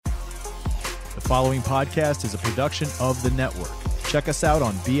The following podcast is a production of the network. Check us out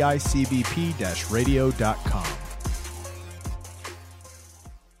on bicbp-radio.com.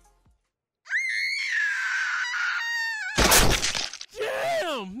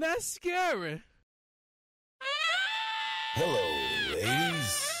 Damn, that's scary. Hello,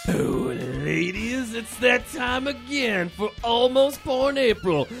 ladies. Oh, ladies, it's that time again for Almost Porn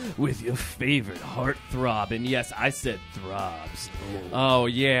April with your favorite heartthrob. And yes, I said throbs. Oh,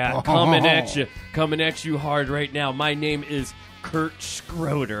 yeah, coming at you hard right now. My name is Kurt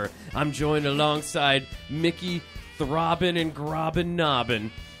Schroeder. I'm joined alongside Mickey Throbbin and Grobbin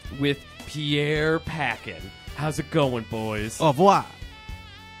Nobbin with Pierre Packin. How's it going, boys? Au revoir.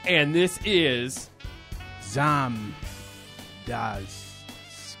 And this is... Zam das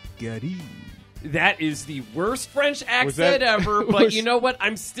Scuddy. That is the worst French accent ever, but you know what?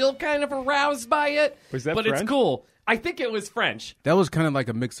 I'm still kind of aroused by it. Was that But French? it's cool. I think it was French. That was kind of like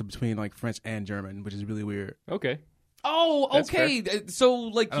a mix between like French and German, which is really weird. Okay. Oh, That's okay. So,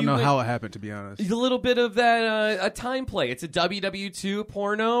 like, I don't know how it happened, to be honest. a little bit of that a time play. It's a WW2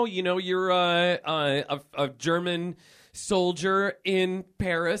 porno. You know, you're a German soldier in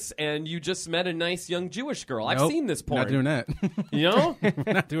Paris, and you just met a nice young Jewish girl. I've Nope, seen this porn. Not doing that. You know?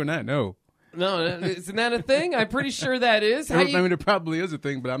 Not doing that, no. No, isn't that a thing? I'm pretty sure that is. I mean, it probably is a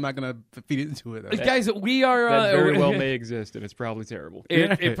thing, but I'm not going to feed into it. Guys, we are... That very well may exist, and it's probably terrible.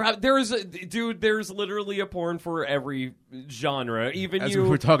 There's literally a porn for every genre. Even As you... we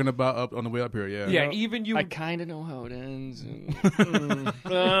were talking about up on the way up here, yeah. Yeah, even you... I kind of know how it ends.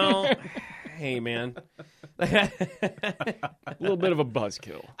 Well, hey, man. A little bit of a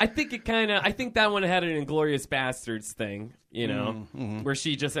buzzkill. I think that one had an Inglourious Bastards thing, you know, where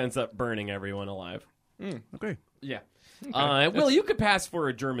she just ends up burning everyone alive. Okay. Yeah. Well, you could pass for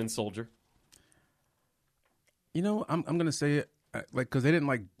a German soldier. You know, I'm going to say it, like, because they didn't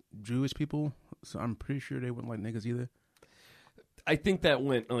like Jewish people, so I'm pretty sure they wouldn't like niggas either. I think that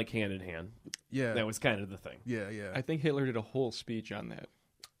went like hand in hand. Yeah. That was kind of the thing. Yeah, yeah. I think Hitler did a whole speech on that.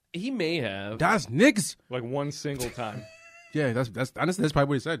 He may have. Das niggas. Like one single time. Yeah, that's honestly, that's probably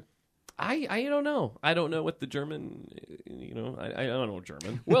what he said. I don't know. I don't know what the German, you know, I don't know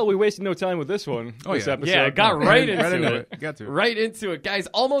German. Well, we wasted no time with this one. Oh, this yeah. episode. Yeah, got right into Right into it. it. Got to. Right into it. Guys,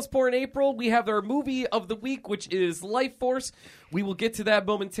 Almost Porn April, we have our movie of the week, which is Life Force. We will get to that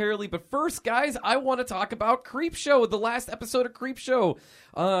momentarily. But first, guys, I want to talk about Creep Show, the last episode of Creep Show.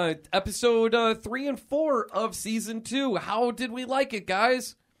 Episode 3 and 4 of Season 2. How did we like it,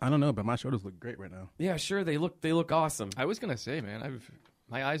 guys? I don't know, but my shoulders look great right now. Yeah, sure. They look awesome. I was going to say, man,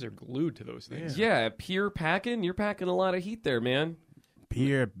 my eyes are glued to those things. Yeah, Pierre Packin, you're packing a lot of heat there, man.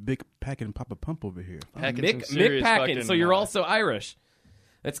 Pierre Big Pack and Papa Pump over here. Packing Mick some serious Packin, fucking, so you're also Irish.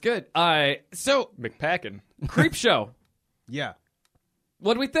 That's good. So, McPackin. Creep Show. Yeah.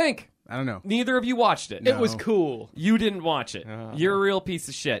 What do we think? I don't know. Neither of you watched it. It was cool. You didn't watch it. You're a real piece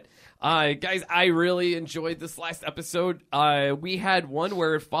of shit. Guys, I really enjoyed this last episode. We had one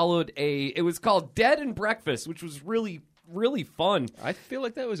where it followed it was called Dead and Breakfast, which was really, really fun. I feel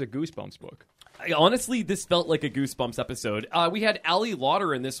like that was a Goosebumps book. Honestly, this felt like a Goosebumps episode. We had Ali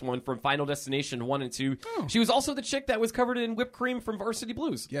Lauder in this one from Final Destination 1 and 2. Oh. She was also the chick that was covered in whipped cream from Varsity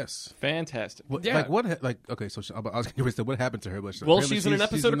Blues. Yes. Fantastic. Yeah. Okay, so I was going to say what happened to her, but Well, she's in an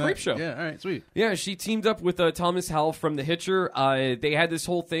episode of Creep Show. Yeah, all right, sweet. Yeah, she teamed up with Thomas Howell from The Hitcher. They had this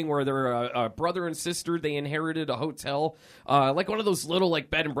whole thing where they're a brother and sister. They inherited a hotel, like one of those little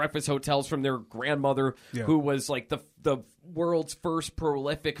like bed and breakfast hotels from their grandmother, who was like the world's first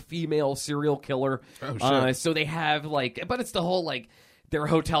prolific female serial killer. Oh, shit. So they have but it's the whole like their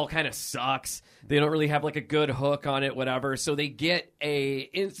hotel kind of sucks. They don't really have like a good hook on it, whatever. So they get a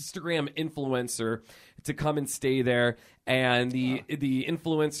Instagram influencer to come and stay there, and the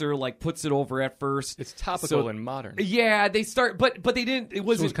influencer like puts it over at first. It's topical and modern. Yeah, they start, but they didn't. It So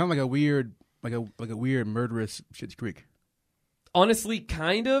wasn't it's kind of like a weird, like a weird murderous Schitt's Creek. honestly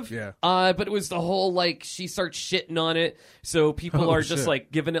kind of. Yeah. But it was the whole like she starts shitting on it, so people are just shit.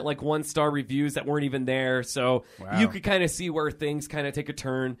 like giving it like 1-star reviews that weren't even there. So Wow. you could kind of see where things kind of take a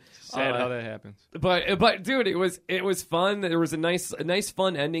turn. Sad how that happens. But dude, it was fun. There was a nice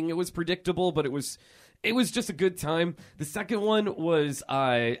fun ending. It was predictable, but it was just a good time. The second one was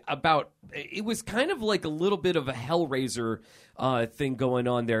it was kind of like a little bit of a Hellraiser thing going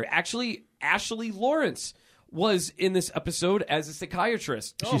on there. Actually, Ashley Lawrence was in this episode as a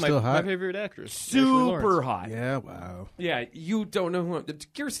psychiatrist. She's still hot? My favorite actress. Ashley Super Lawrence. hot. Yeah, wow. Yeah, you don't know who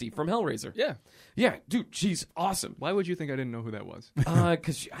Kirsty from Hellraiser. Yeah. Yeah, dude, she's awesome. Why would you think I didn't know who that was?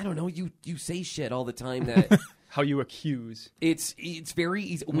 Because I don't know, you say shit all the time that How you accuse. it's very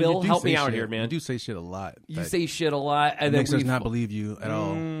easy. I mean, Will, you do help me say out shit. here, man. You do say shit a lot. You that say shit a lot, and then makes us we not believe you at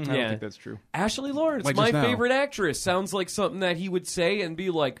all. I don't Yeah. think that's true. Ashley Lawrence, Like my just now. favorite actress, sounds like something that he would say and be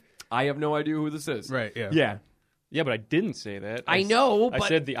like, "I have no idea who this is." Right, yeah. Yeah. Yeah, but I didn't say that. I know, I but-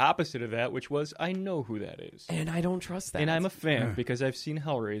 said the opposite of that, which was I know who that is. And I don't trust that. And I'm a fan because I've seen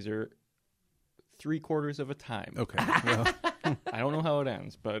Hellraiser 3/4 of a time. Okay. Well, I don't know how it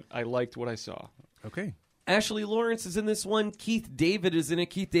ends, but I liked what I saw. okay. Ashley Lawrence is in this one. Keith David is in it.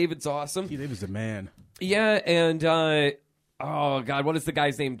 Keith David's awesome. He was the man. Yeah, and oh god, what is the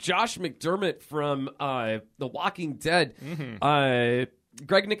guy's name? Josh McDermott from The Walking Dead.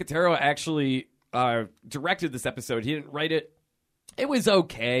 Greg Nicotero actually directed this episode. He didn't write it. It was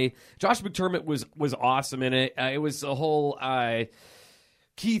okay. Josh McDermott was awesome in it. It was a whole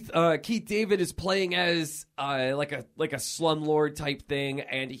Keith David is playing as like a slumlord type thing,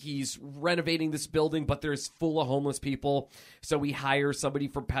 and he's renovating this building, but there's full of homeless people. So he hires somebody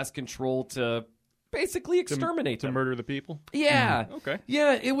from pest control to basically exterminate To them. murder the people? Yeah. Okay.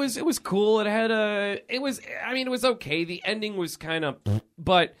 Yeah, it was cool. It had it was okay. The ending was kind of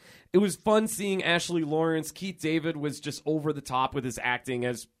but it was fun seeing Ashley Lawrence. Keith David was just over the top with his acting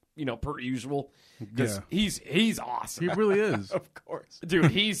as, per usual. Because he's awesome. He really is. Of course. Dude,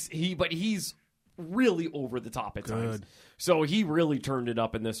 he's really over the top at times. Good. So he really turned it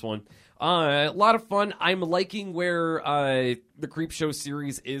up in this one. A lot of fun. I'm liking where the Creepshow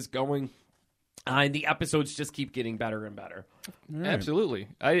series is going. And the episodes just keep getting better and better. Absolutely.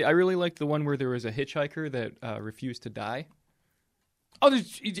 I really liked the one where there was a hitchhiker that refused to die.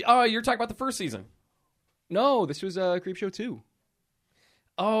 Oh, you're talking about the first season. No, this was Creepshow 2.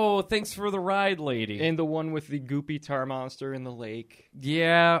 Oh, thanks for the ride, lady. And the one with the goopy tar monster in the lake.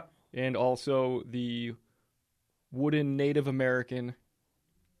 Yeah. And also the wooden Native American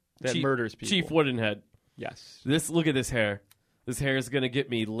that murders people. Chief Woodenhead. Yes. Look at this hair. This hair is going to get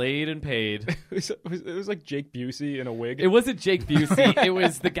me laid and paid. It was like Jake Busey in a wig. It wasn't Jake Busey. It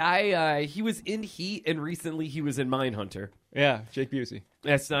was the guy, he was in Heat, and recently he was in Mindhunter. Yeah, Jake Busey.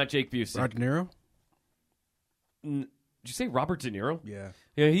 That's not Jake Busey. Robert De Niro? Did you say Robert De Niro? Yeah.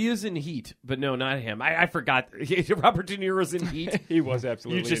 Yeah, he is in Heat, but no, not him. I forgot. Robert De Niro's in Heat. He was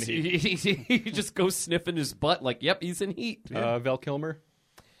absolutely in Heat. He just goes sniffing his butt like, yep, he's in Heat. Val Kilmer?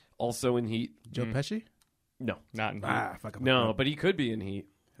 Also in Heat. Joe Pesci? No. Not in Heat. Fuck him. No, but he could be in Heat.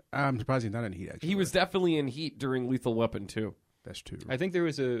 I'm surprised he's not in Heat, actually. He was definitely in Heat during Lethal Weapon 2. That's true. I think there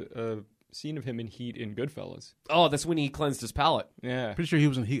was a scene of him in Heat in Goodfellas. Oh, that's when he cleansed his palate. Yeah. Pretty sure he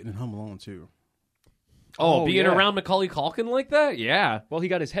was in Heat and Home Alone, too. Oh, Oh, being yeah. around Macaulay Culkin like that? Yeah. Well, he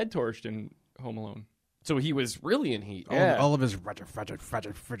got his head torched in Home Alone. So he was really in Heat. Yeah. All of his Frederick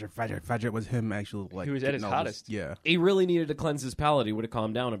was him actually like. He was at his getting all hottest. Yeah. He really needed to cleanse his palate. He would have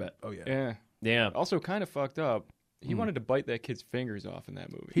calmed down a bit. Oh, yeah. Yeah. Yeah. Also kind of fucked up. He wanted to bite that kid's fingers off in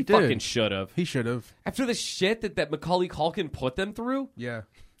that movie. He did. Fucking should have. He should have. After the shit that Macaulay Culkin put them through, Yeah.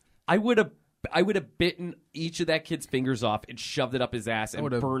 I would have bitten each of that kid's fingers off and shoved it up his ass and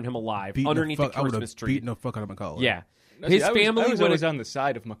would've burned him alive Beaten underneath the I would Christmas have tree. beaten the fuck out of Macaulay. Yeah. No, His see, I family was would always have. on the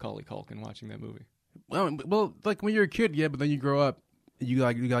side of Macaulay Culkin watching that movie. Well, like when you're a kid, yeah, but then you grow up, and you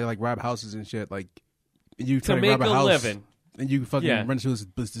gotta like rob houses and shit, like and you try to make rob a house, living. and you fucking Yeah. run into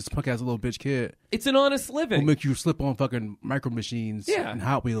this punk ass little bitch kid It's an honest who living. make you slip on fucking micro machines Yeah. and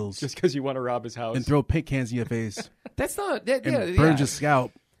Hot Wheels Just because you want to rob his house. and throw paint cans in your face That's not. That, and yeah, burns yeah. your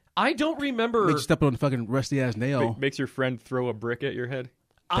scalp. I don't remember. Make you step on a fucking rusty ass nail. Makes your friend throw a brick at your head.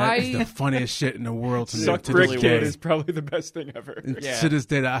 That is the I funniest shit in the world to me. Suck To brick this kid day. is probably the best thing ever. And Yeah. To this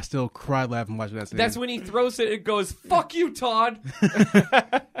day, I still cry laughing watching that scene. That's when he throws it and goes, "Fuck you, Todd."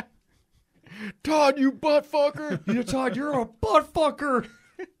 Todd, you butt fucker. You Todd, you're a butt fucker.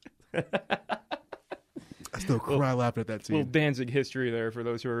 I still cry laughing at that Little scene. Danzig history there for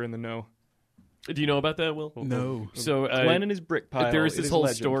those who are in the know. Do you know about that, Will? No. So Glenn and his brick pile. There's it this is whole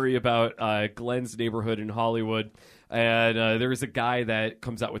legend. story about Glenn's neighborhood in Hollywood, and there's a guy that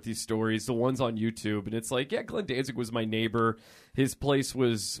comes out with these stories. The one's on YouTube, and it's like, yeah, Glenn Danzig was my neighbor. His place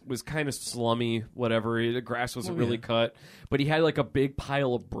was kind of slummy, whatever. The grass wasn't really cut, but he had like a big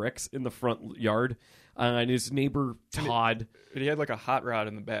pile of bricks in the front yard. And his neighbor Todd, But he had like a hot rod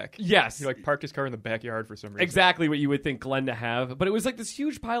in the back. yes, He like parked his car in the backyard for some reason. exactly what you would think Glenn to have. But it was like this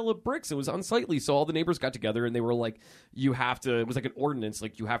huge pile of bricks. It was unsightly. So all the neighbors got together and they were like, you have to, it was like an ordinance,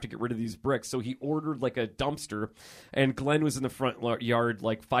 like you have to get rid of these bricks. So he ordered like a dumpster, and Glenn was in the front yard,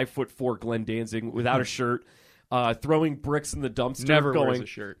 like 5'4" Glenn Danzig without a shirt. throwing bricks in the dumpster. Never going, wears a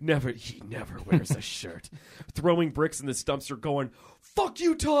shirt. He never wears a shirt. Throwing bricks in the dumpster going, fuck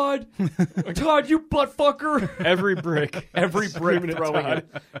you, Todd. Todd, you butt fucker. Every brick. Every brick Screaming at throwing Todd.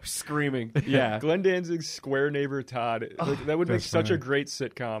 it. Screaming. Yeah. Glenn Danzig's square neighbor Todd. Like, that would make That's such funny. a great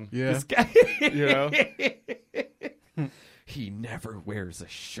sitcom. Yeah. This guy. You know? He never wears a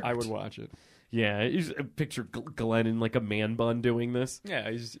shirt. I would watch it. Yeah. You just picture Glenn in like a man bun doing this. Yeah,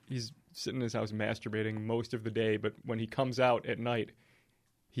 he's sitting in his house masturbating most of the day, but when he comes out at night,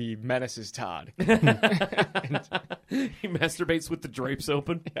 he menaces Todd. He masturbates with the drapes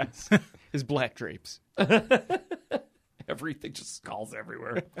open. Yes. His black drapes. Everything just skulls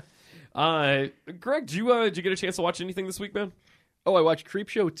everywhere. Greg, did you get a chance to watch anything this week, man? Oh, I watched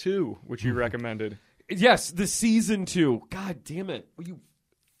Creepshow 2, which you recommended. Yes, the season 2. God damn it! Will you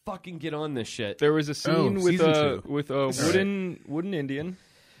fucking get on this shit? There was a scene with season 2. a wooden Indian.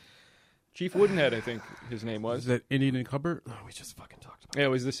 Chief Woodenhead, I think his name Is was. that Indian and Cupboard? Oh, we just fucking talked about Yeah, it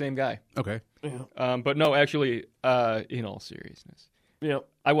was the same guy. Okay. it. But no, actually, in all seriousness, Yeah.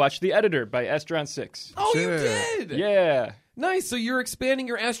 I watched The Editor by Astron 6. Oh, you Shit. did. Yeah, Nice. So you're expanding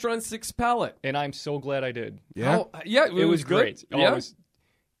your Astron 6 palette. and I'm so glad I did. Yeah. How- yeah. It was good. great. Oh, Yeah. it was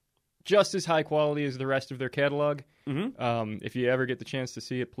just as high quality as the rest of their catalog. Mhm. If you ever get the chance to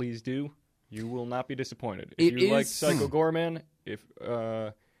see it, please do. You will not be disappointed. It If you liked is- Psycho Gorman, if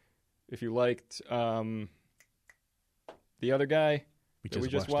you liked the other guy that we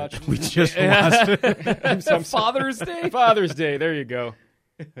just watched, it. We just watched it. Father's Day. Father's Day. There you go.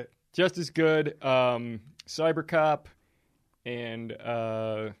 Just as good. Cybercop and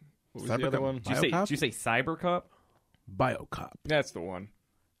what was the other Cybercop? one? Biocop? Did you say Cybercop? Biocop. That's the one.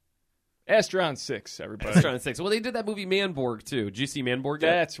 Astron 6, everybody. Astron 6. Well, they did that movie Manborg too. Did you see Manborg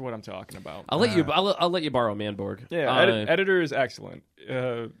yet? That's what I'm talking about. I'll let you. I'll let you borrow Manborg. Yeah, Editor is excellent.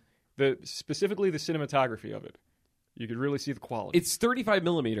 Specifically the cinematography of it. You could really see the quality. It's 35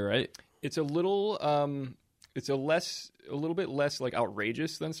 millimeter, right? It's a little it's a little bit less like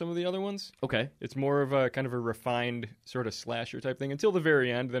outrageous than some of the other ones. Okay. It's more of a kind of a refined sort of slasher type thing until the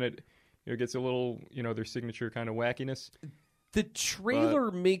very end. Then it gets a little their signature kind of wackiness. The trailer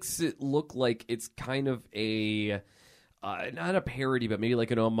makes it look like it's kind of a not a parody, but maybe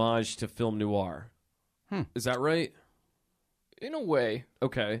like an homage to film noir. Is that right? In a way,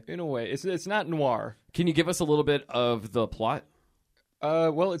 Okay. it's not noir. Can you give us a little bit of the plot?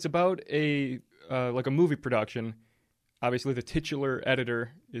 Well, it's about a like a movie production. Obviously, the titular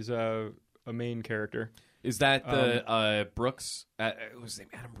editor is a main character. Is that the Brooks? What was his name?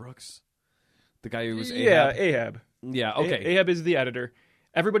 Adam Brooks? The guy who was Yeah, Ahab? Ahab. Yeah, okay. Ahab is the editor.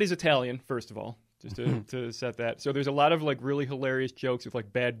 Everybody's Italian, first of all, just to set that. So there's a lot of like really hilarious jokes with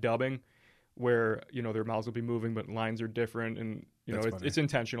like bad dubbing, where their mouths will be moving but lines are different, and That's funny. it's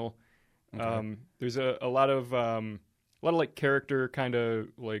intentional. Okay. There's a lot of like character kind of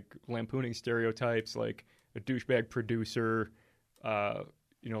like lampooning stereotypes, like a douchebag producer,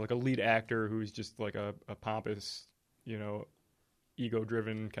 like a lead actor who's just like a pompous,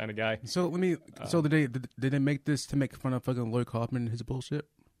 ego-driven kind of guy. So let me. So did they make this to make fun of fucking Lloyd Kaufman and his bullshit?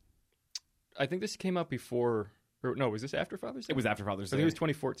 I think this came out before, or no, was this after Father's Day? It was after Father's I Day. think it was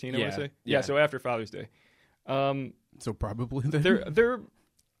 2014. I Yeah, want to say. yeah. Yeah, so after Father's Day. So probably then. They're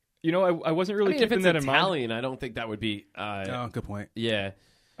I wasn't really if keeping it's that in mind. Italian, I don't think that would be. Oh, good point. Yeah.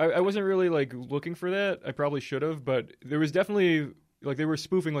 I wasn't really like looking for that. I probably should have, but there was definitely like they were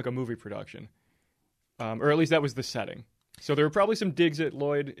spoofing like a movie production, or at least that was the setting. So there were probably some digs at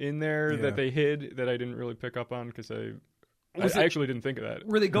Lloyd in there Yeah. that they hid that I didn't really pick up on because I actually didn't think of that.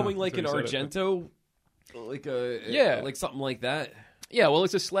 Were they going like an until you said it. Argento? Like Yeah. like something like that? Yeah, well,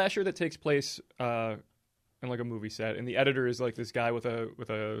 it's a slasher that takes place in like a movie set, and the editor is like this guy with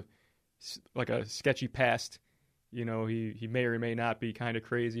a sketchy past. He may or may not be kind of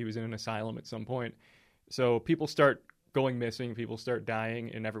crazy. He was in an asylum at some point, so people start going missing, people start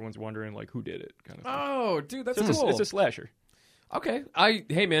dying, and everyone's wondering like who did it, kind of thing. Oh, dude, that's So cool. it's a slasher. Okay.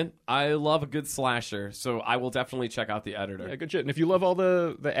 Hey man, I love a good slasher, so I will definitely check out The Editor. Yeah, good shit. And if you love all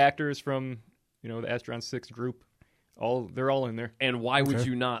the actors from the Astron 6 group, they're all in there. And why would Okay.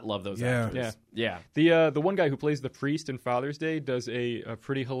 you not love those Yeah. actors? Yeah. The one guy who plays the priest in Father's Day does a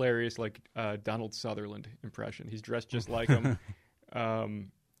pretty hilarious like Donald Sutherland impression. He's dressed just like him, and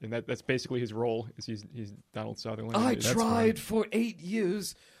that's basically his role. Is he's Donald Sutherland. I It's- tried for 8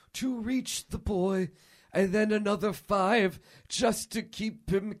 years to reach the boy, and then another 5 just to keep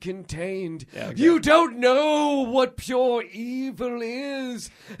him contained. Yeah, exactly. You don't know what pure evil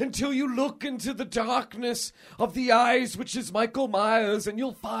is until you look into the darkness of the eyes, which is Michael Myers, and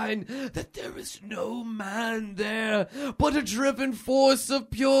you'll find that there is no man there but a driven force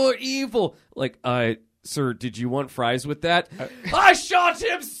of pure evil. Like, Sir, did you want fries with that? I shot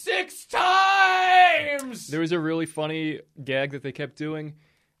him 6 times! There was a really funny gag that they kept doing,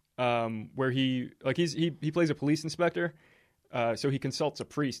 where he plays a police inspector, so he consults a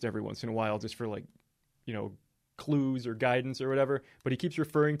priest every once in a while just for like, clues or guidance or whatever. But he keeps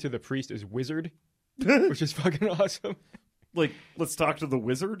referring to the priest as wizard, which is fucking awesome. Like, let's talk to the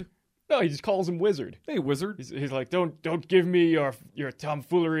wizard? No, he just calls him wizard. Hey, wizard. He's like, don't give me your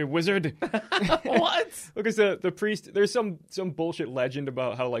tomfoolery, wizard. What? Because the priest, there's some bullshit legend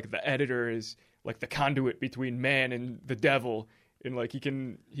about how like the editor is like the conduit between man and the devil, and like he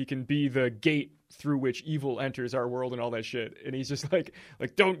can be the gate through which evil enters our world and all that shit. And he's just like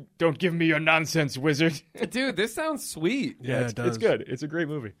don't give me your nonsense, wizard. Dude, this sounds sweet. Yeah, it does. It's good. It's a great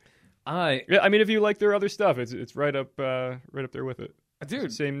movie. I Yeah, I mean, if you like their other stuff, it's right up there with it.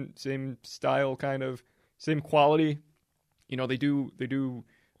 Dude. Same style, kind of same quality. They do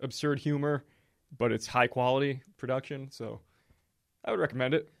absurd humor, but it's high quality production. So I would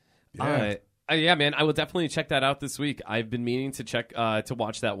recommend it. Yeah. Yeah, man, I will definitely check that out this week. I've been meaning to to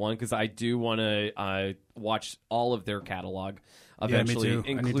watch that one because I do want to watch all of their catalog eventually, me too.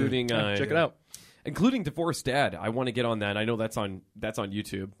 I need to. including Check it out. including Divorced Dad. I want to get on that. I know that's on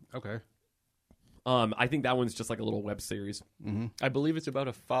YouTube. Okay. I think that one's just like a little web series. I believe it's about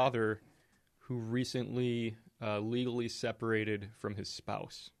a father who recently legally separated from his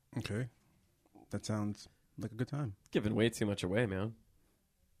spouse. Okay. That sounds like a good time. Giving way too much away, man.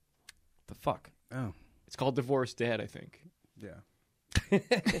 The fuck? Oh. It's called Divorced Dad, I think. Yeah.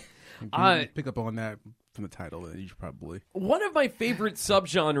 I- Pick up on that from the title, and you should probably. One of my favorite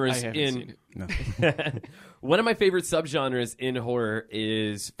subgenres I haven't in seen it. No. one of my favorite subgenres in horror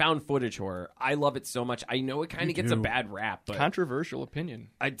is found footage horror. I love it so much. I know it kind You of gets a do. bad rap, but Controversial opinion.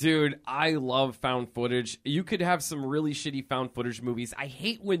 I love found footage. You could have some really shitty found footage movies. I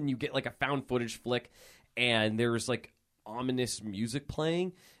hate when you get like a found footage flick and there's like ominous music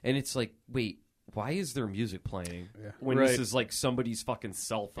playing, and it's like, wait, why is there music playing when this Right. is like somebody's fucking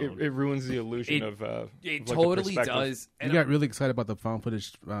cell phone? It ruins the illusion It- of It like, the totally perspective. does. You And got really excited about the found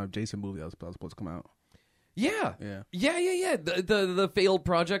footage Jason movie that was supposed to come out. yeah. Yeah. The failed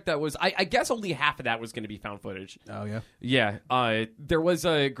project that was, I guess only half of that was going to be found footage. Oh, yeah? Yeah. There was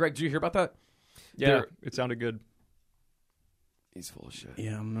Greg. Did you hear about that? Yeah, There- it sounded good. He's full of shit.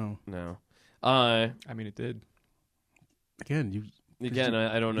 Yeah, I don't know. No. I mean, it did. Again,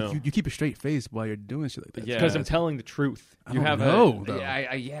 I don't know. You keep a straight face while you're doing shit like that. Yeah. Because I'm telling the truth I You don't have know, though.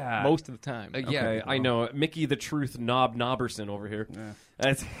 yeah. most of the time. Yeah, Okay, I know. Mickey the Truth Knobberson over here. Yeah.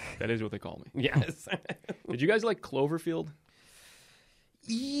 That's, That is what they call me. yes. Did you guys like Cloverfield?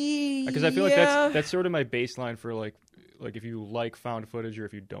 Because Because I feel like that's sort of my baseline for like if you like found footage or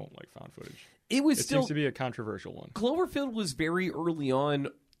if you don't like found footage. it was It still seems to be a controversial one. Cloverfield was very early on.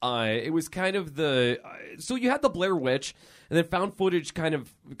 It was kind of so you had the Blair Witch, and then found footage kind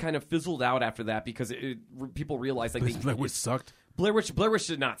of fizzled out after that because people realized like Like, what sucked? Blair Witch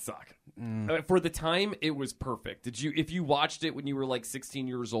did not suck. For the time, it was perfect. If you watched it when you were like 16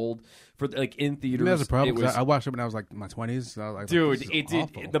 years old for like in theaters? That's a problem. it 'cause was, I watched it when I was like in my 20s. So I was like, dude, this is it did.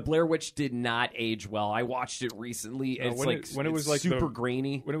 awful. The Blair Witch did not age well. I watched it recently. No, It's when like it- when it was, like, super the-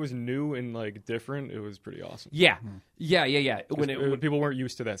 grainy. When it was new and like different, it was pretty awesome. Yeah, Hmm. yeah. When When people weren't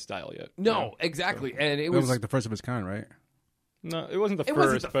used to that style yet. no, exactly, and it That was like the first of its kind, right? No, it wasn't the it first.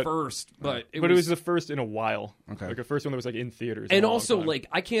 wasn't the but, first, but it was the first in a while. Okay. Like the first one that was like in theaters. in and a long also time. like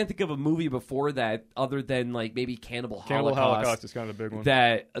I can't think of a movie before that other than like maybe Cannibal Holocaust is kind of the big one.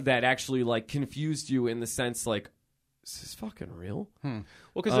 that actually like confused you in the sense like, is this fucking real? Well,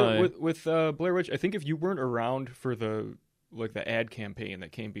 because with Blair Witch, I think if you weren't around for the ad campaign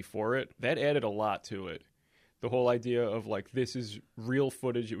that came before it, that added a lot to it. The whole idea of like this is real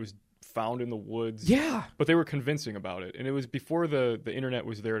footage. It was found in the woods. Yeah. But they were convincing about it, and it was before the internet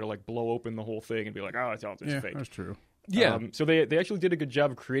was there to like blow open the whole thing and be like, oh, it's all just Yeah, fake. that's true. Yeah. So they actually did a good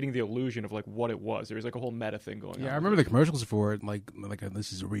job of creating the illusion of like what it was. There was like a whole meta thing going on. Yeah, I remember the commercials for it. Like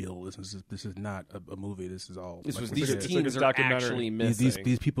this is real. This is not a movie. This is all. This like, was legit. these it's like teens a are documentary. actually These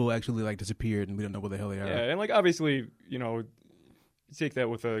missing. people actually like disappeared, and we don't know where the hell they are. Yeah, and like obviously, you take that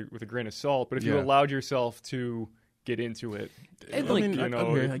with a grain of salt. But if you Yeah. allowed yourself to get into it, And, I like, mean,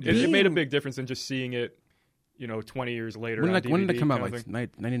 okay, I get it it. made a big difference than just seeing it, 20 years later. When on did it DVD come out? kind of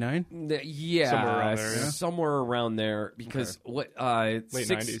Like thing. 99? Yeah, Somewhere around there, yeah. somewhere around there. Because what? late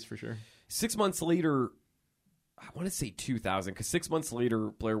six, 90s for sure. 6 months later, I want to say 2000. Because 6 months later,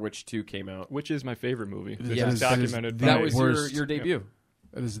 Blair Witch 2 came out. Which is my favorite movie. That Yeah. is- that is documented. the That was worst. your debut.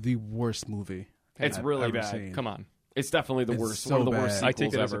 That is the worst movie. It's I've really ever bad. seen. Come on, It's definitely the It's worst. so One of the worst bad. I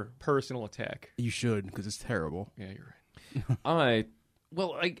sequels take it as ever. a personal attack. You should, because it's terrible. Yeah, you're right.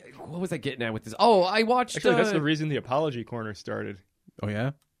 Well, what was I getting at with this? Oh, I watched. Actually, that's the reason the Apology Corner started. Oh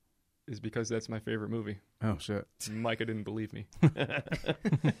yeah. Is because that's my favorite movie. Oh shit. Micah didn't believe me. God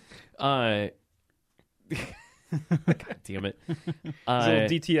damn it. It's a little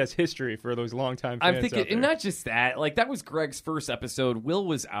DTS history for those longtime fans. I'm thinking, out there. and not just that. Like that was Greg's first episode. Will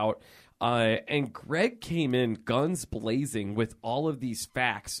was out, and Greg came in guns blazing with all of these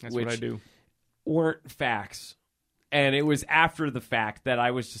facts, That's which what I do. weren't facts. And it was after the fact that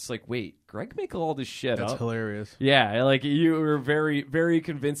I was just like, wait, Greg make all this shit That's up? hilarious. Yeah, like you were very, very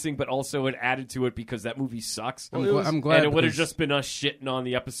convincing, but also it added to it because that movie sucks. I'm glad. And it would have because- just been us shitting on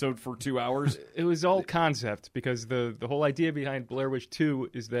the episode for 2 hours. It was all concept because the whole idea behind Blair Witch 2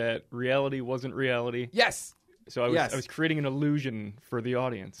 is that reality wasn't reality. Yes. So I Yes. was creating an illusion for the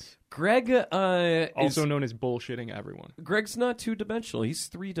audience. Greg Also known as bullshitting everyone. Greg's not two-dimensional. He's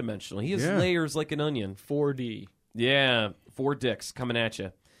three-dimensional. He has Yeah. layers like an onion. 4D. Yeah, 4 dicks coming at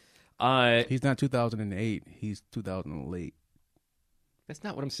you. He's not 2008. He's 2008. That's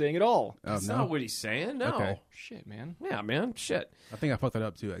not what I'm saying at all. Oh, That's no? not what he's saying. No. Okay. Shit, man. Yeah, man. Shit. I think I fucked that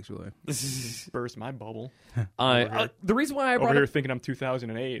up too. Actually. Burst my bubble. The reason why I Over brought here up thinking I'm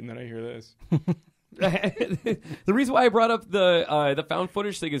 2008, and then I hear this. the reason why I brought up the found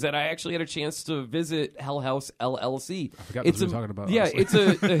footage thing is that I actually had a chance to visit Hell House LLC. I forgot what we were talking about, Yeah,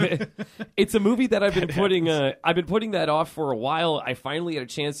 honestly. it's a movie that I've been putting that off for a while. I finally had a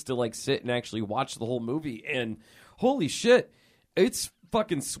chance to like sit and actually watch the whole movie, and holy shit, it's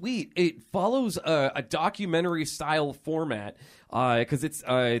fucking sweet. It follows a documentary style format because it's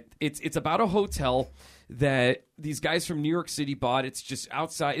about a hotel that these guys from New York City bought. It's just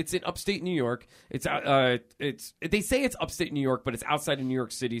outside. It's in upstate New York. It's they say it's upstate New York, but it's outside of New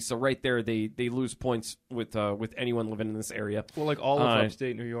York City. So right there, they lose points with anyone living in this area. Well, like all of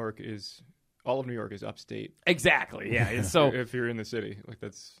upstate New York is... All of New York is upstate. Exactly. Yeah. And so If you're in the city, like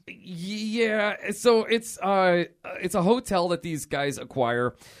that's... yeah. So it's a hotel that these guys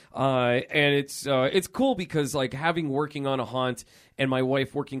acquire, and it's cool because like working on a haunt and my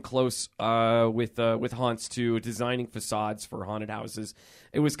wife working close with haunts too, designing facades for haunted houses.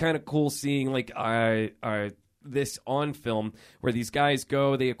 It was kind of cool seeing like this on film where these guys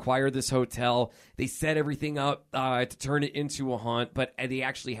go, they acquire this hotel, they set everything up to turn it into a haunt, but they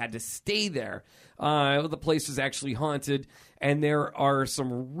actually had to stay there. The place was actually haunted, and there are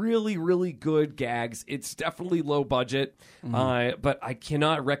some really, really good gags. It's definitely low budget, but I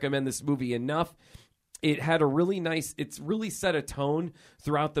cannot recommend this movie enough. It had it's really set a tone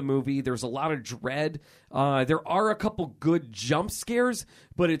throughout the movie. There's a lot of dread. There are a couple good jump scares,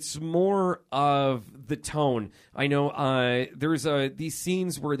 but it's more of the tone. I know there's these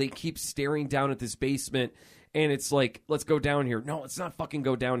scenes where they keep staring down at this basement, and it's like, let's go down here. No, let's not fucking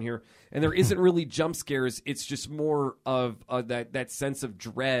go down here. And there isn't really jump scares. It's just more of that sense of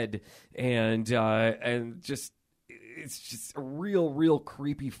dread and just... It's just a real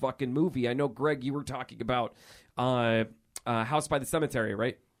creepy fucking movie. I know, Greg, you were talking about House by the Cemetery,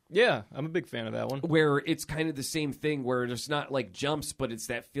 right? Yeah, I'm a big fan of that one. Where it's kind of the same thing, where there's not like jumps, but it's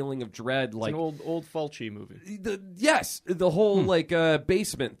that feeling of dread. It's like an old Fulci movie. The whole like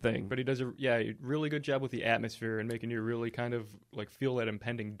basement thing. But he does a really good job with the atmosphere and making you really kind of like feel that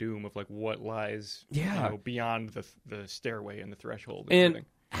impending doom of like what lies beyond the stairway and the threshold. And everything.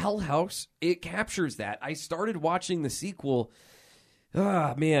 Hell House, it captures that. I started watching the sequel.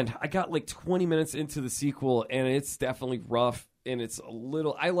 Man, I got like 20 minutes into the sequel, and it's definitely rough. And it's a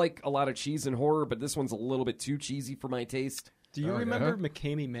little... I like a lot of cheese and horror, but this one's a little bit too cheesy for my taste. Do you remember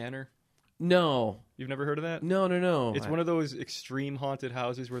McCamey Manor? No. You've never heard of that? No. It's one of those extreme haunted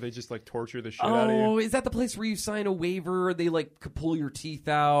houses where they just like torture the shit out of you. Oh, is that the place where you sign a waiver? They like pull your teeth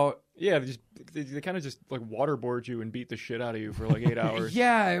out. Yeah, they kind of just like waterboard you and beat the shit out of you for like 8 hours.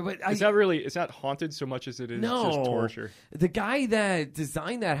 Yeah, but it's not haunted so much as it is just torture. The guy that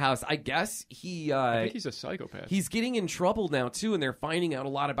designed that house, I guess I think he's a psychopath. He's getting in trouble now too, and they're finding out a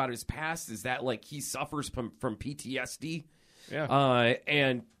lot about his past. Is that like he suffers from PTSD? Yeah.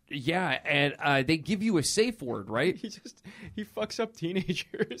 And they give you a safe word, right? He fucks up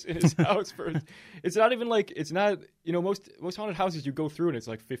teenagers in his house for. It's not even like most haunted houses you go through and it's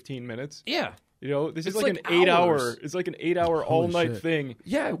like 15 minutes. Yeah. This is It's like like an 8 hour. hours. It's like an 8 hour all night shit. thing.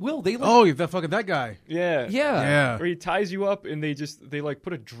 Yeah, Will, they like... Oh, you're that guy. Yeah. Yeah. Where he ties you up and they like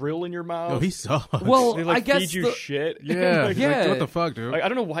put a drill in your mouth. Oh, he sucks. Well, they like I guess feed you shit. yeah. Like, Yeah. Like, what the fuck, dude? I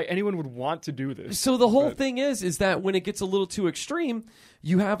don't know why anyone would want to do this. So the whole thing is that when it gets a little too extreme,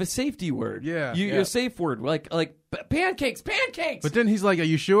 you have a safety word. Yeah. A safe word, like pancakes. But then he's like, "Are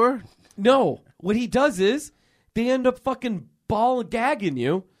you sure?" No, what he does is they end up fucking ball gagging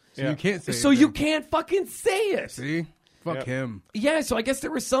you, So you can't say. so anything. you can't fucking say it. See. Fuck Yep. him. Yeah, so I guess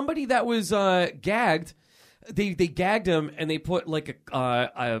there was somebody that was gagged. They gagged him and they put like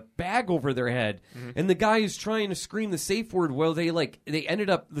a bag over their head, and the guy is trying to scream the safe word. Well, they ended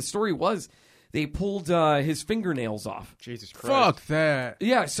up. The story was they pulled his fingernails off. Jesus Christ. Fuck that.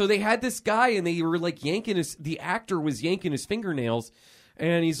 Yeah, so they had this guy and they were like the actor was yanking his fingernails,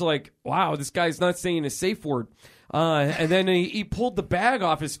 and he's like, "Wow, this guy's not saying a safe word." And then he pulled the bag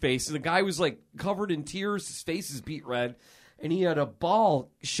off his face, and the guy was like covered in tears. His face is beat red. And he had a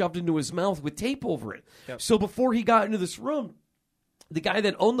ball shoved into his mouth with tape over it. Yep. So before he got into this room, the guy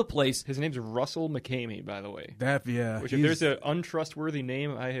that owned the place... His name's Russell McCamey, by the way. That, yeah. Which, if there's an untrustworthy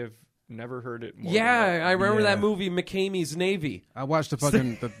name, I have never heard it more. Yeah, than that. I remember Yeah. that movie, McCamey's Navy. I watched the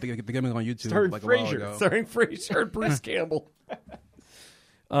fucking the gimmick on YouTube Starring like a while Frasier. ago. Starring Frasier and Bruce Campbell.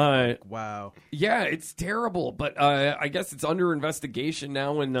 Wow. Yeah, it's terrible, but I guess it's under investigation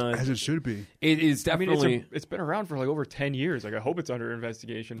now, and As it should be. it is I mean, definitely... it's been around for like over 10 years. Like, I hope it's under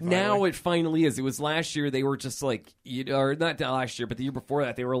investigation. Now finally. it finally is. It was last year. They were just like, or not last year, but the year before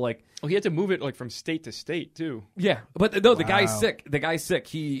that, they were like, Well, he had to move it like from state to state too. yeah. But no, the guy's Wow. sick. The guy's sick.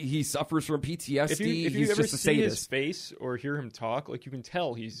 He suffers from PTSD. If you He's ever just a see his sadist. face or hear him talk, like you can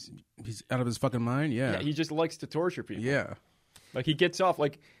tell he's out of his fucking mind. Yeah. he just likes to torture people. Yeah. Like he gets off.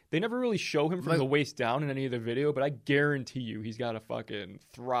 Like they never really show him from Like- the waist down in any of the video, but I guarantee you he's got a fucking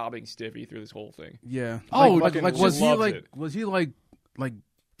throbbing stiffy through this whole thing. Yeah. Oh, fucking was he loves like it. was he like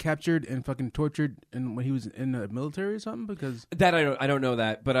captured and fucking tortured and when he was in the military or something? Because That I don't know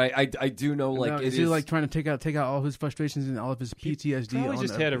that, but I do know like now, it is he like trying to take out all of his frustrations and all of his PTSD? Probably on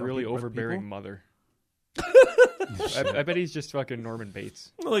just the- had a on really people? overbearing mother. I bet he's just fucking Norman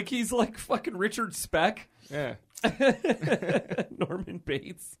Bates. like he's like fucking Richard Speck, Yeah, Norman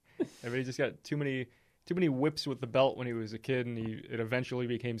Bates. I bet he just got too many whips with the belt when he was a kid, and it eventually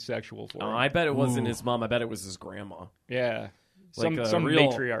became sexual for him. I bet it wasn't Ooh. his mom. I bet it was his grandma. Yeah, Like a some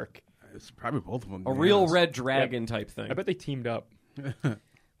real- matriarch. It's probably both of them. A to be real honest. red dragon type thing. I bet they teamed up. Look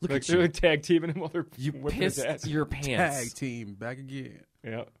Like at they're you. like tag teaming him while they're You whipping his pissed ass. your Tag pants. team back again.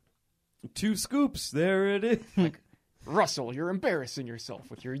 Yeah, 2 scoops. There it is. Russell, you're embarrassing yourself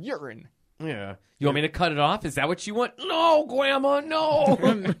with your urine. Yeah. You want me to cut it off? Is that what you want? No, Grandma, no.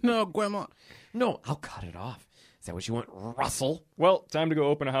 No, grandma. No, I'll cut it off. Is that what you want, Russell? Well, time to go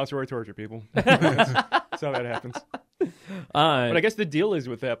open a house where I torture people. That's how that happens. But I guess the deal is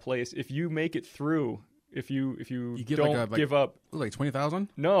with that place, if you make it through, if you get don't like give up, Like 20,000.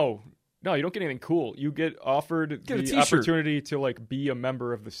 no, you don't get anything cool. You get offered Get a the t-shirt. opportunity to like be a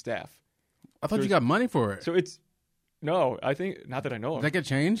member of the staff. I thought you got money for it. So it's no, I think not that I know Did of. that get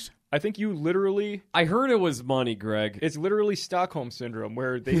changed? I think you literally, I heard it was money, Greg. it's literally Stockholm syndrome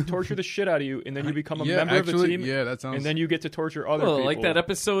where they torture the shit out of you, and then you become a Yeah, member of the actually, team. yeah, that sounds- And then you get to torture other Well, people. like that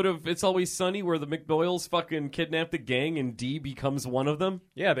episode of It's Always Sunny where the McDoyles fucking kidnap the gang and Dee becomes one of them.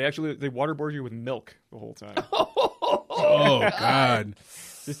 Yeah, they waterboard you with milk the whole time, Oh God.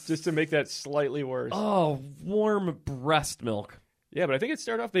 just to make that slightly worse. Oh, warm breast milk. Yeah, but I think it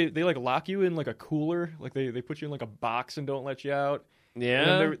started off they like lock you in like a cooler, like they put you in like a box and don't let you out. Yeah.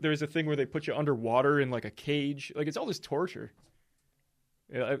 And then there's a thing where they put you underwater in like a cage. Like it's all this torture.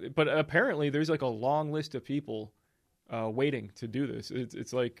 Yeah, but apparently there's like a long list of people waiting to do this.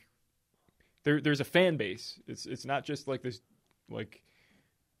 It's like there's a fan base. It's not just like this like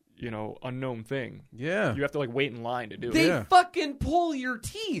unknown thing. Yeah. You have to like wait in line to do They it. Yeah. fucking pull your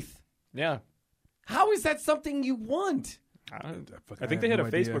teeth. Yeah. How is that something you want? I think they had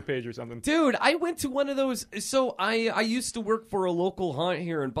a Facebook page or something. Dude, I went to one of those. So I used to work for a local haunt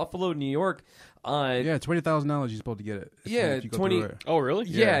here in Buffalo, New York. Yeah, $20,000 you're supposed to get it. Yeah, if you go 20 through it. Oh, really?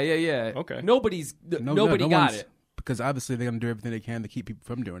 Yeah. Okay. Nobody No got one's- it. because obviously they're gonna do everything they can to keep people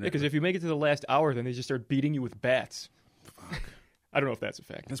from doing it. Because if you make it to the last hour, then they just start beating you with bats. I don't know if that's a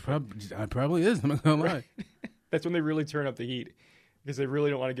fact. That's probably is. I'm not gonna lie. That's when they really turn up the heat because they really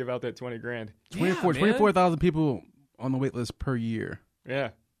don't want to give out that $20,000. 24,000 people on the wait list per year. Yeah,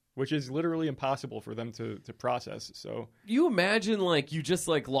 which is literally impossible for them to process. So You imagine like you just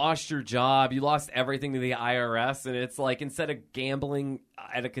like lost your job, you lost everything to the IRS, and it's like instead of gambling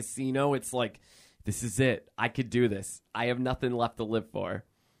at a casino, it's like this is it. I could do this. I have nothing left to live for.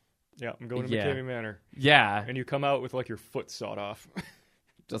 yeah, I'm going to Yeah. McCamey Manor, Yeah, and you come out with like your foot sawed off.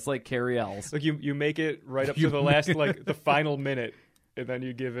 just like Carrie Ells. Like you make it right up to the last like the final minute, and then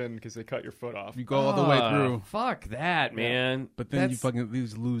you give in because they cut your foot off. You go all the way through, Fuck that, man. but then you That's-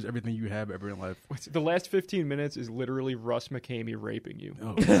 fucking lose everything you have ever in life. The last 15 minutes is literally Russ McCamey raping you.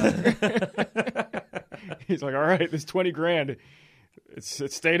 Oh, God. He's like, all right, this $20,000.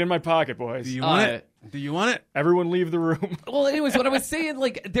 It's staying in my pocket, boys. Do you want it? Do you want it? Everyone leave the room. Well, anyways, what I was saying,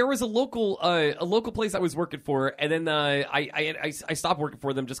 like, there was a local place I was working for, and then I stopped working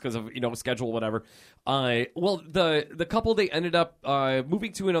for them just because of schedule, whatever. Well, the couple, they ended up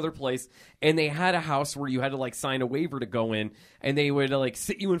moving to another place, and they had a house where you had to like sign a waiver to go in, and they would like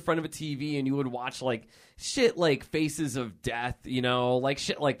sit you in front of a TV, and you would watch like shit like Faces of Death, like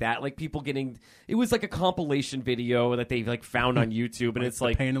shit like that, like people getting. It was like a compilation video that they like found on YouTube, and it's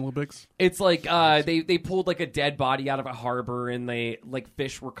like Pain Olympics. it's like they pulled like a dead body out of a harbor, and they like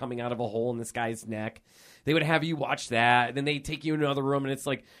fish were coming out of a hole in this guy's neck. They would have you watch that, and then they take you into another room, and it's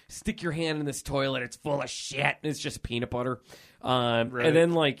like, stick your hand in this toilet, it's full of shit, and it's just peanut butter. And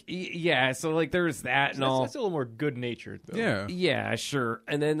then like yeah, so like there's that and all. That's a little more good natured, though. Yeah. Yeah, sure.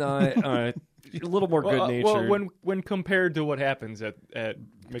 And then a little more good natured. Well, when compared to what happens at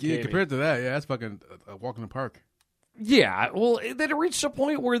McCamey. Yeah, compared to that, yeah, that's fucking a walk in the park. Yeah, well, then it reached a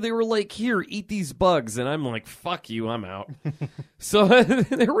point where they were like, "Here, eat these bugs," and I'm like, "Fuck you, I'm out." So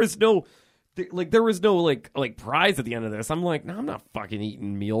there was no like prize at the end of this. I'm like, "No, I'm not fucking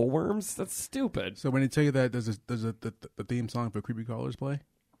eating mealworms. That's stupid." So when they tell you that there's the theme song for Creepy Crawlers play.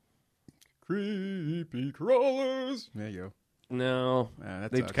 Creepy crawlers. There you go. No,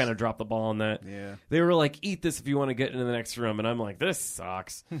 that they sucks. kind of dropped the ball on that. Yeah. They were like, "Eat this if you want to get into the next room," and I'm like, "This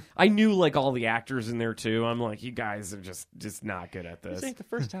sucks." I knew like all the actors in there too. I'm like, "You guys are just not good at this." This ain't the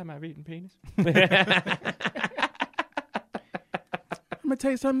first time I've eaten penis. I'm gonna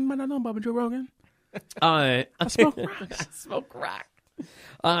tell you something I don't know about Joe Rogan. I smoke rocks. I smoke rock.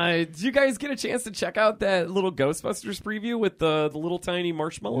 Did you guys get a chance to check out that little Ghostbusters preview with the little tiny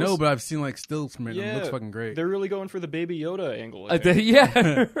marshmallows? No, but I've seen like stills from it. Yeah, It looks fucking great. They're really going for the Baby Yoda angle. I think.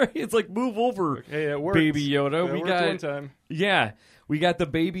 Yeah, right. It's like move over, Hey, it worked. Baby Yoda. It We worked got one time. Yeah, we got the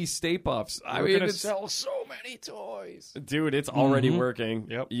baby Stay Puffs. We're gonna sell so many toys. Dude, it's already working.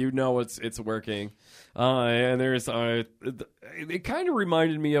 Yep. You know it's working. And there's it kind of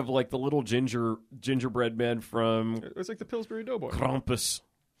reminded me of like the little gingerbread men from It's like the Pillsbury Doughboy. Krampus.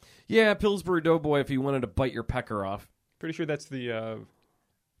 Yeah, Pillsbury Doughboy if you wanted to bite your pecker off. Pretty sure that's the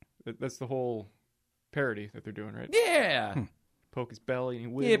whole parody that they're doing, right? Yeah. Poke his belly and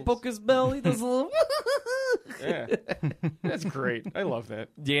he wiggles. Yeah, poke his belly. Does a little Yeah, that's great. I love that.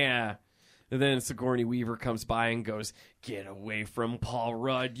 Yeah. And then Sigourney Weaver comes by and goes, "Get away from Paul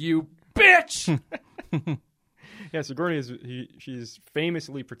Rudd, you bitch!" Yeah, Sigourney she's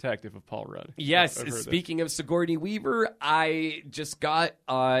famously protective of Paul Rudd. Yes, I've heard that. speaking of Sigourney Weaver, I just got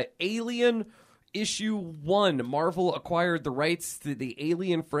Alien issue 1. Marvel acquired the rights to the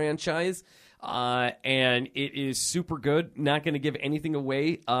Alien franchise, and it is super good. Not going to give anything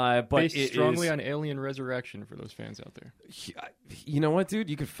away, but Based it strongly is, on Alien Resurrection for those fans out there. You know what, dude?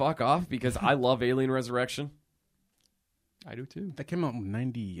 You could fuck off because I love Alien Resurrection. I do too. That came out in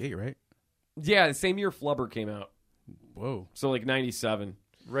 '98, right? Yeah, the same year Flubber came out. Whoa. So like 97.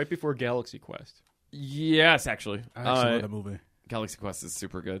 Right before Galaxy Quest. Yes, actually. I actually love that movie. Galaxy Quest is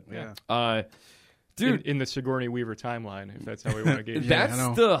super good. Yeah. Dude, in the Sigourney Weaver timeline, if that's how we want to gauge it. that's I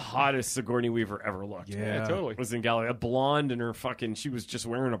know. the hottest Sigourney Weaver ever looked. Yeah. Totally. Was in Galaxy. A blonde and her fucking, she was just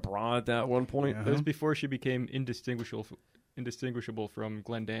wearing a bra at that one point. Yeah. That was before she became indistinguishable from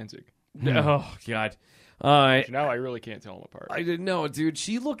Glenn Danzig. Oh, God. Now I really can't tell them apart. I didn't know, dude.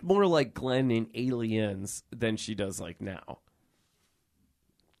 She looked more like Glenn in Aliens than she does like now.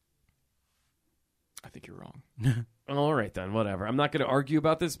 I think you're wrong. All right, then. Whatever. I'm not going to argue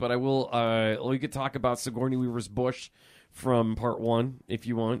about this, but I will. We could talk about Sigourney Weaver's bush from part 1 if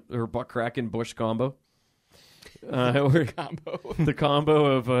you want, her butt crack and bush combo. Combo. The combo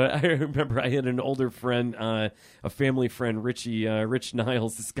of I remember I had an older friend, a family friend, Rich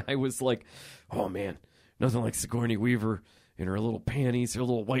Niles. This guy was like, "Oh man, nothing like Sigourney Weaver in her little panties, her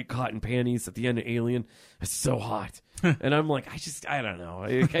little white cotton panties at the end of Alien. It's so hot." And I'm like, I don't know,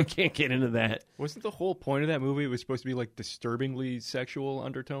 I can't get into that. Wasn't the whole point of that movie it was supposed to be like disturbingly sexual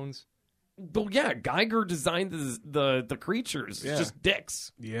undertones? But yeah, Geiger designed the creatures. Yeah. It's just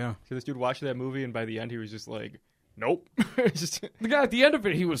dicks. Yeah. So this dude watched that movie, and by the end, he was just like, "Nope." just The guy at the end of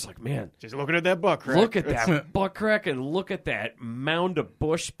it, he was like, "Man, looking at that butt crack. look at that butt crack and look at that mound of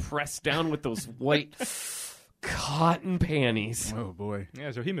bush pressed down with those white cotton panties." Oh boy.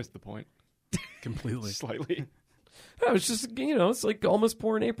 Yeah, so he missed the point Completely. slightly. No, it's just it's like almost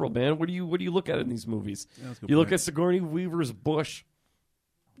Poor in April, man. What do you look at in these movies? Yeah, that's a good You look point. at Sigourney Weaver's bush.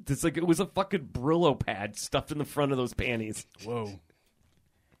 It's like it was a fucking Brillo pad stuffed in the front of those panties. Whoa.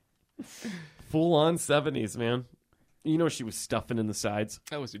 Full on 70s, man. You know she was stuffing in the sides.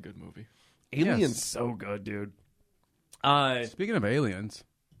 That was a good movie. Alien's Yes. so good, dude. Speaking of aliens,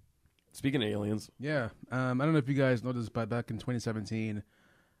 Speaking of aliens, Yeah. I don't know if you guys know this, but back in 2017,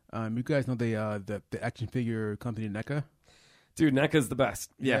 you guys know the action figure company NECA? dude, NECA's the best.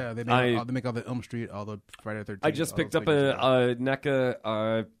 Yeah, they make all the Elm Street, all the Friday the 13th. I just all picked those up figures. a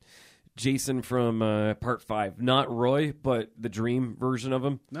NECA Jason from Part 5. Not Roy, but the Dream version of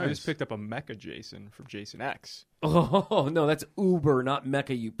him. I just picked up a Mecha Jason from Jason X. Oh, no, that's Uber, not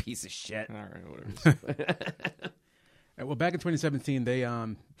Mecha, you piece of shit. All right, whatever. Well, back in 2017, they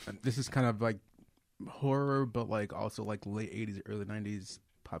this is kind of like horror, but like also like late 80s, early 90s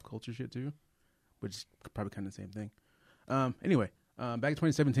pop culture shit too, which is probably kind of the same thing. Anyway, back in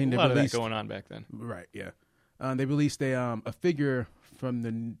 2017, A they lot released of that going on back then. right, yeah. They released a figure from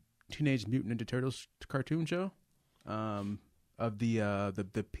the Teenage Mutant Ninja Turtles cartoon show, of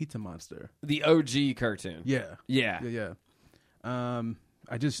the Pizza Monster. The OG cartoon. Yeah, Yeah. yeah. I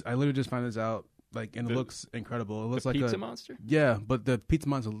literally just found this out. Like, and it looks incredible. It looks like Pizza a Monster? yeah, but the Pizza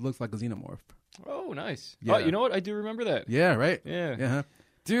Monster looks like a xenomorph. Oh, nice. Yeah. Oh, you know what? I do remember that. Yeah, right. Yeah. Yeah.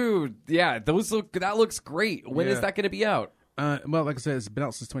 Dude, yeah, that looks great. When is Yeah. that going to be out? Well, like I said, it's been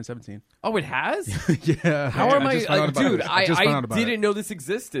out since 2017. Oh, it has? Yeah. How am I? just found out about Dude, it. just found out about it. didn't know this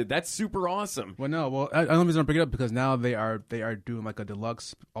existed. That's super awesome. Well, no. Well, I only reason I bring it up because now they are doing like a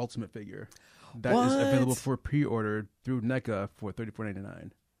deluxe ultimate figure that is What? available for pre-order through NECA for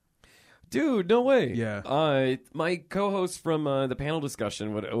 $34.99. Dude, no way. Yeah. My co-host from the panel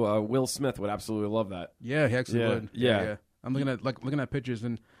discussion, Will Smith, would absolutely love that. Yeah, he actually Yeah, would. yeah. I'm looking at pictures,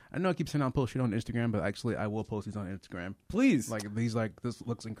 and I know I keep saying I'll post shit on Instagram, but actually I will post these on Instagram. Please. This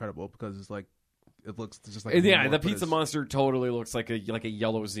looks incredible because it's like it looks just like a Yeah, xenomorph, the but Pizza it's- Monster totally looks like a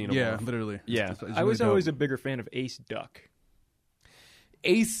yellow xenomorph. Yeah, literally. Yeah. It's I was really always dope. a bigger fan of Ace Duck.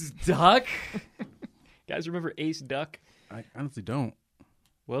 Ace Duck? Guys, remember Ace Duck? I honestly don't.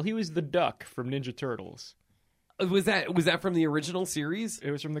 Well, he was the duck from Ninja Turtles. Was that from the original series? It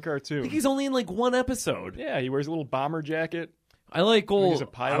was from the I cartoon. think he's only in like one episode. Yeah, he wears a little bomber jacket. I like He's a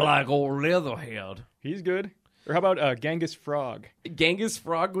pilot. old Leatherhead. He's good. Or how about Genghis Frog? Genghis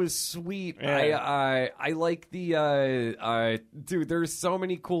Frog was sweet. Yeah. I like the dude. There's so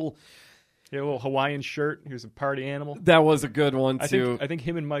many cool. He had a little Hawaiian shirt. He was a party animal. That was a good one I too. think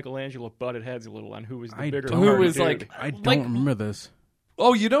him and Michelangelo butted heads a little on who was the I bigger don't- Who party was dude. like- I don't Like- remember this.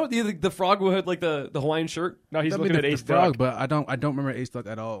 Oh, you know the frog who had like the Hawaiian shirt. No, he's I mean, looking at the Ace frog, Duck. but I don't remember Ace Duck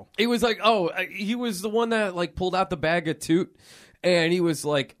at all. It was like, he was the one that like pulled out the bag of toot, and he was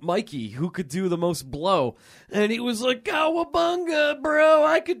like, Mikey, who could do the most blow? And he was like, Cowabunga, bro,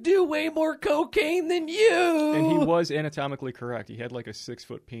 I could do way more cocaine than you. And he was anatomically correct. He had like a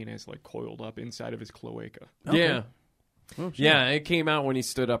 6-foot penis like coiled up inside of his cloaca. Yeah, Oh, shit. yeah, it came out when he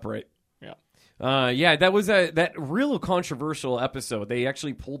stood upright. Yeah. Yeah, that was that real controversial episode. They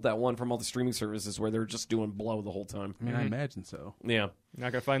actually pulled that one from all the streaming services where they're just doing blow the whole time. I mean, I imagine so. Yeah,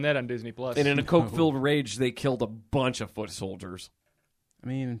 Not gonna find that on Disney Plus. and in a coke-filled rage, they killed a bunch of foot soldiers. I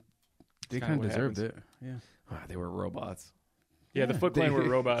mean, they kinda kind of what deserved happens. it. Yeah. They were robots. yeah, the Foot Clan were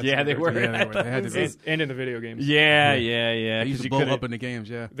robots. Yeah, in they the were. cartoon. Yeah, they had to be. And in the video games. Yeah. They used 'cause to you blow couldn't- up in the games.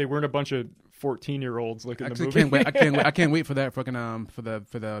 Yeah. They weren't a bunch of 14-year-olds like in the Actually, movie. can't wait. I can't wait for that fucking for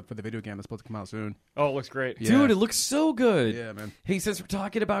the video game that's supposed to come out soon. Oh, it looks great. Yeah. Dude, it looks so good. Yeah, man. Hey, since we're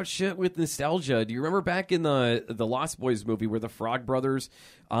talking about shit with nostalgia, do you remember back in the Lost Boys movie where the Frog Brothers,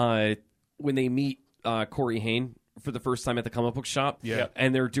 when they meet Corey Haim for the first time at the comic book shop, Yeah.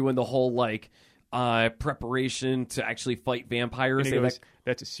 and they're doing the whole like preparation to actually fight vampires? And he They, goes, like,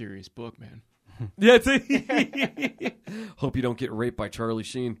 that's a serious book, man. yeah, hope you don't get raped by Charlie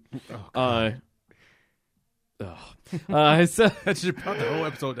Sheen. So That should brought the whole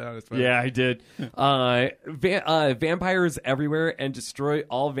episode down. It's fine. yeah, I did. Vampires everywhere and destroy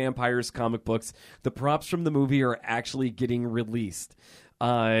all vampires comic books. The props from the movie are actually getting released.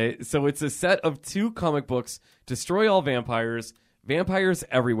 So it's a set of 2 comic books, Destroy All Vampires, Vampires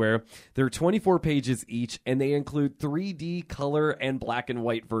Everywhere. They're 24 pages each, and they include 3D color and black and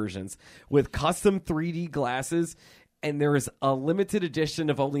white versions with custom 3D glasses, and there is a limited edition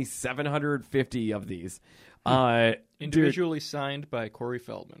of only 750 of these. Dude, Individually signed by Corey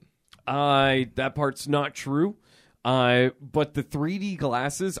Feldman. that part's not true. But the 3D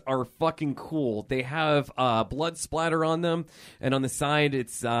glasses are fucking cool. They have blood splatter on them, and on the side it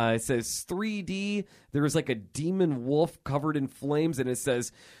says 3D. There's like a demon wolf covered in flames, and it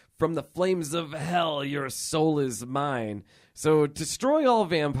says, "From the flames of hell, your soul is mine." So destroy all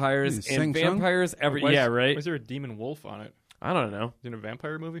vampires and Shang Tsung? vampires every. Why Yeah, is- right. Why is there a demon wolf on it? I don't know. Is it a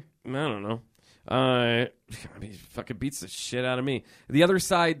vampire movie? I don't know. I mean, it fucking beats the shit out of me. The other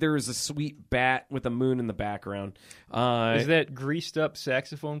side, there is a sweet bat with a moon in the background. Is that greased up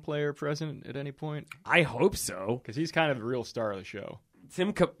saxophone player present at any point? I hope so. Because he's kind of the real star of the show.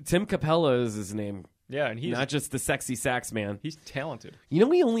 Tim Capella is his name. Yeah, and he's Not just the sexy sax man. he's talented. You know,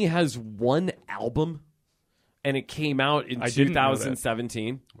 he only has one album, and it came out in I didn't know that.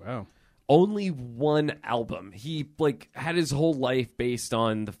 2017. Wow. Only one album. He had his whole life based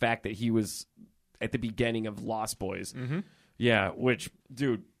on the fact that he was at the beginning of Lost Boys. Mm-hmm. Yeah, which,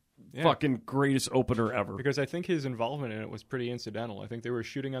 dude, fucking greatest opener ever. Because I think his involvement in it was pretty incidental. I think they were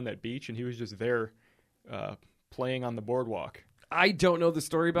shooting on that beach, and he was just there playing on the boardwalk I don't know the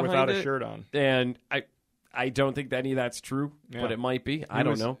story behind without it. a shirt on. And I don't think that any of that's true, Yeah. but it might be. I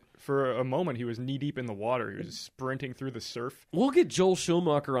don't know. For a moment, he was knee-deep in the water. He was sprinting through the surf. We'll get Joel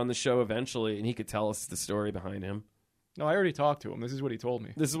Schumacher on the show eventually, and he could tell us the story behind him. No, I already talked to him. This is what he told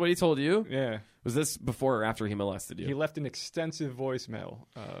me. This is what he told you? Yeah. Was this before or after he molested you? He left an extensive voicemail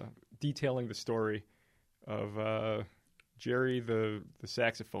detailing the story of Jerry, the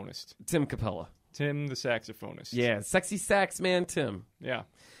saxophonist. Tim Capella. Tim, the saxophonist. Yeah, sexy sax man Tim. Yeah.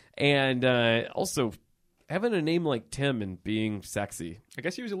 And also, having a name like Tim and being sexy. I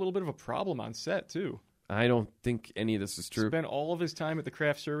guess he was a little bit of a problem on set, too. I don't think any of this is true. Spent all of his time at the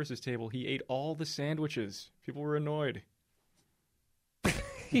craft services table. He ate all the sandwiches. People were annoyed.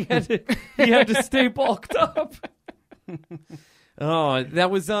 He had to stay bulked up. Oh,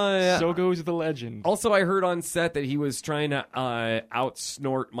 that was So goes the legend. also, I heard on set that he was trying to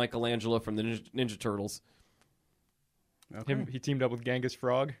out-snort Michelangelo from the Ninja Turtles. Okay. He teamed up with Genghis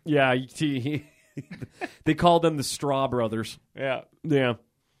Frog. Yeah, they called them the Straw Brothers. Yeah. Yeah.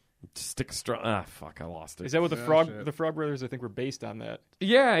 Stick a straw. Ah, fuck, I lost it. Is that what shit. the Frog Brothers, I think, were based on that?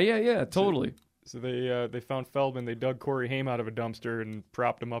 Yeah, totally. So they found Feldman. They dug Corey Haim out of a dumpster and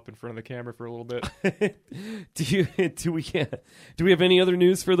propped him up in front of the camera for a little bit. Do we have any other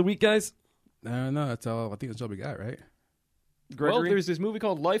news for the week, guys? No, that's all. I think that's all we got, right? Gregory? Well, there's this movie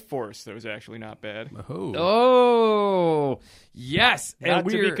called Life Force that was actually not bad. Oh. Oh, yes. Not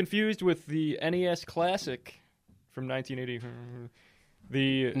to be confused with the NES Classic from 1980.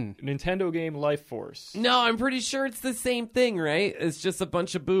 The Nintendo game Life Force. No, I'm pretty sure it's the same thing, right? It's just a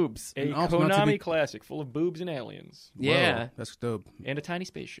bunch of boobs. A And also not to Konami be- classic full of boobs and aliens. Yeah. Whoa, that's dope. And a tiny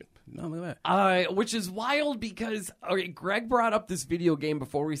spaceship. No, look at that. Which is wild because Greg brought up this video game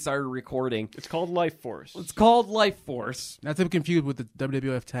before we started recording. It's called Life Force. It's called Life Force. Not to be confused with the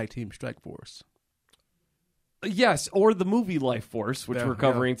WWF Tag Team Strike Force. Yes, or the movie Life Force, which Yeah, we're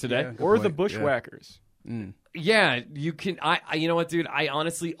covering yeah, today. yeah. Good or the point, yeah. Bushwhackers. Yeah, you can. I you know what, dude? I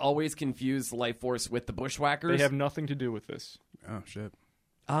honestly always confuse Life Force with the Bushwhackers. They have nothing to do with this. Oh, shit.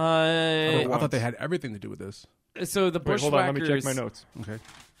 Uh, I thought they had everything to do with this. so the Wait, Bushwhackers. hold on. Let me check my notes. Okay.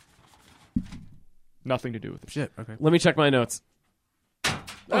 Nothing to do with it. Shit, okay. Let me check my notes.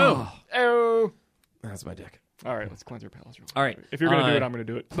 Oh. That's my dick. All right, let's cleanse our palates real quick. All right. If you're going to do it, I'm going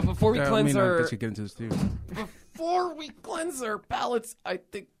to do it. But before we I cleanse mean, I our guess we get into this too. before we cleanse our palates, I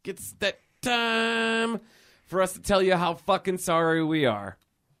think it's that time for us to tell you how fucking sorry we are.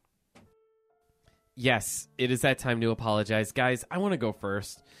 Yes, it is that time to apologize. Guys, I want to go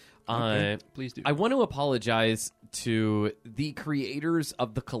first. Please do. I want to apologize to the creators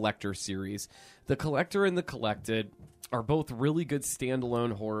of the Collector series. The Collector and the Collected are both really good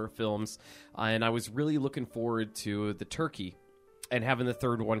standalone horror films, and I was really looking forward to The Turkey and having the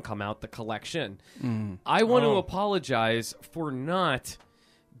third one come out, The Collection. I want to apologize for not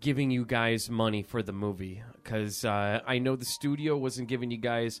giving you guys money for the movie, because I know the studio wasn't giving you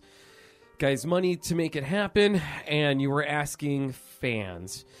guys money to make it happen, and you were asking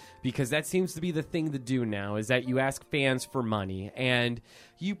fans, because that seems to be the thing to do now, is that you ask fans for money, and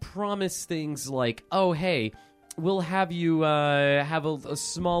you promise things like, oh, hey, we'll have you have a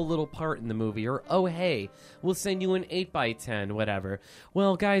small little part in the movie, or oh, hey, we'll send you an 8x10, whatever.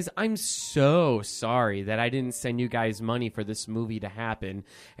 Well, guys, I'm so sorry that I didn't send you guys money for this movie to happen,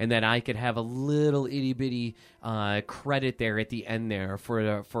 and that I could have a little itty-bitty credit there at the end there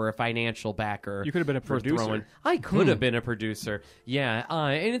for a financial backer. You could have been a for producer. throwing- I could have been a producer, yeah.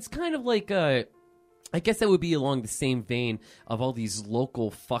 And it's kind of like I guess that would be along the same vein of all these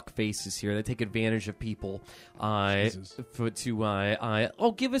local fuck faces here that take advantage of people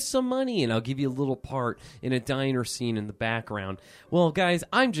give us some money and I'll give you a little part in a diner scene in the background. Well, guys,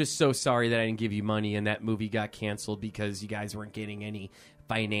 I'm just so sorry that I didn't give you money and that movie got canceled because you guys weren't getting any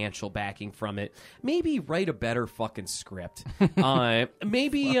financial backing from it. Maybe write a better fucking script.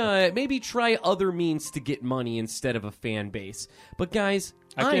 Maybe try other means to get money instead of a fan base. But guys,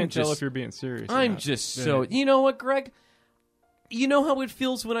 I can't tell if you're being serious. or I'm not. just so... You know what, Greg? You know how it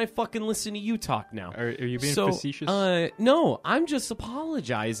feels when I fucking listen to you talk now. Are you being So, facetious? No, I'm just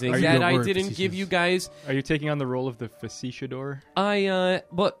apologizing Are you that the I word didn't give facetious? you guys... Are you taking on the role of the facetiador?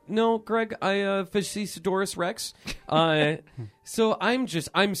 But no, Greg, Facetious Rex. So I'm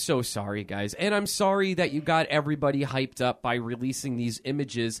so sorry, guys. And I'm sorry that you got everybody hyped up by releasing these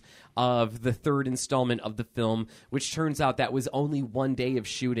images of the third installment of the film, which turns out that was only one day of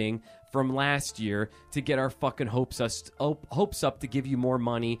shooting from last year to get our fucking hopes up to give you more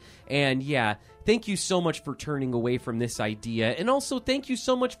money. And yeah, thank you so much for turning away from this idea. And also thank you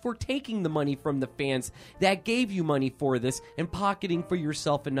so much for taking the money from the fans that gave you money for this and pocketing for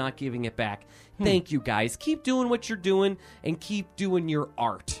yourself and not giving it back. Thank you, guys. Keep doing what you're doing and keep doing your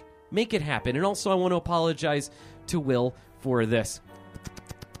art. Make it happen. And also I want to apologize to Will for this.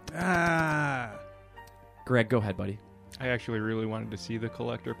 Greg, go ahead, buddy. I actually really wanted to see The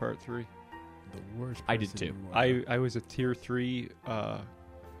Collector Part 3. The worst. I did person too. you are. I was a Tier 3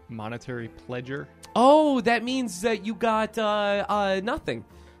 monetary pledger. Oh, that means that you got nothing.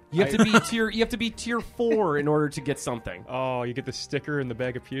 You have to be tier 4 in order to get something. Oh, you get the sticker and the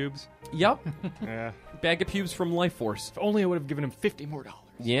bag of pubes? Yep. Yeah. Bag of pubes from Life Force. If only I would have given him $50 more.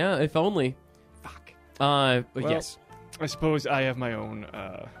 Yeah, if only. Fuck. But Well, yes. I suppose I have my own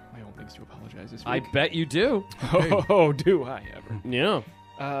things to apologize this I week. bet you do. Oh, do I ever?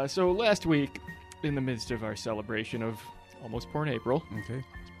 Yeah. So last week, in the midst of our celebration of Almost Porn April, Okay.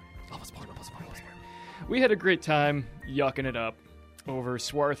 we had a great time yucking it up over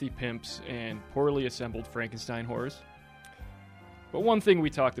swarthy pimps and poorly assembled Frankenstein whores. But one thing we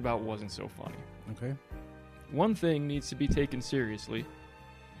talked about wasn't so funny. Okay. One thing needs to be taken seriously,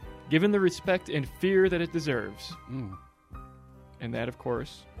 given the respect and fear that it deserves. Mm. And that, of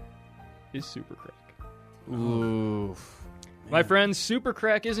course, is super crack. Oof. My friends, super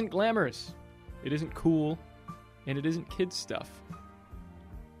crack isn't glamorous. It isn't cool. And it isn't kids stuff.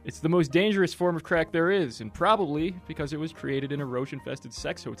 It's the most dangerous form of crack there is, and probably because it was created in a roach-infested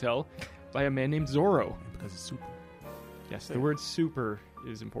sex hotel by a man named Zorro. Because it's super. Yes, the word super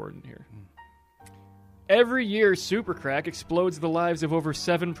is important here. Every year, super crack explodes the lives of over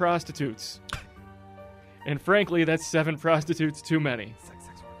 7 prostitutes. And frankly, that's 7 prostitutes too many.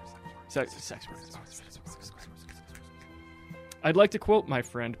 Sex workers. I'd like to quote my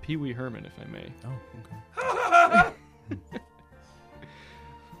friend Pee Wee Herman, if I may. Oh, okay.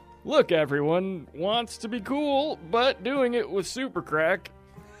 Look, everyone wants to be cool, but doing it with super crack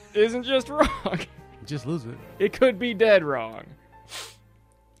isn't just wrong. Just lose it. It could be dead wrong.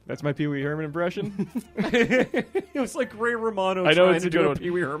 That's my Pee Wee Herman impression. It was like Ray Romano I know trying it's to a do good a one. Pee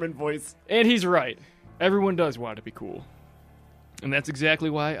Wee Herman voice. And he's right. Everyone does want to be cool. And that's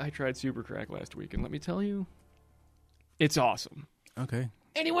exactly why I tried super crack last week. And let me tell you, it's awesome. Okay.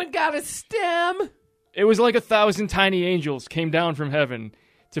 Anyone got a stem? It was like 1,000 tiny angels came down from heaven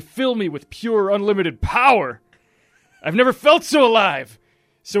to fill me with pure, unlimited power. I've never felt so alive,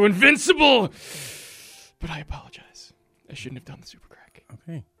 so invincible. But I apologize. I shouldn't have done the super crack.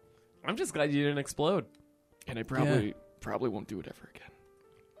 Okay. I'm just glad you didn't explode. And I probably won't do it ever again.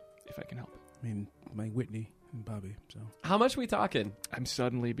 If I can help it. I mean, like Whitney and Bobby. So. How much we talking? I'm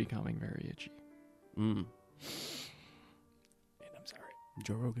suddenly becoming very itchy. Mm. And I'm sorry.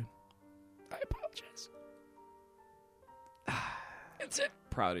 Joe Rogan. I apologize. That's it.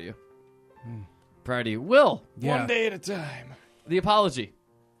 Proud of you. Mm. Proud of you. Will, Yeah. One day at a time. the apology.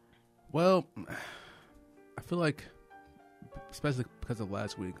 Well, I feel like, especially because of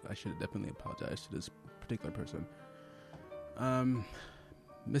last week, I should definitely apologize to this particular person. Mrs.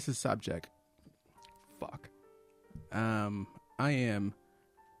 Sobchak. Fuck. I am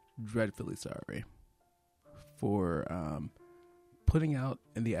dreadfully sorry for putting out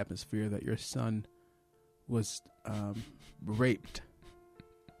in the atmosphere that your son was raped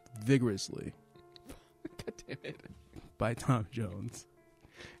vigorously God damn it. by Tom Jones.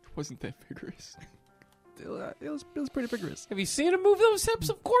 It wasn't that vigorous. It was pretty vigorous. Have you seen him move those hips?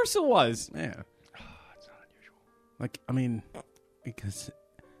 Of course it was. Yeah. It's not unusual. Like, I mean, because...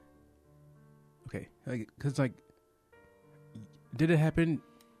 Okay. Because, like, did it happen?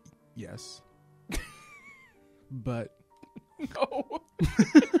 Yes. But... No.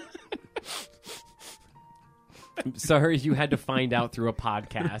 I'm sorry you had to find out through a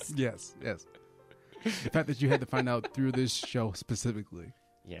podcast. Yes. The fact that you had to find out through this show specifically.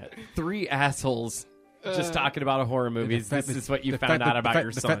 Yeah. 3 assholes just talking about horror movies. The fact This that- is what you the found fact out that- about the fact-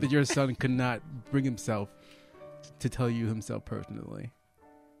 your the son. fact that your son could not bring himself to tell you himself personally.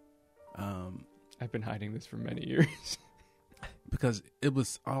 I've been hiding this for many years. Because it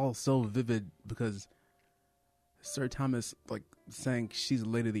was all so vivid because Sir Thomas, like, sang She's a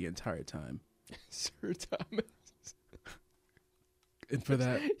Lady the entire time. Sir Thomas. And for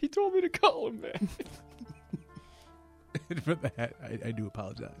that, He told me to call him that. I do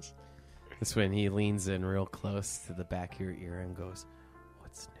apologize. That's when he leans in real close to the back of your ear and goes,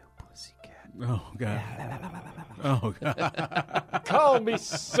 "What's new, pussycat?" Oh god. Oh god. Call me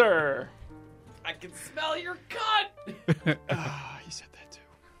sir. I can smell your cut. He said that too.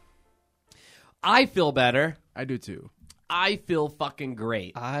 I feel better. I do too. I feel fucking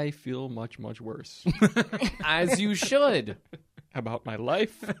great. I feel much, much worse As you should. about my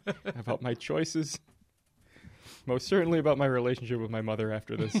life, about my choices. Most certainly about my relationship with my mother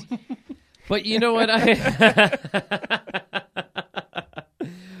after this. But you know what?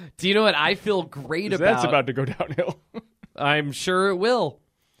 Do you know what I feel great about? That's about to go downhill. I'm sure it will.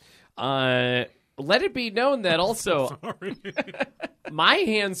 Let it be known that also my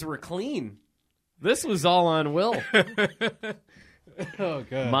hands were clean. This was all on Will. Oh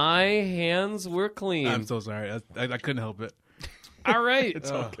god. My hands were clean. I'm so sorry. I couldn't help it. All right,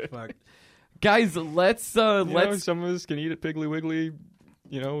 okay. Fuck. guys. Let's You know, let's. some of us can eat at Piggly Wiggly,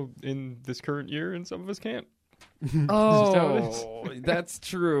 in this current year, and some of us can't. Oh, that's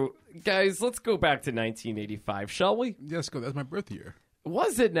true, guys. Let's go back to 1985, shall we? Yes, go. That's my birth year.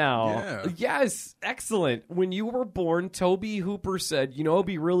 Was it now? Yeah. Yes, excellent. When you were born, Toby Hooper said, it'd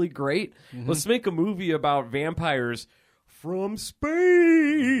be really great. Let's make a movie about vampires from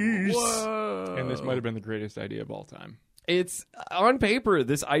space. Whoa. And this might have been the greatest idea of all time. It's on paper,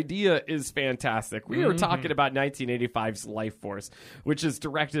 this idea is fantastic. We are talking about 1985's Life Force, which is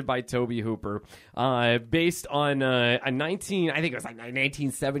directed by Toby Hooper, based on a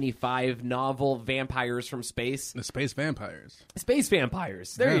 1975 novel, Vampires from Space. The space vampires. Space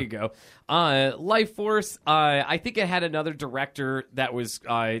Vampires. There Yeah. you go. Life Force. I think it had another director that was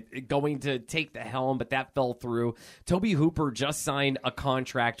going to take the helm, but that fell through. Toby Hooper just signed a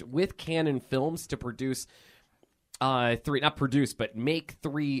contract with Cannon Films to produce make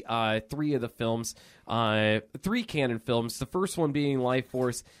three of the films, 3 Cannon films. The first one being Life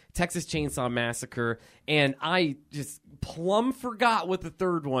Force, Texas Chainsaw Massacre, and I just plumb forgot what the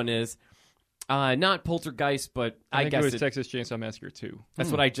third one is. Not Poltergeist, but I think guess it was Texas Chainsaw Massacre 2. that's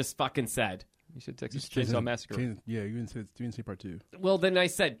what I just fucking said. You said Texas Chainsaw Massacre. Yeah, you didn't say part 2. Well, then I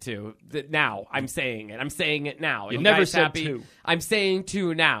said 2. Now I'm saying it. I'm saying it now. You You never guys said happy? 2. I'm saying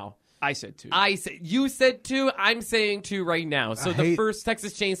 2 now. I said 2. You said 2. I'm saying 2 right now. So I the hate- first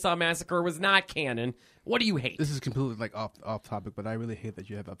Texas Chainsaw Massacre was not canon. What do you hate? This is completely like off topic, but I really hate that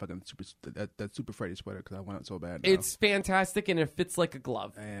you have that fucking that Super Freddy sweater because I want it so bad. Now. It's fantastic and it fits like a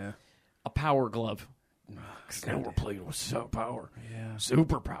glove, yeah. a power glove. 'Cause now we're playing with power, Yeah.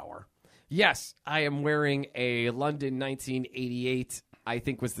 superpower. Yes, I am wearing a London 1988. I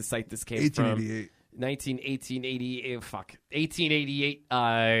think was the site this came from. 1888.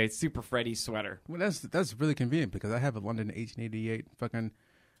 1888 Super Freddy sweater. Well, that's really convenient because I have a London 1888 fucking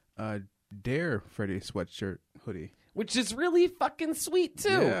Dare Freddy sweatshirt hoodie. Which is really fucking sweet too.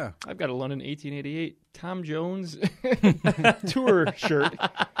 Yeah. I've got a London 1888 Tom Jones tour shirt.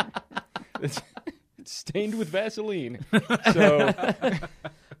 It's stained with Vaseline. So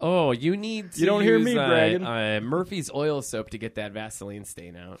Oh, you need to You don't hear use, me bragging. Murphy's oil soap to get that Vaseline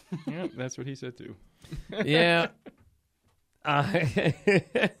stain out. yeah, that's what he said too. Yeah.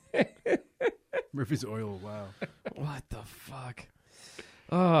 Murphy's Oil. Wow. What the fuck?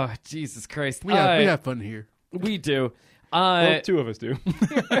 Oh, Jesus Christ. We have fun here. We do. Well, 2 of us do.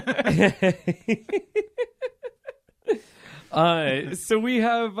 So we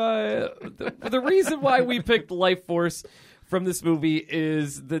have the reason why we picked Life Force from this movie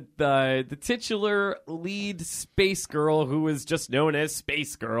is that the titular lead space girl, who is just known as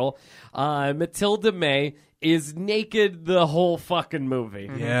Space Girl, Matilda May, is naked the whole fucking movie.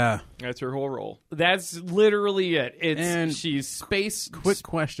 Yeah. That's her whole role. That's literally it. And She's space. Quick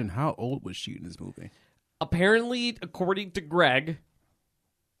question: how old was she in this movie? Apparently, according to Greg,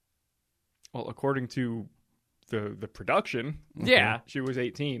 Well, according to the production, yeah. she was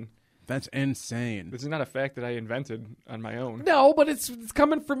 18. That's insane. This is not a fact that I invented on my own. No, but it's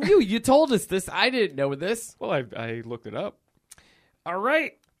coming from you. You told us this. I didn't know this. Well, I looked it up. All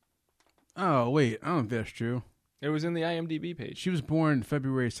right. Oh wait, I don't know if that's true. It was in the IMDb page. She was born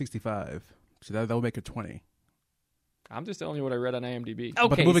February '65, so that will make her 20. I'm just telling you what I read on IMDb. But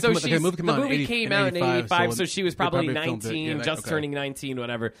the Okay, movie so came out- she's, the movie came out the in movie 80 came in out in 85, 85, so so she was they probably probably filmed it. 19, Yeah, just okay. turning 19,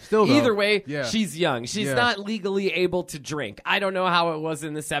 whatever. Still, though, Either way, yeah. she's young. She's Yeah. not legally able to drink. I don't know how it was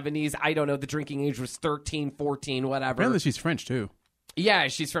in the 70s. I don't know. The drinking age was 13, 14, whatever. Apparently, she's French too. Yeah,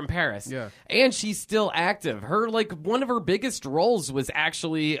 she's from Paris. Yeah. And she's still active. One of her biggest roles was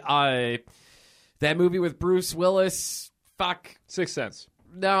actually that movie with Bruce Willis. Fuck. Sixth Sense.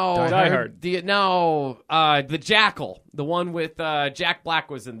 No, Die Hard. The Jackal, the one with Jack Black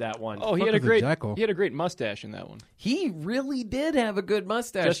was in that one. Oh, he Fuck had a was a great jackal? he had a great mustache in that one. He really did have a good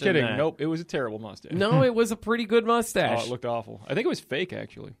mustache. Just in kidding. that. Nope, it was a terrible mustache. No, it was a pretty good Oh, mustache. it looked awful. I think it was fake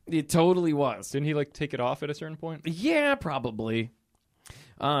actually. It totally was. Didn't he like take it off at a certain point? Yeah, probably.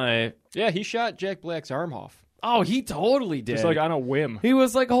 Yeah, he shot Jack Black's arm off. Oh, he totally did. Just like on a whim. He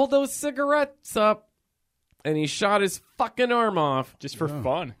was like, hold those cigarettes up. And he shot his fucking arm off. Just for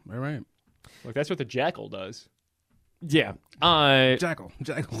fun. All right. Like that's what the jackal does. Yeah. Jackal.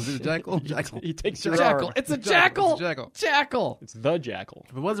 Is it a jackal? Jackal. He takes your Jackal. arm. It's a jackal. It's a jackal. Jackal. It's the jackal.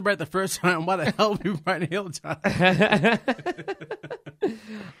 If it wasn't right the first time, why the hell we Brian Hill John?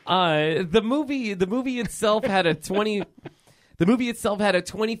 The movie itself had a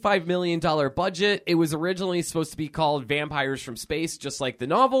 $25 million budget. It was originally supposed to be called Vampires from Space, just like the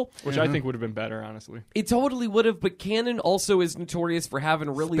novel. Which I think would have been better, honestly. It totally would have, but Canon also is notorious for having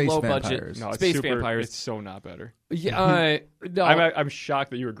a really Space low vampires. budget. No, it's Space super, vampires. It's so not better. Yeah, no. I'm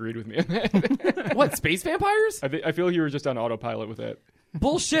shocked that you agreed with me on that. What, space vampires? I feel like you were just on autopilot with that.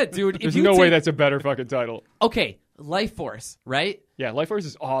 Bullshit, dude. There's no way that's a better fucking title. Okay, Life Force, right? Yeah, Life Force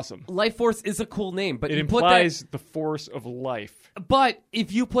is awesome. Life Force is a cool name, but It you implies the force of life. but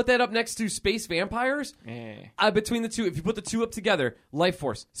if you put that up next to Space Vampires, Eh. between the two, if you put the two up together, Life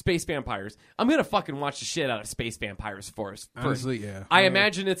Force, Space Vampires, I'm gonna fucking watch the shit out of Space Vampires first. Honestly, yeah. I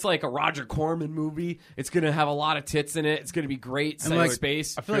imagine it's like a Roger Corman movie. It's gonna have a lot of tits in it. It's gonna be great. Set in like,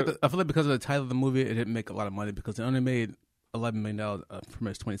 space. I feel like because of the title of the movie, it didn't make a lot of money because it only made $11 million from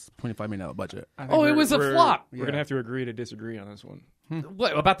its $25 million budget. Oh, it was a flop. We're going to have to agree to disagree on this one.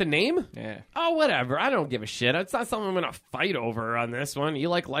 What about the name? Yeah. Oh, whatever. I don't give a shit. It's not something I'm gonna fight over on this one. You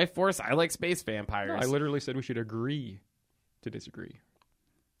like Life Force? I like Space Vampires. I literally said we should agree to disagree.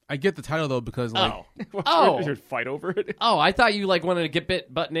 I get the title though because like Oh. We should fight over it. Oh, I thought you like wanted to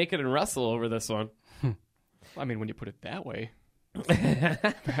get butt naked and wrestle over this one. I mean, when you put it that way,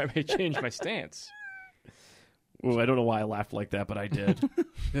 I may change my stance. Ooh, I don't know why I laughed like that, but I did.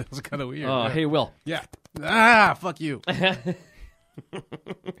 it was kind of weird. Oh, hey, Will. Yeah. Fuck you.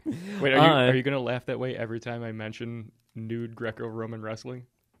 Wait, are you going to laugh that way every time I mention nude Greco-Roman wrestling?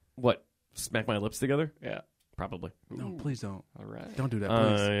 What? Smack my lips together? Yeah. Probably. No, please don't. All right. Don't do that,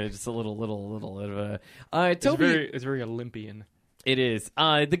 please. Just a little bit of a. It's Toby. it's very Olympian. It is.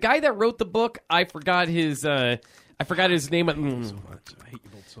 The guy that wrote the book, I forgot his name. So much. I hate you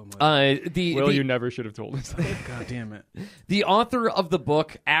both so much. You never should have told us. God damn it. The author of the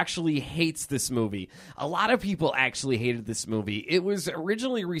book actually hates this movie. A lot of people actually hated this movie. It was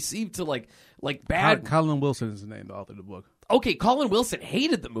originally received to like bad. Colin Wilson is the name, the author of the book. Okay, Colin Wilson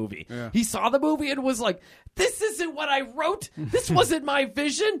hated the movie. Yeah. He saw the movie and was like, "This isn't what I wrote. This wasn't my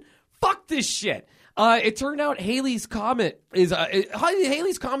vision. Fuck this shit." It turned out Halley's Comet is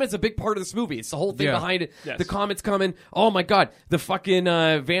Halley's Comet is a big part of this movie. It's the whole thing behind it. Yes. The comet's coming. Oh my god, the fucking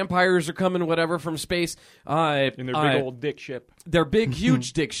vampires are coming, whatever, from space. In their big old dick ship. Their big,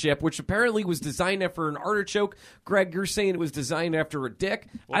 huge dick ship, which apparently was designed after an artichoke. Greg, you're saying it was designed after a dick.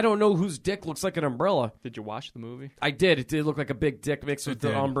 I don't know whose dick looks like an umbrella. Did you watch the movie? I did. It did look like a big dick mixed with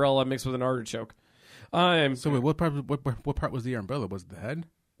the umbrella mixed with an artichoke. So wait, what part was the umbrella? Was it the head?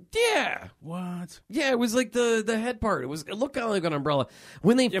 Yeah. What? Yeah, it was like the head part. It looked kind of like an umbrella.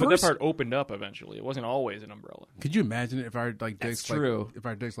 When they Yeah, first but that part opened up eventually. It wasn't always an umbrella. Could you imagine if our That's dicks true. if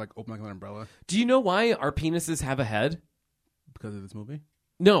our dicks open like an umbrella Do you know why our penises have a head? because of this movie?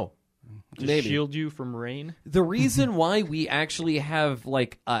 No. To Maybe. shield you from rain? The reason why we actually have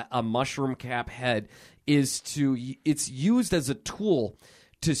like a mushroom cap head is it's used as a tool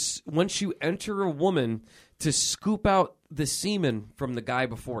to once you enter a woman to scoop out the semen from the guy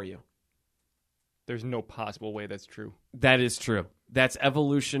before you. There's no possible way that's true. That is true. That's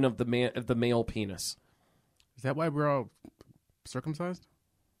evolution of the male penis. Is that why we're all circumcised?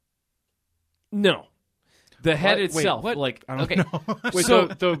 No. The head Wait, itself, what? like I don't okay. know. Wait, So-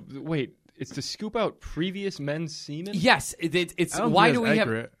 wait, it's to scoop out previous men's semen? Yes, it's I don't why think do we that's have?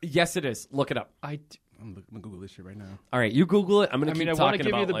 accurate. Yes, it is. Look it up. I'm gonna Google this shit right now. All right, you Google it. I'm gonna I keep mean, I want talking to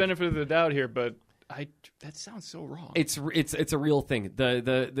give about you the like, benefit of the doubt here, but that sounds so wrong. It's a real thing.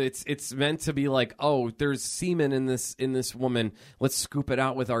 It's meant to be like, oh, there's semen in this woman. Let's scoop it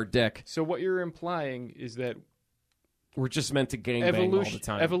out with our dick. So what you're implying is that We're just meant to gangbang all the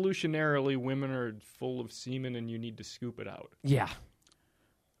time. evolutionarily, women are full of semen and you need to scoop it out. Yeah.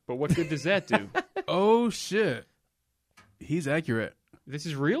 But what good does that do? Oh shit, he's accurate. This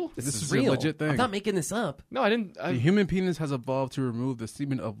is real? This is a real. legit thing. I'm not making this up. No, I didn't. The human penis has evolved to remove the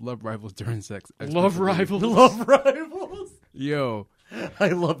semen of love rivals during sex. Love rivals. Love rivals. Yo, I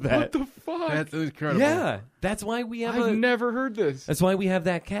love that. What the fuck? That's incredible. Yeah, that's why we have I've never heard this. That's why we have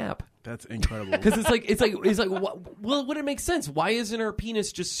that cap. That's incredible. Because it's like well, would it make sense? Why isn't our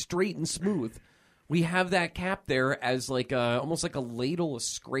penis just straight and smooth? We have that cap there as like almost like a ladle, a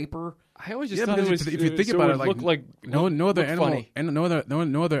scraper. I always just Yeah, thought but it was. if you think so about it it, like, looked like no other looked animal, funny. and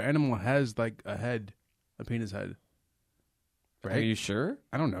no other animal has like a head, a penis head. Right? Are you sure?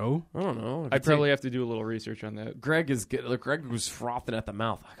 I don't know. I don't know. I probably have to do a little research on that. Greg was frothing at the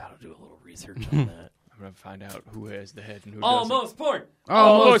mouth. I gotta do a little research on that. I'm gonna find out who has the head and who Almost porn.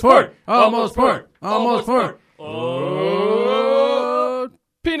 Almost porn. Almost porn. Almost porn. Oh,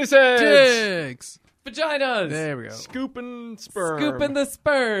 penis heads, Dicks. Vaginas. There we go. scooping sperm. Scooping the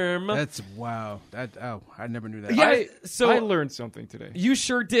sperm. That's wow. I never knew that. Yeah, so I learned something today. you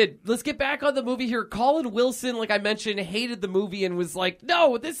sure did. Let's get back on the movie here. Colin Wilson, like I mentioned, hated the movie and was like,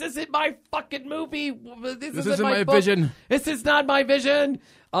 "No, this isn't my fucking movie. This isn't my book. vision. This is not my vision."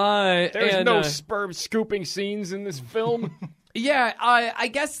 There's no sperm scooping scenes in this film. Yeah, I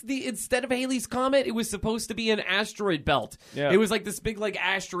guess instead of Halley's Comet, it was supposed to be an asteroid belt. Yeah. It was like this big like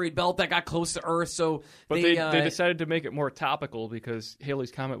asteroid belt that got close to Earth. So But they decided to make it more topical because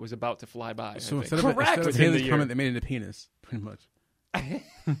Halley's Comet was about to fly by. So I think. instead Correct. of Within the Haley's year. comment, they made it a penis, pretty much.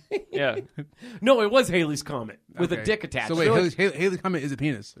 Yeah. no, it was Halley's Comet with a Okay. dick attached. So wait, to it. Haley's comment is a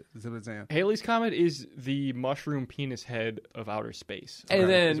penis. Is what it's saying. Halley's Comet is the mushroom penis head of outer space. And Is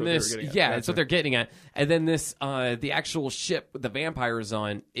then what they were this, getting at. yeah, that's what they're getting at. And then this, the actual ship with the vampires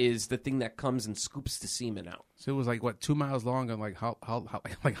on is the thing that comes and scoops the semen out. So it was like what 2 miles long and like how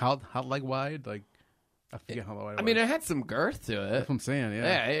like wide? Like I forget how wide. I mean, it had some girth to it. that's what I'm saying. Yeah.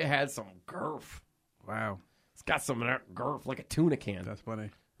 Yeah, it had some girth. Wow, It's got some girth like a tuna can. that's funny.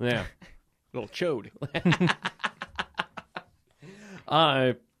 Yeah. Little chode.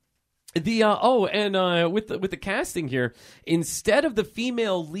 With the casting here, instead of the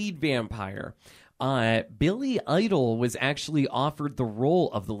female lead vampire, Billy Idol was actually offered the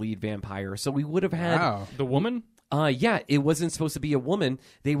role of the lead vampire. So we would have had Wow. The woman? yeah, it wasn't supposed to be a woman.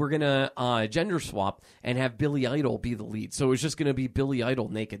 They were gonna gender swap and have Billy Idol be the lead. So it was just gonna be Billy Idol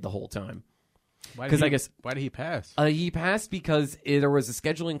naked the whole time. Why did 'Cause he- I guess- why did he pass? He passed because there was a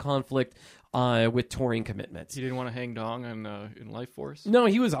scheduling conflict with touring commitments. He didn't want to hang dong on in Life Force? No,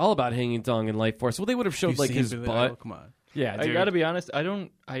 he was all about hanging dong in Life Force. Well, they would have showed You've like seen his Billy butt. Idol? Come on. Yeah, I dude. gotta be honest, I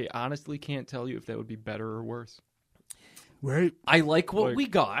honestly can't tell you if that would be better or worse. Right. I like what Like- we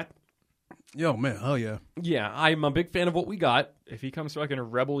got. Yo, man. Oh yeah. Yeah, I'm a big fan of what we got. If he comes fucking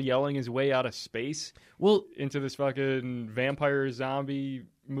rebel yelling his way out of space Well, into this fucking vampire zombie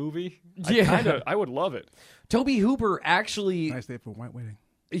movie, Yeah. I would love it. Toby Hooper actually, Nice day for white wedding.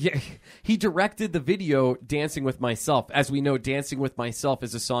 yeah, he directed the video "Dancing with Myself." As we know, "Dancing with Myself"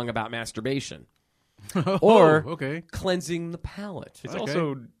 is a song about masturbation or okay. cleansing the palate. It's Okay.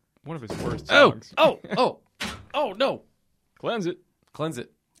 also one of his worst Oh, songs. oh no! Cleanse it. Cleanse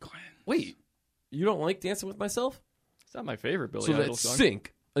it. Wait, you don't like "Dancing with Myself"? It's not my favorite Billy So Idol let's song.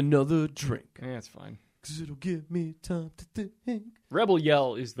 sink another drink. Yeah, it's fine. 'Cause it'll give me time to think. Rebel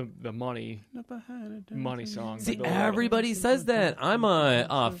Yell is the money song. by See, Billy Idol. everybody says that. I'm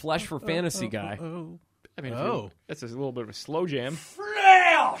a Flesh for Fantasy guy. I mean, Oh. that's a little bit of a slow jam.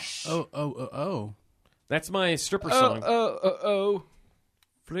 Oh. That's my stripper song. Oh.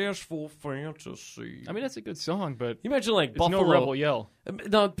 Flesh for Fantasy. I mean, that's a good song, but You imagine like it's Buffalo. no Rebel Yell.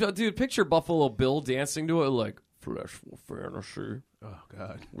 No, dude, picture Buffalo Bill dancing to it like Flesh for Fantasy. Oh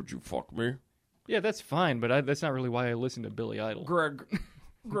God. Would you fuck me, Yeah, that's fine, but that's not really why I listen to Billy Idol. Greg?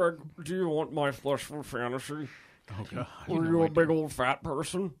 Greg, do you want my Flesh for Fantasy? Oh God. Are you a big old fat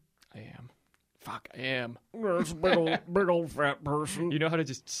person? I am. Fuck, I am. That's a big old fat person. You know how to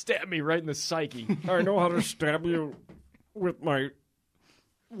just stab me right in the psyche. I know how to stab you with my.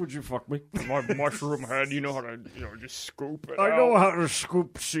 Would you fuck me? My mushroom head, you know how to, just scoop it I know how to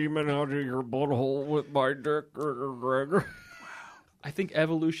scoop semen out of your butthole with my dick, Greg. I think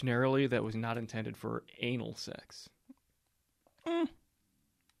evolutionarily that was not intended for anal sex. I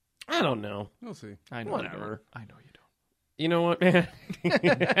don't know. We'll see. I know Whatever. You don't. I know you don't. You know what, man?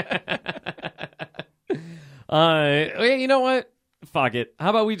 You know what? Fuck it.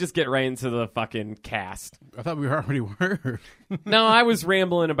 How about we just get right into the fucking cast? I thought we already were. No, I was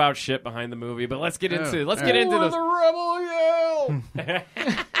rambling about shit behind the movie, but let's get into the rebel yell.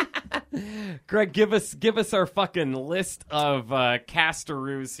 Greg, give us our fucking list of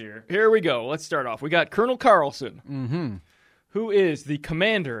castaroos here. Here we go. Let's start off. We got Colonel Carlson, who is the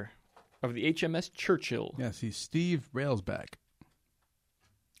commander of the HMS Churchill. Yes, he's Steve Railsback.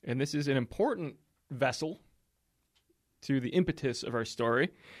 And this is an important vessel to the impetus of our story.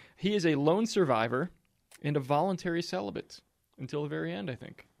 He is a lone survivor and a voluntary celibate. until the very end, I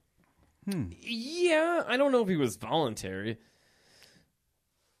think. Yeah, I don't know if he was voluntary.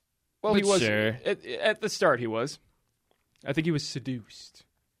 Well, But he was sure. at the start. He was. I think he was seduced,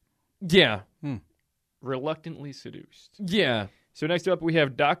 Yeah, reluctantly seduced. yeah. So next up, we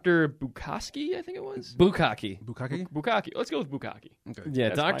have Dr. Bukowski, I think it was. Bukaki. Bukaki? Bukaki. Let's go with Bukaki. Okay. Yeah,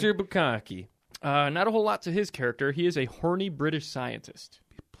 That's Dr. Bukaki. Not a whole lot to his character. He is a horny British scientist.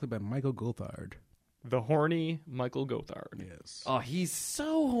 Played by Michael Gothard. The horny Michael Gothard. Yes. Oh, he's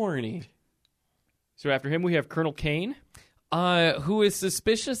so horny. So after him, we have Colonel Kane. Who is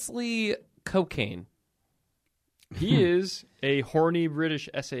suspiciously cocaine. He is a horny British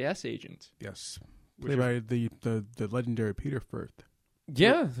SAS agent. Yes. Played by the legendary Peter Firth.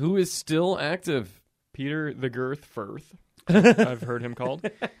 Yeah, who is still active. Peter the Girth Firth, I've heard him called.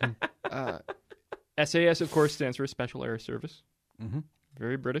 SAS, of course, stands for Special Air Service. Mm-hmm.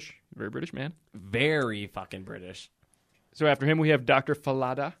 Very British man. Very fucking British. So after him, we have Dr.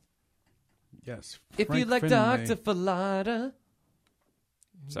 Falada. Yes. If you Frank like Finlay. Dr. Falada.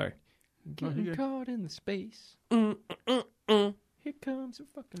 Sorry. Getting good. caught in the space. Here comes a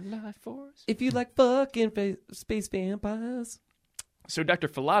fucking life force. If you like fucking space vampires. So Dr.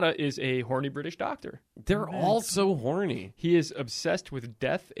 Falada is a horny British doctor. They're all so horny. He is obsessed with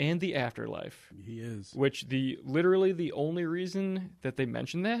death and the afterlife, He is. which literally the only reason that they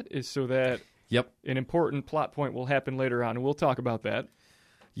mention that is so that Yep. an important plot point will happen later on, and we'll talk about that.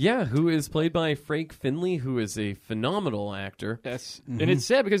 Yeah, who is played by Frank Finlay, who is a phenomenal actor. Yes. And it's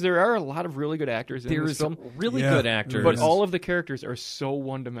sad because there are a lot of really good actors in this There's film, really Yeah, good actors. but all of the characters are so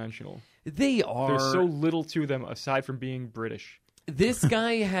one-dimensional. they are. There's so little to them aside from being British. This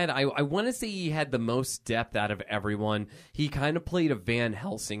guy had, I want to say he had the most depth out of everyone. He kind of played a Van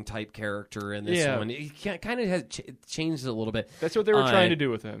Helsing type character in this Yeah. one. He kind of has changed a little bit. That's what they were trying to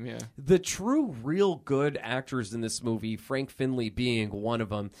do with him, yeah. The true, real good actors in this movie, Frank Finlay being one of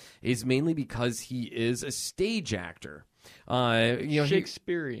them, is mainly because he is a stage actor.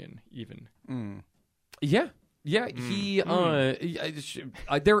 Shakespearean, even. Yeah. He,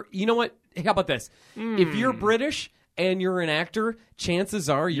 there, you know what? How about this? If you're British and you're an actor, chances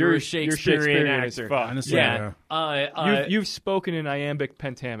are you're a Shakespearean as actor. fuck. Honestly, Yeah. You've spoken in iambic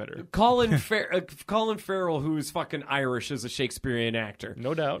pentameter. Colin Farrell, who's fucking Irish, is a Shakespearean actor.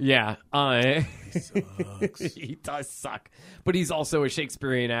 No doubt. Yeah. sucks. He does suck. But he's also a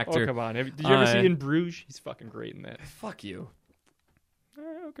Shakespearean actor. Oh, come on. Did you ever see In Bruges? He's fucking great in that. Fuck you.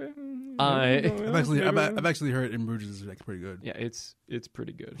 Okay. I've actually heard In Bruges is like pretty good. Yeah, it's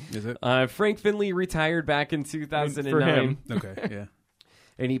pretty good. Is it? Frank Finlay retired back in 2009. For him. Okay. Yeah.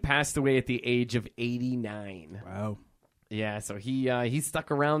 And he passed away at the age of 89. Wow. Yeah, so he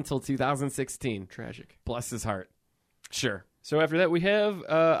stuck around till 2016. Tragic. Bless his heart. Sure. So after that, we have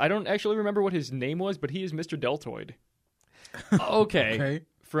I don't actually remember what his name was, but he is Mr. Deltoid. Okay. Okay.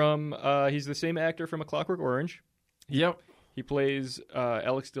 From he's the same actor from A Clockwork Orange. Yep. He plays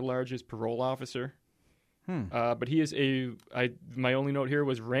Alex DeLarge's parole officer. But he is my only note here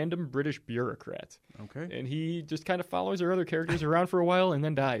was random British bureaucrat. Okay. And he just kind of follows our other characters around for a while and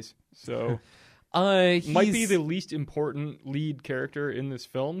then dies. So Might might be the least important lead character in this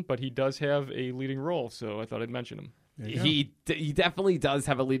film, but he does have a leading role, so I thought I'd mention him. He definitely does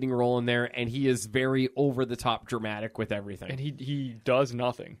have a leading role in there, and he is very over the top dramatic with everything. And he does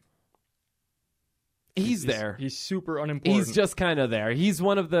nothing. He's there. He's super unimportant. He's just kind of there. He's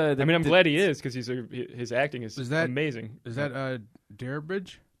one of the. I mean, I'm glad he is because his acting is amazing. Is that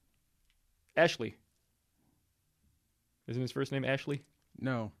Darebridge? Ashley? Isn't his first name Ashley?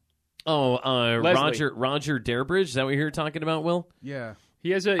 No. Oh, Leslie. Roger Darebridge. Is that what you're talking about, Will? Yeah.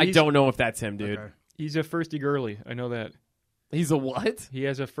 He has I don't know if that's him, dude. Okay. He's a firsty girly. I know that. He's a what? He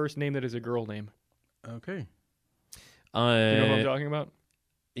has a first name that is a girl name. Okay. You know who I'm talking about?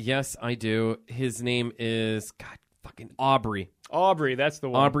 Yes, I do. His name is fucking Aubrey. Aubrey, that's the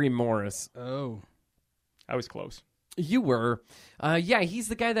one. Aubrey Morris. Oh. I was close. You were. Yeah, he's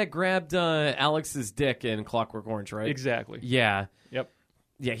the guy that grabbed Alex's dick in Clockwork Orange, right? Exactly. Yeah. Yep.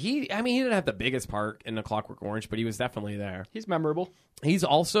 Yeah, he didn't have the biggest part in the Clockwork Orange, but he was definitely there. He's memorable. He's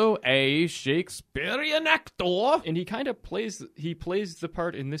also a Shakespearean actor. And he kind of plays the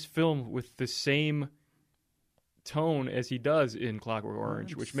part in this film with the same tone as he does in Clockwork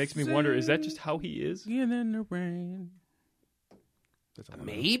Orange, which makes me wonder, is that just how he is? Again in the rain. That's all I know.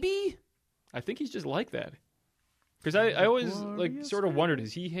 Maybe? I think he's just like that. Because I always sort of wondered,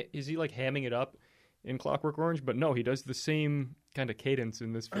 is he like hamming it up in Clockwork Orange? But no, he does the same kind of cadence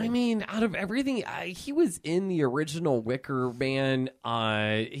in this film. I mean, out of everything, he was in the original Wicker Man.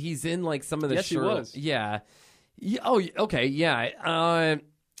 He's in like some of the Yes, he was. Yeah. Oh, okay. Yeah.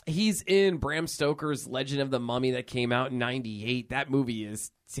 He's in Bram Stoker's Legend of the Mummy that came out in '98. That movie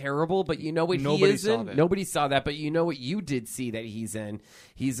is terrible, but you know what Nobody he is saw in? that. Nobody saw that, but you know what you did see that he's in?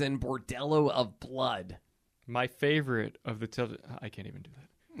 He's in Bordello of Blood. My favorite of the I can't even do that.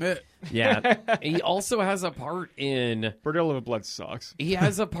 Yeah. He also has a part in... Bordello of Blood sucks. He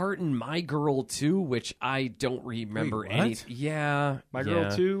has a part in My Girl 2, which I don't remember Wait, any... what? Yeah. My Girl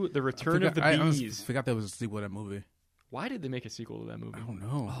 2, The Return of the I honestly Bees. forgot that was a sequel to that movie. Why did they make a sequel to that movie? I don't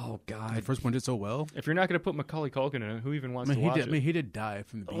know. Oh, The God. first one did so well. If you're not going to put Macaulay Culkin in it, who even wants I to mean, watch it? he did die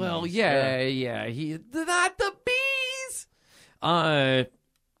from the bees. Well, yeah. He... Not the bees!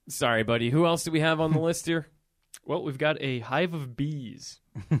 Sorry, buddy. Who else do we have on the list here? Well, we've got a hive of bees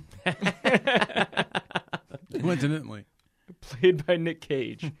Coincidentally. played by Nick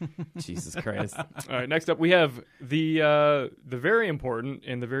Cage. Jesus Christ. All right, next up we have the very important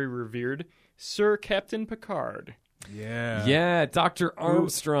and the very revered Sir Captain Picard. Yeah. Yeah, Dr.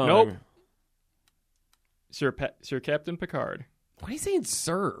 Armstrong. Nope. Sir Captain Picard. What are you saying,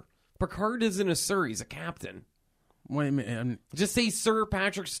 sir? Picard isn't a sir. He's a captain. Wait a minute. Just say Sir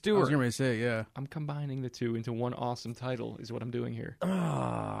Patrick I was Stewart. going to say, yeah. I'm combining the two into one awesome title is what I'm doing here.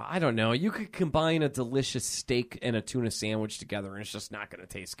 I don't know. You could combine a delicious steak and a tuna sandwich together, and it's just not going to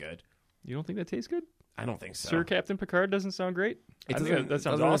taste good. You don't think that tastes good? I don't think so. Sir Captain Picard doesn't sound great? it I think doesn't, that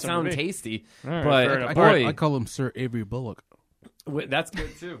sounds doesn't awesome sound to me. tasty. All right, but fair enough. boy, I call him Sir Avery Bullock. that's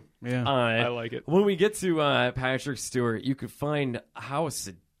good too. Yeah. I like it. When we get to Patrick Stewart, you could find how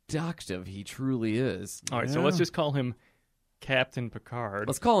seductive he truly is. All right, so let's just call him Captain Picard.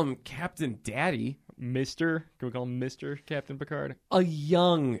 Let's call him Captain Daddy. Mr. Can we call him Mr. Captain Picard? A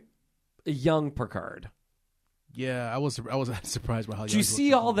young Picard. Yeah, I was surprised by how. Did you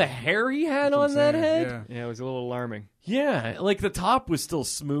see all the hair he had on that head? Yeah. Yeah, it was a little alarming. Yeah, like the top was still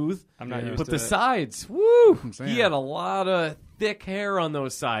smooth. I'm not used But to the that. sides, woo! I'm saying. He had a lot of thick hair on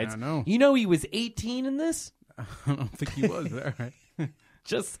those sides. I know. You know he was 18 in this? I don't think he was. All right.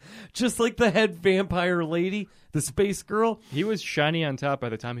 Just like the head vampire lady, the space girl. He was shiny on top by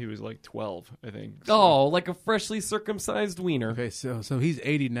the time he was like 12, I think. So- Oh, like a freshly circumcised wiener. Okay, so he's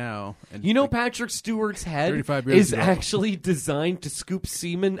 80 now. And You know Patrick Stewart's head 35 years is ago. actually designed to scoop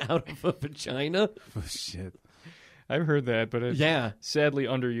semen out of a vagina? Oh, shit. I've heard that, but it's Yeah. sadly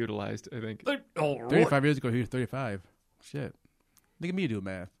underutilized, I think. Oh, 35 years ago, he was 35. Shit. Look at me do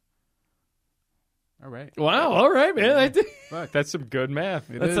math. All right. wow, all right, man. Fuck. That's some good math.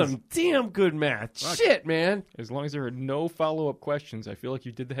 That's some damn good math. Shit, man. As long as there are no follow-up questions, I feel like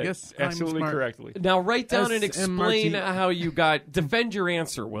you did that Yes, I'm absolutely smart. correctly. Now write down and SMRT. explain how you got. Defend your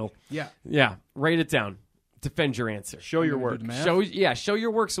answer, Will. Yeah. Yeah, write it down. Defend your answer. Show your I'm gonna work. do the math. Show your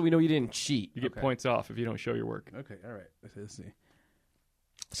work so we know you didn't cheat. You get points off if you don't show your work. Okay, all right. Let's see.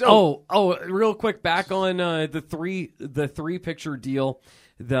 So, real quick, back on the three picture deal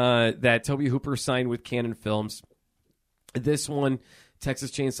that Toby Hooper signed with Canon Films. This one,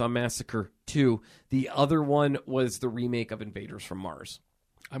 Texas Chainsaw Massacre 2. The other one was the remake of Invaders from Mars.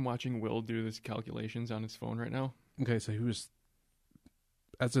 I'm watching Will do his calculations on his phone right now. Okay, so he was,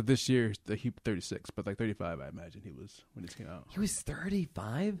 as of this year, he 36, but like 35, I imagine he was when this came out. He was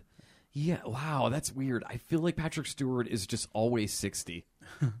 35? Yeah, wow, that's weird. I feel like Patrick Stewart is just always 60.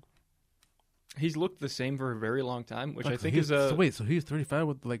 He's looked the same for a very long time, which I think so is a... So wait, so he was 35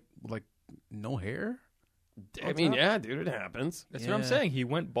 with like no hair? I mean, yeah, dude, it happens. That's what I'm Yeah. saying. He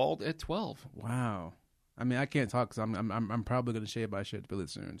went bald at 12. Wow. I mean, I can't talk because I'm probably gonna shave my shit really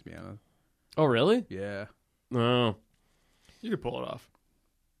soon. To be honest. Oh, really? Yeah. No. You could pull it off.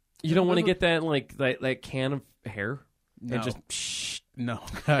 You don't want to get that, like, that can of hair? No. And just, No.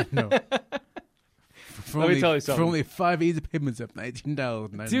 God, no. Let me tell you something. For only 5 easy payments of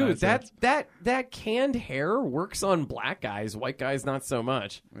 $19.99. dude, that canned hair works on black guys. White guys, not so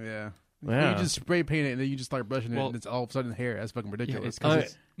much. Yeah. Yeah. You just spray paint it and then you just start brushing it Well- and it's all of a sudden hair. That's fucking Yeah, ridiculous. it's because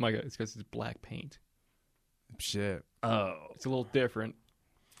it's... My God, it's because it's black paint. Shit. Oh. It's a little different.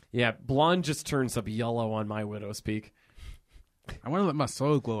 Yeah, blonde just turns up yellow on my widow's peak. I want to let my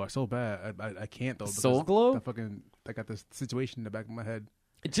soul glow so bad. I can't though. because Soul glow? I got this situation in the back of my head.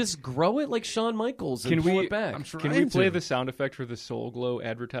 Just grow it like Shawn Michaels and Can pull we- it back. I'm Can we trying play to. the sound effect for the Soul Glow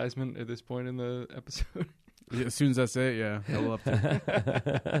advertisement at this point in the episode? Yeah, as soon as I say it, yeah, I love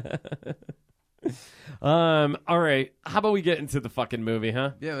to. All right. How about we get into the fucking movie,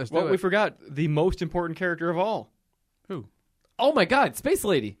 huh? Yeah, let's Well, do we it. forgot the most important character of all. Who? Oh my God, Space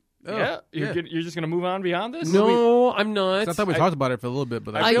Lady. Oh, yeah? yeah. You're just going to move on beyond this? No, I'm not. I thought we talked about it for a little bit,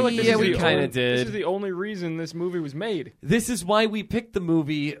 but I feel like this yeah, is we the kinda only- did. This is the only reason this movie was made. This is why we picked the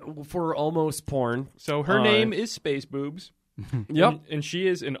movie for Almost Porn. So her name is Space Boobs. Yep. And she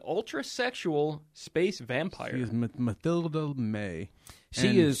is an ultra-sexual space vampire. she is Mathilda May.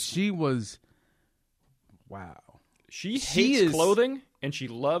 She was, wow. She She hates is- clothing, and she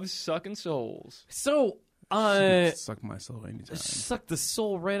loves sucking souls. So, She could suck my soul anytime. suck the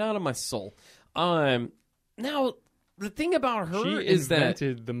soul right out of my soul. Now the thing about her She is that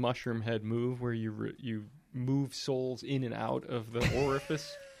invented the mushroom head move, where you move souls in and out of the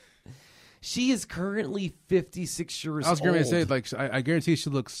orifice. she is currently 56 years old. I was going to say, like, I guarantee she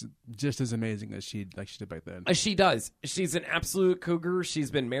looks just as amazing as she did back then. She does. She's an absolute cougar.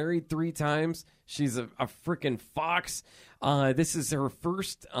 She's been married 3 times. She's a freaking fox. This is her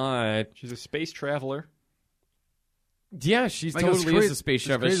first. She's a space traveler. Yeah, she's Like, it was totally is a space it's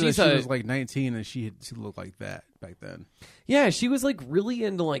traveler. crazy that She's she was like 19 and she looked like that back then. yeah, she was like really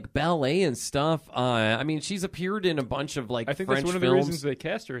into like ballet and stuff. I mean, she's appeared in a bunch of like I think French that's one of the films. reasons they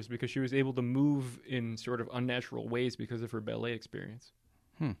cast her, is because she was able to move in sort of unnatural ways because of her ballet experience.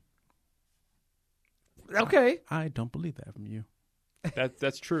 Okay, I don't believe that from you.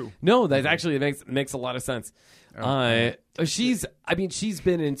 That's true. no, that actually makes a lot of sense. Oh, She's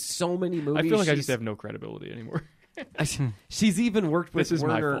been in so many movies. I feel like I She's- just have no credibility anymore. She's even worked with This is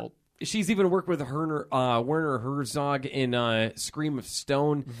my Werner. fault. She's even worked with Werner Herzog in Scream of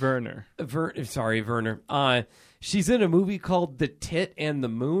Stone. Werner. Werner. She's in a movie called The Tit and the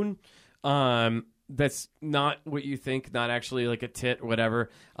Moon. That's not what you think, not actually like a tit, whatever.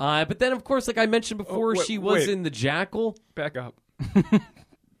 But then, of course, like I mentioned before, wait, she was wait. in The Jackal. Back up.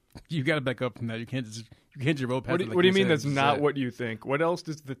 You got to back up from that. You can't just roll past What it. do you mean that's not what you think? What else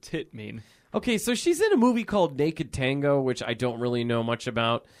does the tit mean? Okay, so she's in a movie called Naked Tango, which I don't really know much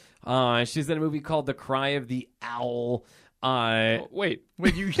about. She's in a movie called The Cry of the Owl. Oh, wait.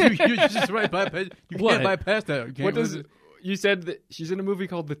 Wait, you just right bypass. You What? can't bypass that. You can't What does listen. you said that she's in a movie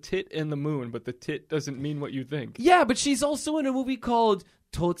called The Tit and the Moon, but the tit doesn't mean what you think. Yeah, but she's also in a movie called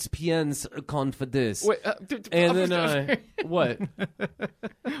Tots Piens Confidis. Wait, And then, what?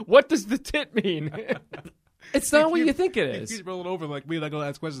 what does the tit mean? It's not what you think it is. Keep rolling over like we like to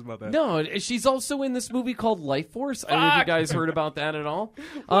ask questions about that. No, she's also in this movie called Life Force. I don't know if you Fuck! guys heard about that at all.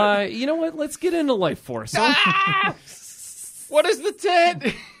 You know what? Let's get into Life Force. What is the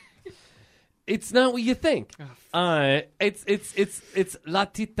tit? It's not what you think. It's La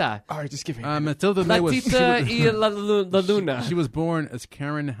Tita. All right, just give me. Matilda La May was Tita y la Luna. she was born as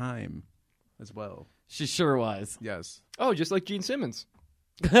Karen Heim as well. She sure was. Yes. Oh, just like Gene Simmons.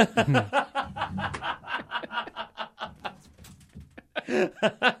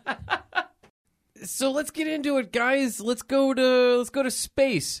 So let's get into it, guys. Let's go to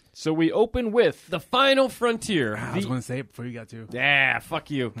space. So we open with The final frontier. I was going to say it before you got to. Yeah,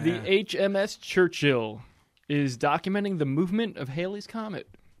 fuck you. the HMS Churchill is documenting the movement of Halley's Comet.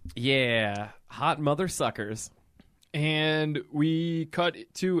 Yeah, hot mother suckers. And we cut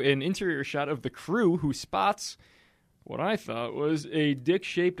to an interior shot of the crew, who spots what I thought was a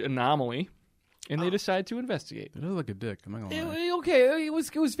dick-shaped anomaly, and they decide to investigate. It looked like a dick. I'm not gonna lie. Okay, it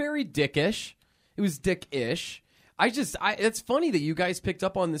was very dickish. It was dick-ish. It's funny that you guys picked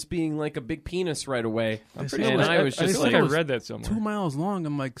up on this being like a big penis right away. I'm pretty and sure- I was I just feel like like, I read that somewhere. 2 miles long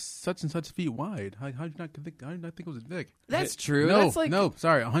and like such and such feet wide. How did you not think it was a dick? that's true. No, That's like, no,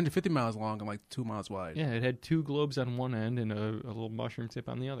 sorry, 150 miles long and like 2 miles wide. Yeah, it had 2 globes on one end and a little mushroom tip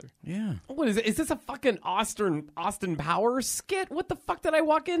on the other. Yeah. what is it? Is this a fucking Austin Powers skit? What the fuck did I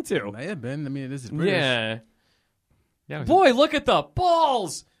walk into? May have been. I mean, this is British. Yeah. Yeah, it was Boy, look at the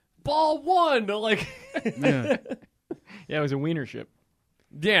balls. Ball one. Like, Yeah. it was a wiener ship,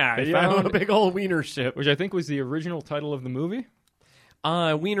 yeah, They I found found- a big old wiener ship. which I think was the original title of the movie.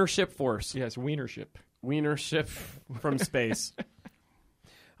 Wiener ship force. Yes, wiener ship. Wiener ship from space.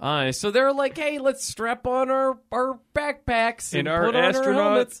 So they're like, hey, let's strap on our backpacks and, And our put on our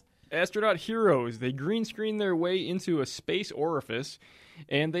helmets. astronaut heroes, they green screen their way into a space orifice,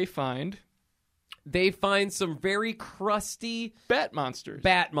 and they find They find some very crusty bat monsters.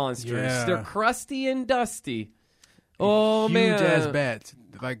 bat monsters. Yeah. They're crusty and dusty. Oh, Huge man. ass bats.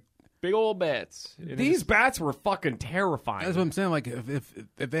 Like, Big old bats. And These bats were fucking terrifying. that's what I'm saying. Like, if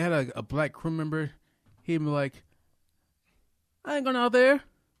they had a black crew member, he'd be like, I ain't going out there.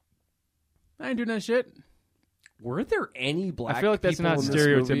 I ain't doing that shit. Were there any black I feel like that's people not in this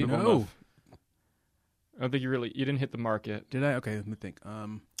movie? stereotypical No. enough. I don't think you didn't hit the mark yet. Did I? Okay, let me think.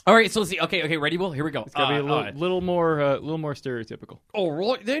 All right, so let's see. Okay, ready, Will? Here we go. It's gotta be a little more stereotypical. All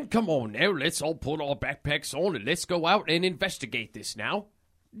right, then, come on now. Let's all put our backpacks on and let's go out and investigate this now.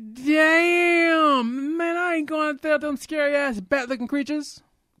 Damn, man, I ain't going out there with them scary ass bat looking creatures.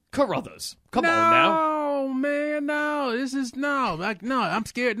 Carruthers, come on now. No, man, no. This is no. Like, no, I'm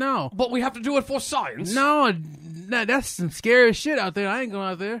scared. No, But we have to do it for science. no, that's some scary shit out there. I ain't going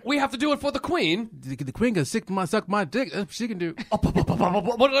out there. We have to do it for the queen. The queen can suck my dick. That's what she can do. What?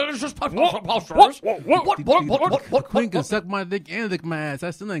 The queen can suck my dick and lick my ass.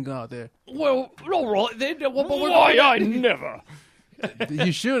 I still ain't going out there. Well, all right then. Why I never.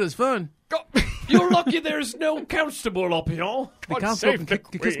 You should. It's fun. You're lucky there's no constable up here. The constable save the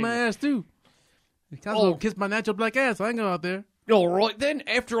can kiss my queen. ass too. The constable can kiss my natural black ass. So I ain't going out there. All right then.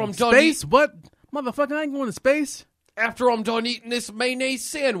 After I'm done, Space? What? Motherfucker, I ain't going to space. after I'm done eating this mayonnaise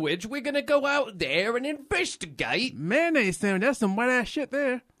sandwich, we're gonna go out there and investigate. Mayonnaise sandwich. That's some white ass shit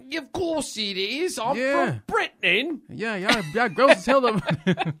there. Of course it is. I'm Yeah. from Britain. Yeah, y'all gross as hell.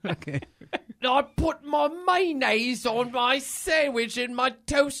 Okay. I put my mayonnaise on my sandwich and my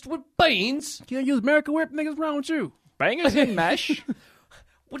toast with beans. Can't use America Whip, niggas. Wrong with you? Bangers and mash.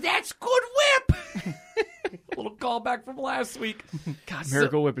 Well, that's good whip. A little callback from last week. God,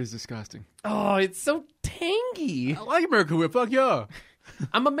 Miracle Whip is disgusting. oh, it's so tangy. I like America Whip. Fuck y'all.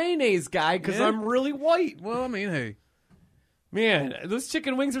 I'm a mayonnaise guy because Yeah? I'm really white. Well, I mean, hey. Man, those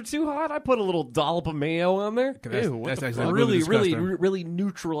chicken wings are too hot. I put a little dollop of mayo on there. That's, Ew, what that's the actually fuck? Really, disgusting. really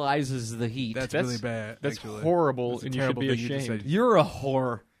neutralizes the heat. That's That's- really bad. That's actually. horrible, That's a and you should terrible be thing you just ashamed. said. You're a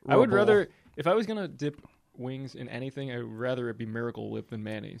whore. I would Robo. rather, if I was gonna dip wings in anything, I would rather it be Miracle Whip than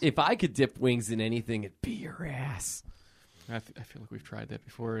mayonnaise. If I could dip wings in anything, it'd be your ass. I feel like we've tried that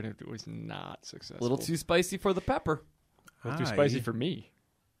before, and it was not successful. A little too spicy for the pepper. A little too Aye. spicy for me.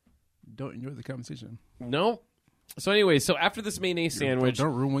 Don't enjoy the conversation. No. So anyway, so after this mayonnaise sandwich,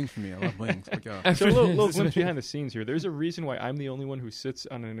 Don't ruin wings for me. I love wings. Fuck y'all. So a little glimpse behind the scenes here. There's a reason why I'm the only one who sits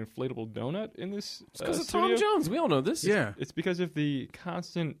on an inflatable donut in this because of studio. Tom Jones, we all know this. Yeah. It's because of the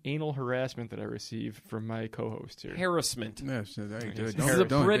constant anal harassment that I receive from my co-host here. Harassment. Yeah, shit, that ain't This good. is a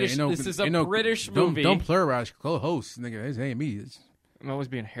British- ain't no- this is a ain't no- British don't- movie. Don't pluralize co-host, nigga. It ain't me. It's, I'm always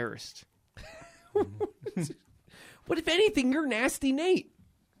being harassed. What if anything? You're nasty, Nate.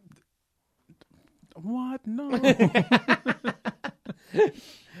 what? No.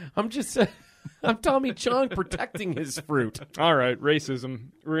 I'm just, I'm Tommy Chong protecting his fruit. All right, racism.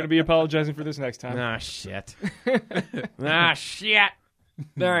 We're going to be apologizing for this next time. Ah, shit. Ah, shit.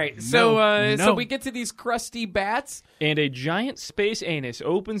 All right, so so no. we get to these crusty bats. And a giant space anus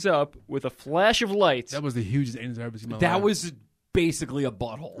opens up with a flash of light. That was the hugest anus I've ever seen in my That life. was basically a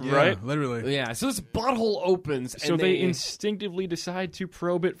butthole. Yeah, right? Literally. Yeah, so this butthole opens, So and they instinctively decide to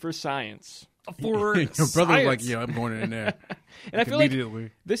probe it for science. for Your brother's like, science. yeah, I'm going in there. And I feel like immediately.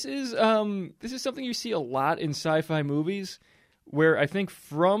 this is something you see a lot in sci-fi movies, where I think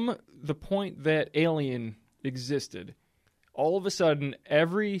from the point that Alien existed, all of a sudden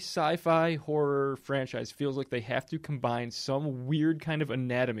every sci-fi horror franchise feels like they have to combine some weird kind of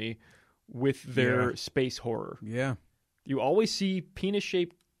anatomy with their Yeah. space horror. Yeah. You always see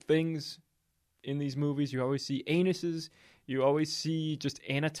penis-shaped things in these movies. You always see anuses. You always see just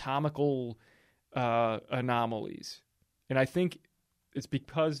anatomical anomalies. And I think it's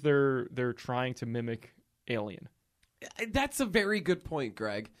because they're trying to mimic Alien. That's a very good point,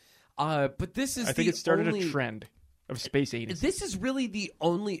 Greg. But this is I think the it started only, a trend of space anuses. This is really the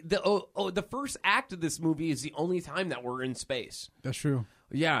only the first act of this movie is the only time that we're in space. That's true.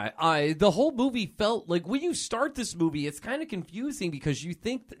 Yeah, the whole movie felt like when you start this movie, it's kind of confusing because you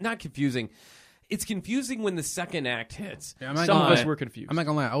think not confusing. It's confusing when the second act hits. Yeah, I'm not Some gonna of us lie. were confused. I'm not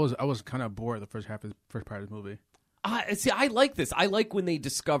gonna lie. I was kind of bored the first part of the movie. See, I like this. I like when they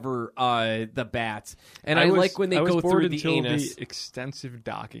discover the bats, and I was- like when they I was go bored through the until anus, the extensive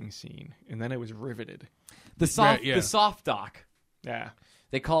docking scene, and then I was riveted. the soft, yeah. the soft dock. Yeah,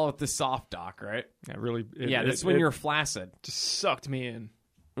 They call it the soft dock, right? yeah, really. Yeah, that's when you're flaccid. just sucked me in.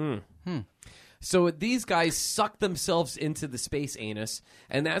 So these guys suck themselves into the space anus,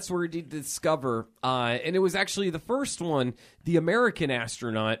 and that's where they discover. And it was actually the first one, the American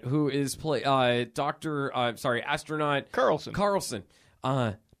astronaut who is astronaut Carlson.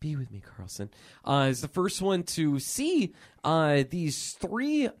 Be with me, Carlson. Is the first one to see these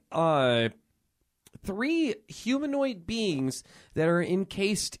three humanoid beings that are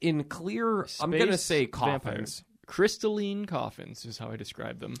encased in clear. I'm gonna Space say coffins. vampires. Crystalline coffins is how I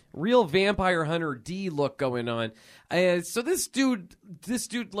describe them. Real vampire hunter D look going on. So this dude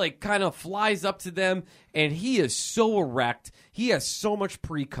like kind of flies up to them, and he is so erect. He has so much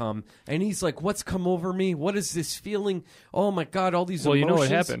pre-cum, and he's like, "What's come over me? What is this feeling? Oh my god, all these Well, you know what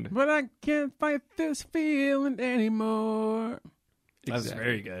emotions." happened. But I can't fight this feeling anymore. That's Exactly.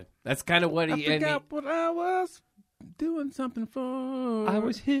 very good. That's kind of what I he. And forgot what I was doing something for. I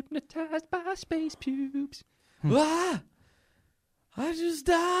was hypnotized by space pubes. ah, I just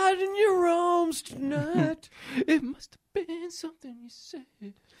died in your arms tonight. It must have been something you said.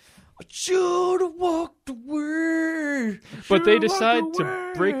 should have walked away. But they decide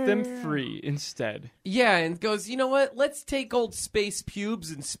to break them free instead. Yeah, and goes, you know what? Let's take old space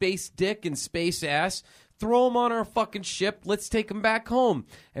pubes and space dick and space ass, throw them on our fucking ship. Let's take them back home.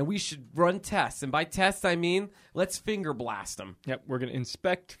 And we should run tests. And by tests, I mean, let's finger blast them. Yep, we're going to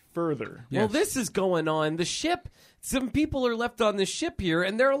inspect further. Well, this is going on. The ship, some people are left on the ship here,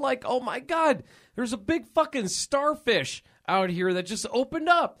 and they're like, oh my God, there's a big fucking starfish out here that just opened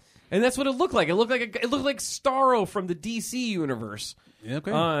up. And that's what it looked like. It looked like Starro from the DC universe. Yeah,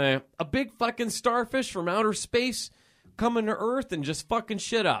 okay. A big fucking starfish from outer space coming to Earth and just fucking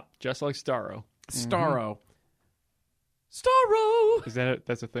shit up. Just like Starro. Starro. Starro. Is that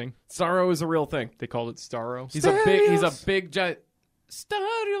that's a thing? Starro is a real thing. They called it Starro. He's a big giant.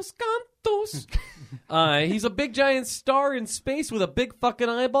 Starios Cantos. He's a big giant star in space with a big fucking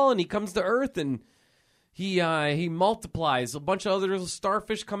eyeball, and he comes to Earth and he multiplies. A bunch of other little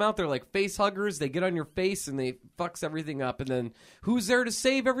starfish come out. They're like face huggers. They get on your face and they fucks everything up. And then who's there to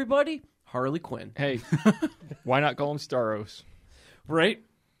save everybody? Harley Quinn. Hey, why not call them Starros? Right?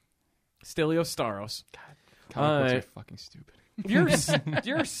 Stelio Staros. Comic books are fucking stupid.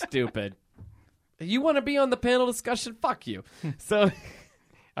 You're stupid. You want to be on the panel discussion? Fuck you. So,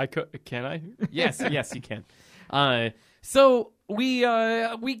 Can I? yes, you can. So we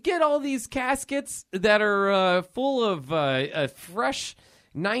get all these caskets that are full of a fresh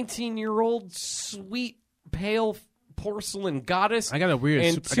 19-year-old sweet pale porcelain goddess. I got a weird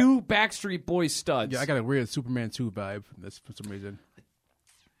and two Backstreet Boys studs. Yeah, I got a weird Superman 2 vibe from this for some reason.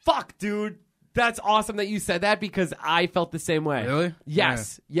 Fuck, dude. That's awesome that you said that because I felt the same way. Really?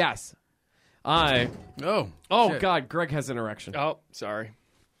 Yes. Yes. Oh, shit. God, Greg has an erection. Oh, sorry.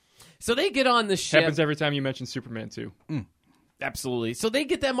 So they get on the ship. Happens every time you mention Superman 2. Absolutely. So they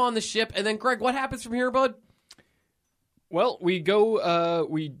get them on the ship, and then Greg, what happens from here, bud? Well, we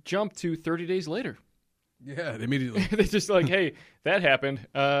jump to 30 days later. Yeah, immediately. They're just like, hey, that happened,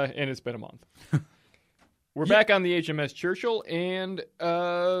 and it's been a month. We're back on the HMS Churchill, and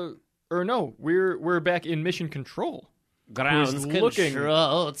we're back in mission control. Ground looking-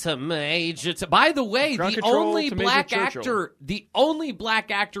 control to Major. By the way, Ground the control only to Major black Churchill.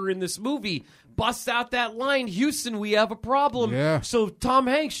 actor in this movie busts out that line, "Houston, we have a problem." Yeah. So Tom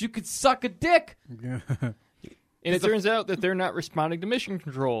Hanks, you could suck a dick. Yeah. And it turns out that they're not responding to mission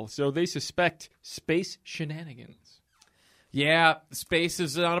control, so they suspect space shenanigans. Yeah, space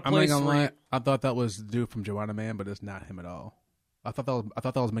is not a I'm not place. gonna where lie. I thought that was the dude from Joanna Man, but it's not him at all. I thought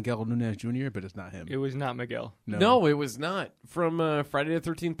that was Miguel Nunez Jr., but it's not him. It was not Miguel. No, it was not from Friday the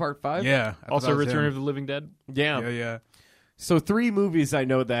 13th Part 5. Yeah. I thought Also, that was Return him. of the Living Dead. Yeah. Yeah. So 3 movies I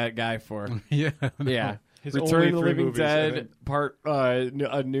know that guy for. Yeah. Yeah. His Return only of the 3 Living movies, I Dead think. Part a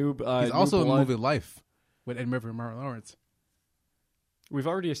new. He's also New in the Blood. movie Life with Ed Murphy and Martin Lawrence. We've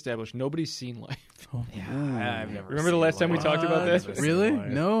already established nobody's seen Life. Yeah, I've never Remember the seen last time we Life. talked about this? I've never seen Really? Life.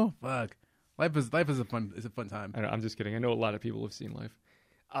 No. Fuck. Life is a fun time. I'm just kidding. I know a lot of people have seen Life.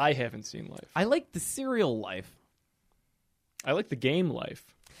 I haven't seen Life. I like the serial Life. I like the game Life.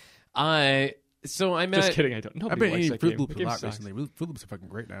 So I'm Just at, kidding. I don't. I've Nobody been likes eating that Fruit game. Loops The a game lot sucks. recently. Fruit Loops are fucking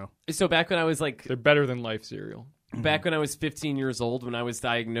great now. So back when I was like They're better than Life cereal. back when I was 15 years old, when I was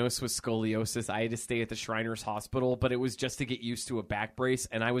diagnosed with scoliosis, I had to stay at the Shriners Hospital, but it was just to get used to a back brace.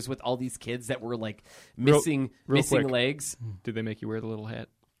 And I was with all these kids that were like missing real quick. legs. Did they make you wear the little hat?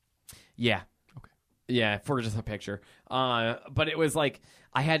 Yeah. Okay. Yeah, for just a picture. But it was like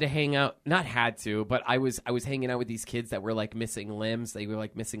I had to hang out, not had to, but I was hanging out with these kids that were like missing limbs. They were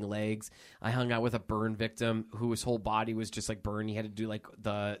like missing legs. I hung out with a burn victim whose whole body was just like burned. He had to do like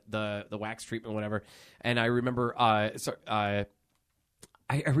the wax treatment, whatever. And I remember, I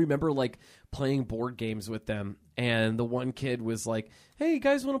remember like playing board games with them. And the one kid was like, "Hey, you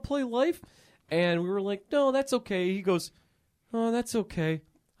guys want to play Life?" And we were like, "No, that's okay." He goes, "Oh, that's okay.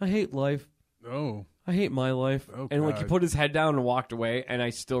 I hate life. Oh. I hate my life." Oh, and like he God. put his head down and walked away, and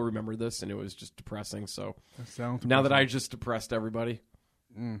I still remember this, and it was just depressing. So That sounds now that I depressing. just depressed everybody.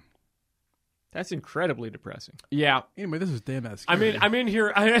 That's incredibly depressing. Yeah. Anyway, this is damn ass. I'm in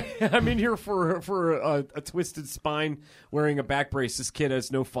here. I'm in here for a twisted spine, wearing a back brace. This kid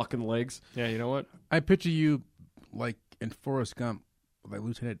has no fucking legs. Yeah, you know what? I picture you like in Forrest Gump, like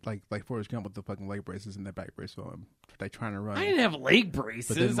Lieutenant, like Forrest Gump with the fucking leg braces and that back brace on, like trying to run. I didn't have leg But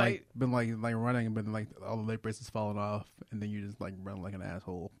braces. then like been like running and been like all the leg braces falling off, and then you just like run like an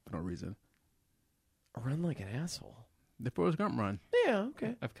asshole for no reason. I run like an asshole. The Forrest Gump run. Yeah.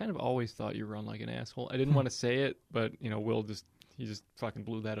 Okay. I've kind of always thought you run like an asshole. I didn't want to say it, but Will he just fucking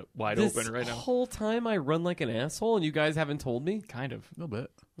blew that wide This open right now. whole time I run like an asshole, and you guys haven't told me. Kind of Mm. A little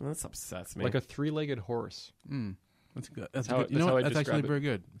bit. That's upsets me. like a 3-legged horse. That's good. That's how- good. You that's know how what? I That's actually describe it. very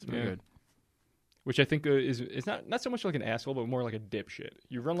good. It's very Yeah. good. Which I think is not so much like an asshole, but more like a dipshit.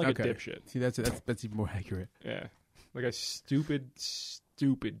 You run like a dipshit. See, that's even more accurate. Yeah, like a stupid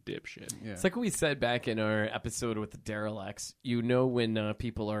dipshit. Yeah. It's like we said back in our episode with the Derelicts. You know when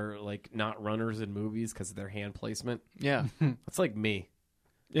people are like not runners in movies because of their hand placement. Yeah, It's like me.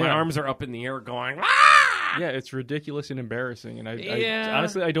 yeah. My arms are up in the air going, ah! Yeah, it's ridiculous and embarrassing, and I Yeah.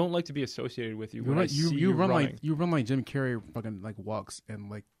 honestly I don't like to be associated with you. You When run, I see you run running. like you run like Jim Carrey fucking like walks and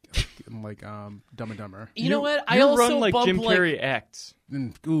like Dumb and Dumber. You know what? I You also run like bump Jim like, Carrey acts.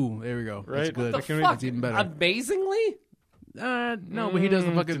 Ooh, there we go. Right? That's good. What the fuck? That's even better. Amazingly? No, but he does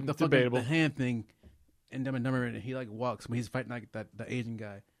the fucking debatable. the hand thing in Dumb and Dumber, and he like walks when he's fighting like the Asian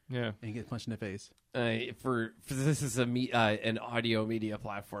guy, Yeah, and he gets punched in the face. For this is an audio media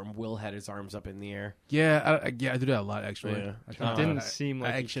platform. Will had his arms up in the air. Yeah, I do that a lot actually. Yeah. I it kinda- didn't I- seem I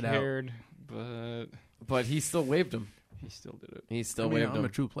like he act shit out. cared, but But he still waved him. he still did it. He still I mean, waved I'm him. a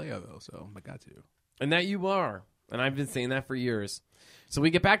true player though, so I got to. And that you are. And I've been saying that for years. So we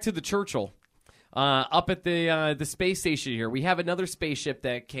get back to the Churchill. Up at the space station here, we have another spaceship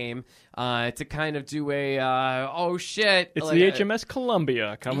that came to kind of do a oh shit. It's like, the HMS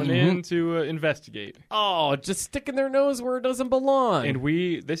Columbia coming in to investigate, just sticking their nose where it doesn't belong.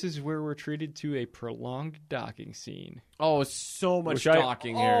 and this is where we're treated to a prolonged docking scene, So much which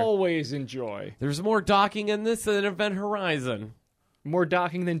docking I here. always enjoy. There's more docking in this than Event Horizon. More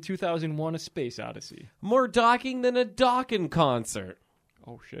docking than 2001: A Space Odyssey. More docking than a docking concert.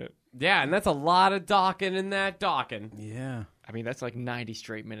 Oh shit! Yeah, and that's a lot of docking in that docking. Yeah. I mean, that's like 90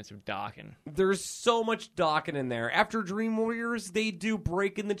 straight minutes of docking. There's so much docking in there. After Dream Warriors, they do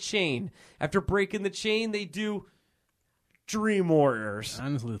Breaking the Chain. After Breaking the Chain, they do Dream Warriors. I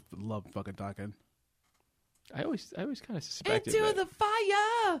honestly love fucking talking. I always kind of suspected Into that. the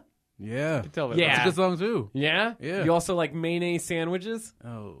fire. Yeah. Tell that. Yeah. It's a good song too. Yeah? Yeah. You also like mayonnaise sandwiches?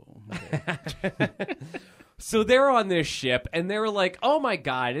 Oh. Okay. So they're on this ship, and they're like, oh my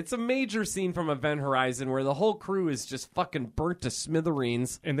god, it's a major scene from Event Horizon where the whole crew is just fucking burnt to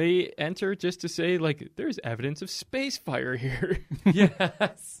smithereens. And they enter just to say, like, there's evidence of space fire here.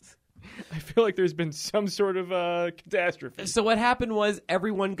 Yes. I feel like there's been some sort of catastrophe. So what happened was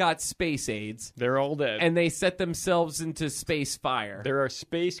everyone got space AIDS, They're all dead. and they set themselves into space fire. there are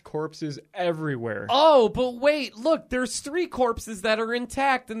space corpses everywhere. Oh, but wait, look, there's 3 corpses that are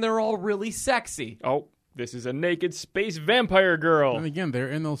intact, and they're all really sexy. Oh, this is a naked space vampire girl. And again, they're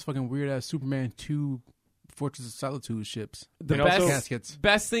in those fucking weird ass Superman 2 Fortress of Solitude ships. The And best, also- Caskets.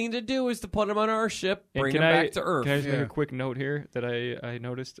 best thing to do is to put them on our ship, And bring can them I- back to Earth. Can I just make Yeah. a quick note here that I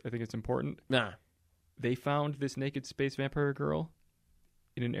noticed? I think it's important. Nah. They found this naked space vampire girl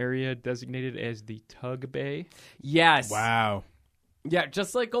in an area designated as the Tug Bay. Yes. Wow. Yeah,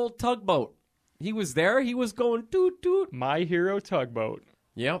 just like old Tugboat. He was there. He was going toot toot. My Hero Tugboat.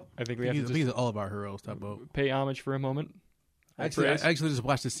 Yep. I think we have to These just are all of our heroes. Type boat. pay homage for a moment. Actually, I praise. actually just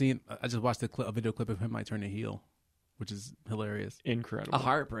watched the scene. I just watched a video clip of him like turning heel, which is hilarious. Incredible. A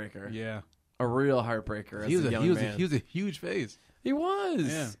heartbreaker. Yeah. A real heartbreaker. As He was a young man. he was a huge face. He was.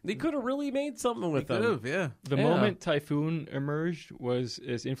 Yeah. They could have really made something with him. Could've, yeah. The Yeah. moment Typhoon emerged was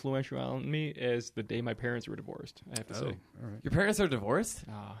as influential on me as the day my parents were divorced, I have to say. all right. Your parents are divorced?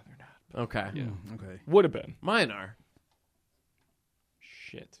 No, they're not. Okay. Yeah. Okay. Would have been. Mine are.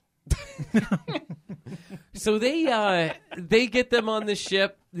 Shit. So they get them on the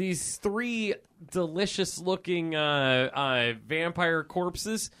ship. These 3 delicious-looking vampire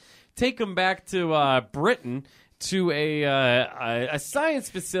corpses take them back to Britain to a science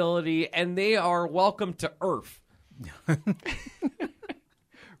facility, and they are welcome to Earth.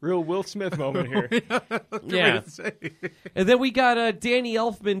 Real Will Smith moment here. Yeah, and then we got a Danny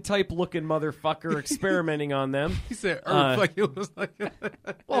Elfman type looking motherfucker experimenting on them. He said Earth like it was like.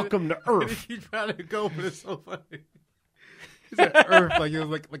 Welcome to Earth. He tried to go, but it's so funny. He said Earth like it was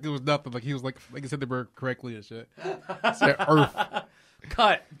like it was nothing. Like he was like he said the word correctly and shit. He said Earth.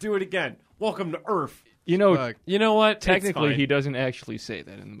 Cut. Do it again. Welcome to Earth. You know, Fuck. You know what? It's technically fine. he doesn't actually say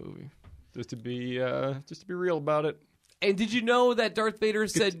that in the movie. Just to be real about it. And did you know that Darth Vader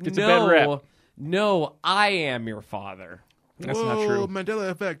said, It's a bad rap. no, I am your father. That's Whoa, not true. Mandela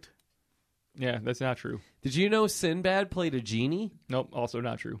effect. Yeah, that's not true. Did you know Sinbad played a genie? Nope, also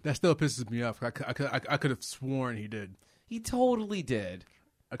not true. That still pisses me off. I could have sworn he did. He totally did.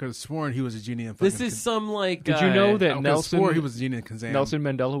 I could have sworn he was a genie. In This fucking is some like. Did you know I that could have swore Nelson he was a genie in Kazan. Nelson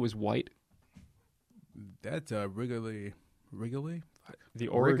Mandela was white? That's Wrigley. The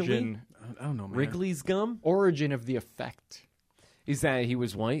origin I don't know, man. Wrigley's gum? origin of the effect. Is that he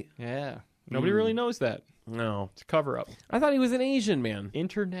was white? Yeah. Nobody really knows that. No. It's a cover up. I thought he was an Asian man.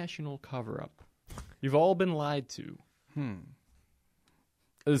 International cover up. You've all been lied to.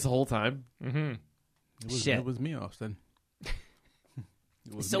 This whole time. Mm-hmm. Shit. It was me, Austin.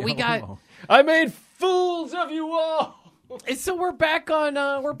 It was So me we all got- along. I made fools of you all. And so we're back on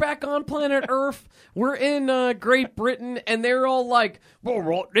planet Earth. We're in Great Britain, and they're all like, "Well,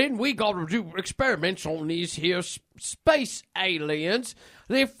 right then we got to do experiments on these here space aliens.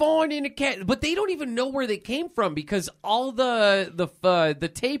 They're finding a cat, but they don't even know where they came from because all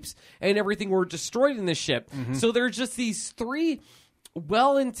the tapes and everything were destroyed in the ship. So there's just these 3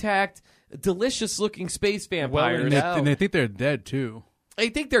 well intact, delicious looking space vampires. And they think they're dead too. I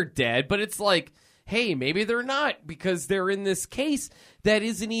think they're dead, but it's like, hey, maybe they're not because they're in this case that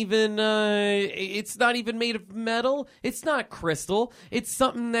isn't even, it's not even made of metal. It's not crystal. It's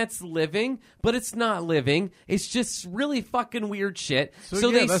something that's living, but it's not living. It's just really fucking weird shit. So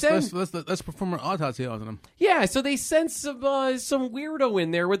yeah, they send, let's perform an autopsy on them. yeah, so they send some weirdo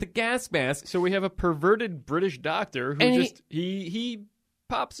in there with a gas mask. So we have a perverted British doctor who And just he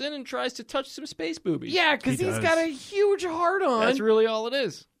pops in and tries to touch some space boobies. Yeah, because He he's does. got a huge heart on. That's really all it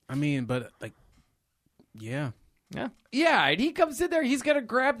is. I mean, but like, yeah. Yeah. Yeah, and he comes in there. He's gonna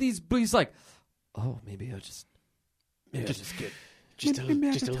grab these. He's like, "Oh, maybe I'll just get Just a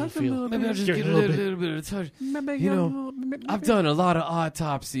little feel. maybe I'll just get a little bit of touch." You know, I've done a lot of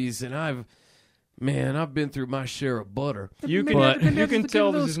autopsies, and I've been through my share of butter. You But- can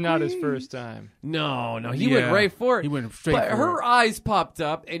tell this is not his first time. No, he went right for it. He went straight but for her it. eyes popped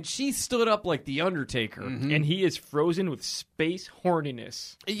up, and she stood up like the Undertaker. And he is frozen with space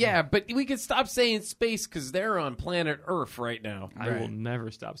horniness. Yeah, but we can stop saying space because they're on planet Earth right now. I will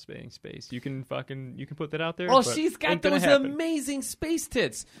never stop saying space. You can put that out there. Well, but she's got ain't gonna those happen. amazing space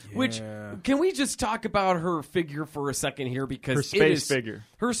tits. Which Yeah. can we just talk about her figure for a second here because Her space figure.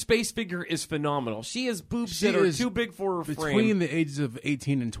 Her space figure is phenomenal. She has boobs She that are is too big for her Between frame, the ages of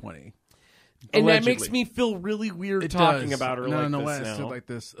 18 and 20. and that allegedly. makes me feel really weird It talking does. about her no, like no, this why I now. said like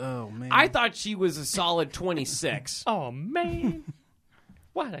this. Oh man. I thought she was a solid 26. Oh man,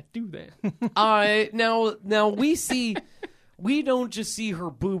 why'd I do that? Now we don't just see her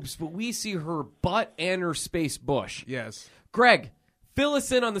boobs, but we see her butt and her space bush. yes. Greg, fill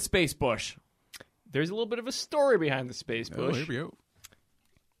us in on the space bush. There's a little bit of a story behind the space Oh, bush. here we go.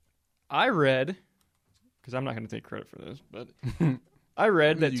 I read, because I'm not going to take credit for this, but I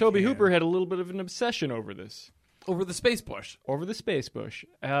read that You Toby can. Hooper had a little bit of an obsession over this. Over the space bush. Over the space bush.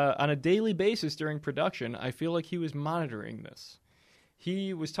 On a daily basis during production, I feel like he was monitoring this.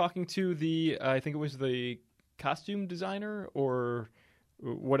 He was talking to I think it was the costume designer or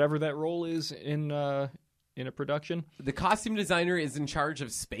whatever that role is in a production. The costume designer is in charge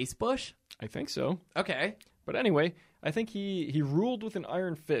of Space Bush? I think so. Okay. But anyway, I think he ruled with an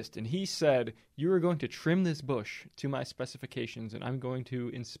iron fist, and he said, "You are going to trim this bush to my specifications, and I'm going to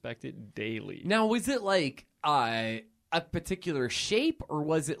inspect it daily." Now, was it like a particular shape, or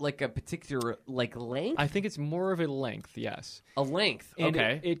was it like a particular like length? I think it's more of a length, yes. A length. And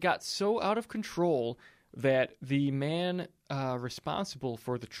Okay. it got so out of control that the man responsible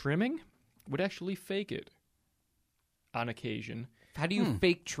for the trimming would actually fake it on occasion How do you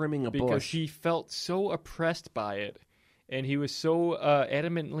fake trimming a because bush? he felt so oppressed by it, and he was so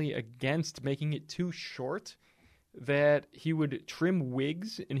adamantly against making it too short that he would trim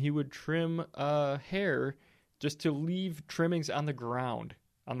wigs and he would trim hair just to leave trimmings on the ground,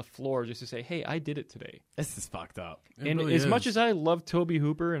 on the floor, just to say, "Hey, I did it today." This is fucked up. It And really as is. much as I love Toby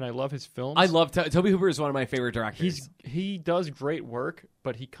Hooper and I love his films, I love Toby Hooper is one of my favorite directors. he does great work,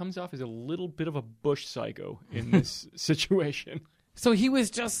 but he comes off as a little bit of a bush psycho in this situation. So he was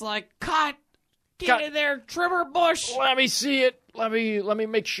just like, "Cut, get Cut. in there, trimmer bush. Let me see it. Let me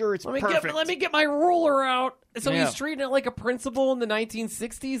make sure it's perfect. Let me get my ruler out." So Yeah. he's treating it like a principal in the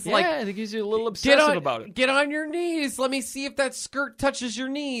 1960s. Yeah, Like, I think he's a little get obsessive on, about it. Get on your knees. Let me see if that skirt touches your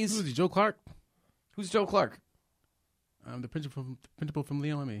Who knees. is he? Joe Clark? Who's Joe Clark? The principal from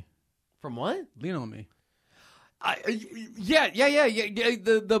Leon and Me. From what? Leon and Me. Yeah.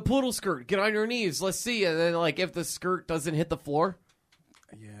 The poodle skirt. Get on your knees. Let's see. And then, like, if the skirt doesn't hit the floor,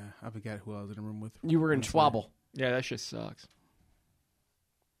 Yeah, I forgot who I was in the room with. you were in Schwabble. Yeah, that shit sucks.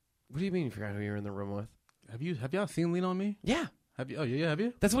 What do you mean you forgot who you were in the room with? Have y'all seen Lean on Me? Yeah. Have you? Oh yeah, have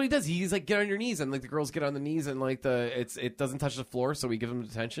you? That's what he does. He's like, get on your knees, and like the girls get on the knees, and like it doesn't touch the floor, so we give them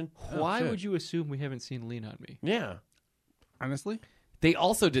detention. Why shit. would you assume we haven't seen Lean on Me? Yeah. Honestly, They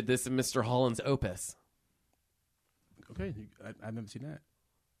also did this in Mr. Holland's Opus. okay, I've never seen that.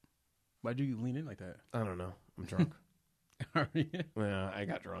 Why'd you lean in like that? I don't know. I'm drunk. Yeah, I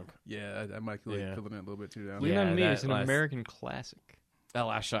got drunk. Yeah, I might be Yeah. feeling it a little bit too now. Lean Yeah, on Me that is an last- American classic. That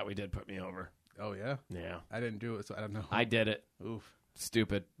last shot we did put me over. Oh yeah, Yeah. I didn't do it, so I don't know. I did it. Oof.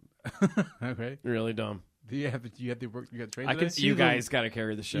 Stupid. Okay. Really dumb. You have to work. You got to train. I for can that? see You the- guys got to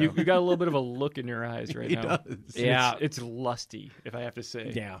carry the show. You got a little bit of a look in your eyes right He now. does. Yeah. It's lusty, if I have to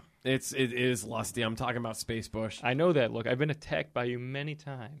say. yeah, it is lusty. I'm talking about Space Bush. I know that look. I've been attacked by you many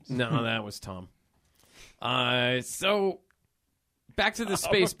times. No, that was Tom. So back to the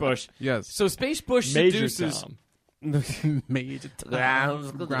Space Bush. Yes. So Space Bush Major seduces. Tom. Major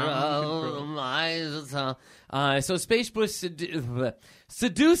So Space Bush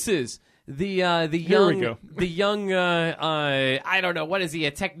seduces the Here young we go. the young I don't know, what is he,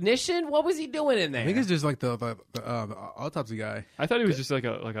 a technician? What was he doing in there? I think it's just like the autopsy guy. I thought he was just like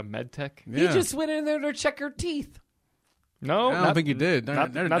a med tech. He Yeah. just went in there to check her teeth. No, I don't think he did.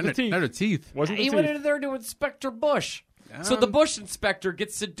 Not the teeth. Not the teeth. Wasn't the He teeth. went in there to Inspector Bush. So the Bush inspector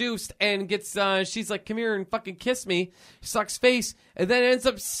gets seduced and gets she's like, come here and fucking kiss me, sucks face, and then ends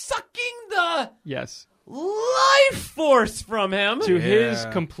up sucking the Yes. life force from him. To his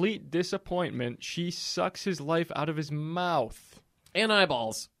Yeah. complete disappointment, she sucks his life out of his mouth. And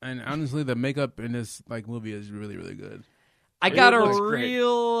eyeballs. And honestly, the makeup in this movie is really, really good. I got looks a great.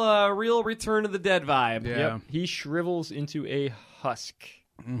 real Return of the Dead vibe. Yeah. Yep. He shrivels into a husk.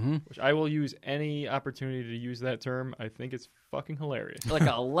 Mm-hmm. Which I will use any opportunity to use that term. I think it's fucking hilarious. Like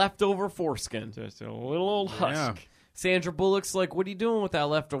a leftover foreskin. Just a little old husk. Yeah. Sandra Bullock's like, what are you doing with that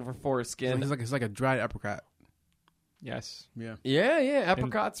leftover foreskin? It's like a dried apricot. Yes. Yeah. Yeah,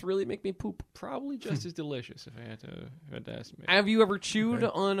 apricots really make me poop. Probably just as delicious if I had to estimate. Have you ever chewed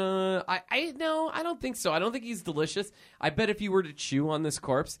on a? No, I don't think so. I don't think he's delicious. I bet if you were to chew on this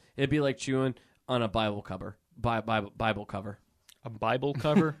corpse, it'd be like chewing on a Bible cover. Bible cover. A Bible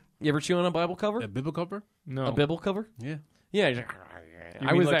cover? You ever chew on a Bible cover? A Bible cover? No. A Bible cover? Yeah. Yeah. You I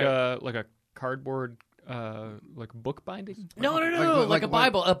mean was like there. a cardboard like book binding? No, Like- like a like-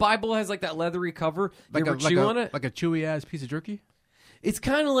 Bible. A Bible has like that leathery cover. You ever chew on it? Like a chewy ass piece of jerky? It's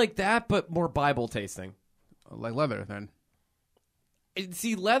kind of like that, but more Bible tasting. Like leather, then.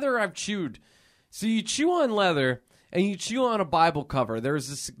 See, leather I've chewed. So you chew on leather and you chew on a Bible cover. There's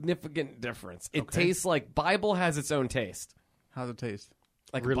a significant difference. It Okay. tastes like Bible has its own taste. How's it taste?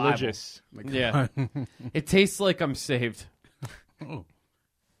 Like a Bible. Religious. Like, Yeah. It tastes like I'm saved. Oh.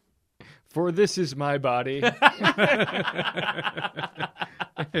 For this is my body.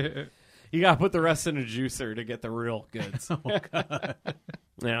 You got to put the rest in a juicer to get the real goods.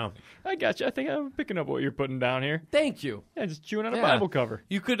 Yeah. I got you. I think I'm picking up what you're putting down here. Thank you. Yeah, just chewing on a Yeah. Bible cover.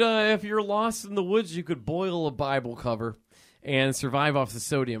 You could, if you're lost in the woods, you could boil a Bible cover and survive off the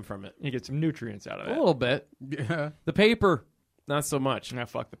sodium from it. You get some nutrients out of A that. little bit. Yeah. The paper, not so much. Nah,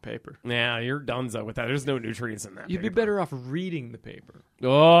 fuck the paper. Yeah, you're donezo with that. There's no nutrients in that. You'd be paper. better off reading the paper.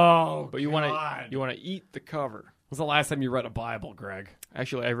 Oh, But you want to eat the cover. When's the last time you read a Bible, Greg?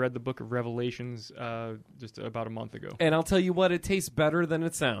 Actually, I read the book of Revelations just about a month ago. And I'll tell you what, it tastes better than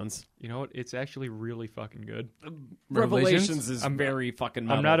it sounds. You know what? It's actually really fucking good. Revelations is I'm- very fucking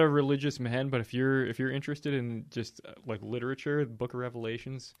metal. I'm not a religious man, but if you're interested in just like literature, the book of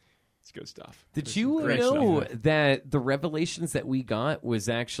Revelations, it's good stuff. Did There's you some great know stuff. that the Revelations that we got was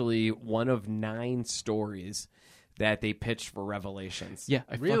actually one of 9 stories that they pitched for Revelations? Yeah,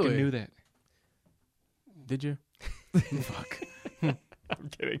 I Really? fucking knew that. Did you? I'm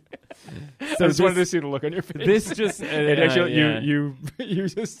kidding. So I just wanted to this- see the look on your face. This just it actually yeah. you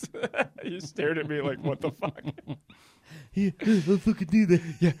just you stared at me like, what the fuck? I'll fucking do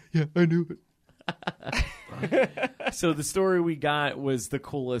that. Yeah, I knew it. So the story we got was the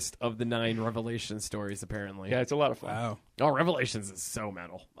coolest of the 9 Revelation stories, apparently. Yeah, it's a lot of fun. Wow. Oh, Revelations is so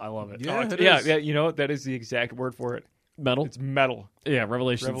metal. I love it. Yeah, Oh, it yeah, is. yeah, you know what? That is the exact word for it. metal. It's metal. Yeah,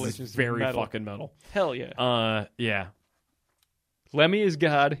 Revelations Revelations is is very metal. fucking metal. Hell yeah. Yeah. Lemmy is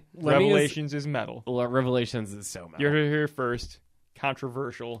God. Lemmy is- Revelations is metal. Revelations is so metal. You're here first.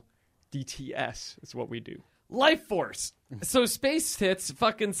 Controversial. DTS. That's what we do. Life force. So space tits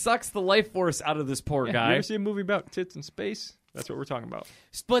fucking sucks the life force out of this poor You guy. ever see a movie about tits in space? That's what we're talking about.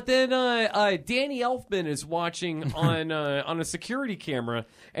 But then Danny Elfman is watching on a security camera,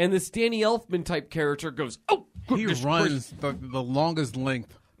 and this Danny Elfman type character goes, "Oh, He goodness runs the longest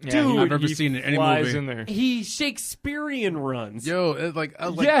length. Dude, I've ever he seen in any flies movie. in there. He Shakespearean runs." Yo, it's like, I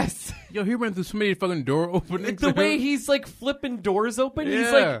was like, Yes. yo, he ran through so many fucking door openings. The way he's like flipping doors open,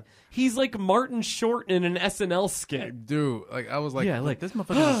 Yeah. he's like Martin Short in an SNL skit. dude, like I was like, Yeah, like, this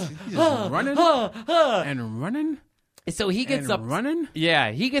motherfucker, he's just running and running So he gets and up. running. Yeah,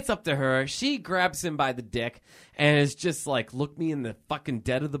 he gets up to her. She grabs him by the dick and is just like, "Look me in the fucking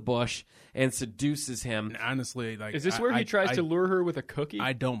dead of the bush," and seduces him. And honestly, like, Is this where he tries to lure her with a cookie?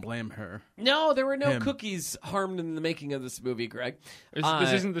 I don't blame her. No, there were no Him. cookies harmed in the making of this movie, Greg.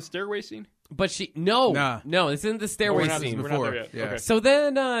 this isn't the stairway scene? But she no, Nah. no, this isn't the We're stairway not, scene. we're not there yet. Yeah. Okay. So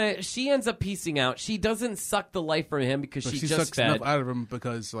then she ends up piecing out. She doesn't suck the life from him because But she she just sucks fed. enough out of him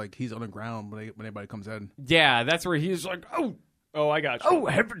because like he's on the ground when anybody comes in. Yeah, that's where he's like, Oh, I got you. oh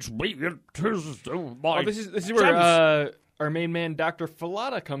heavens, me, it is my. Oh, this is where our main man, Dr.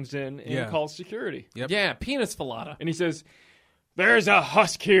 Falata, comes in and Yeah. calls security. Yep. Yeah, penis falata. And he says, "There's a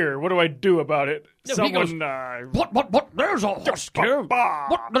husk here. What do I do about it?" No, he goes, What? There's a husk here.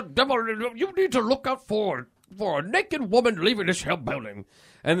 What the devil? You need to look out for a naked woman leaving this hell building.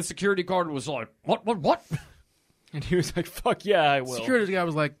 And the security guard was like, What? And he was like, "Fuck yeah, I will." Security guy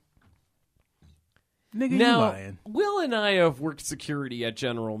was like, "Nigga, you Now, lying?" Will and I have worked security at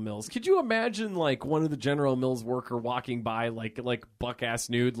General Mills. Could you imagine, like, one of the General Mills worker walking by, like buck-ass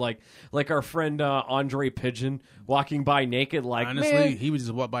nude, like our friend Andre Pigeon walking by naked, like, Honestly, man. he would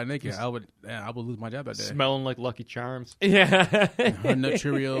just walk by naked. I would lose my job that day. Smelling like Lucky Charms. Yeah. Nut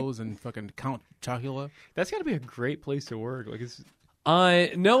Cheerios and fucking Count Chocula. That's got to be a great place to work. Like, it's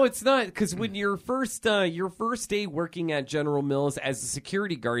No, it's not, because when your first day working at General Mills as a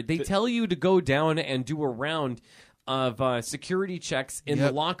security guard, they tell you to go down and do a round of security checks in the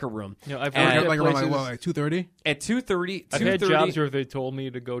Yep. locker room. you know, I've And- worked at Like around places. like 2:30. At 2:30, I've had jobs where they told me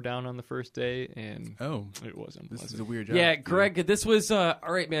to go down on the first day, and Oh, it wasn't. this pleasant. is a weird job. Yeah, Greg, this was all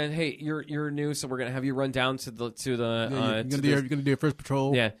right, man. Hey, you're new, so we're gonna have you run down to the Yeah, to you're gonna do your first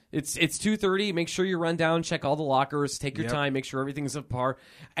patrol. yeah, it's 2:30. Make sure you run down, check all the lockers, take your Yep. time, make sure everything's up par,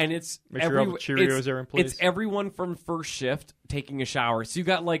 and it's Make sure all the Cheerios are in place. It's everyone from first shift taking a shower. So you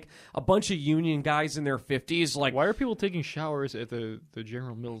got like a bunch of union guys in their 50s. Like, Why are people taking showers at the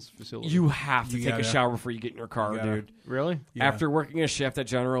General Mills facility? you have to You take a gotta- shower before you get in your car, you gotta. dude. really? Yeah. After working a shift at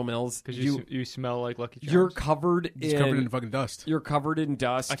General Mills, Because you you smell like Lucky Charms. you're covered It's covered in fucking dust. You're covered in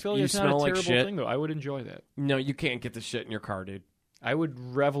dust. I feel like you it's smell not a like terrible shit. thing, though. I would enjoy that. No, you can't get the shit in your car, dude. I would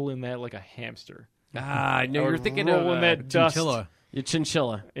revel in that like a hamster. Ah, no, I you're would thinking roll of in that dust. Chinchilla. your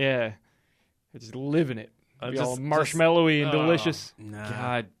chinchilla. Yeah, I just live in it. Be all just- marshmallowy and oh. delicious. Nah.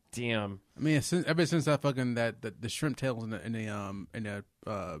 God damn. I mean, ever since that fucking the shrimp tails in the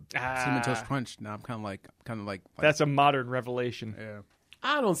cinnamon toast crunch. Now I'm kind of like That's a modern revelation. yeah.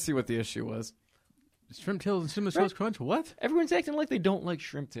 I don't see what the issue was. Shrimp tails and cinnamon toast crunch. What? Everyone's acting like they don't like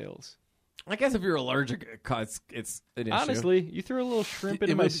shrimp tails. I guess if you're allergic, it's an issue. Honestly, you threw a little shrimp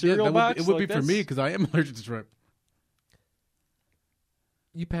into It my would- cereal that box. It would like, be for me that's- because I am allergic to shrimp.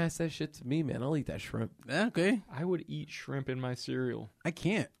 You pass that shit to me, man. I'll eat that shrimp. Okay, I would eat shrimp in my cereal. I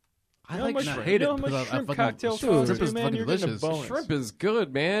can't. I You know like how much, I shrimp. hate you know it how much because I shrimp fucking- cocktail Dude, costs shrimp you, is man? fucking You're getting a delicious. bonus. Shrimp is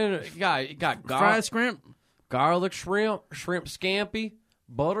good, man. You got Fried shrimp. garlic shrimp, shrimp scampi,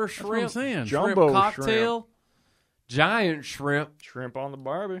 butter That's what I'm shrimp, saying. shrimp Jumbo cocktail, giant shrimp, Shrimp on the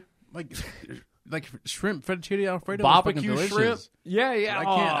Barbie. Like shrimp fettuccine alfredo. is barbecue fucking shrimp. delicious. Yeah, yeah.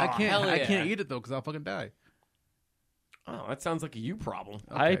 I Oh, can't eat it though because I'll fucking die. Oh, that sounds like a you problem.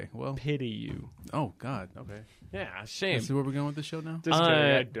 Okay, I well. pity you. Oh God. Okay. Yeah, shame. See where we're going with this show now? Just kidding,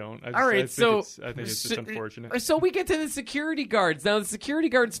 I don't. I right, just, I think it's just so- unfortunate. So we get to the security guards. Now the security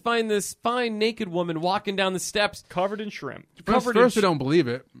guards find this fine naked woman walking down the steps. Covered in shrimp. Covered in First, I don't believe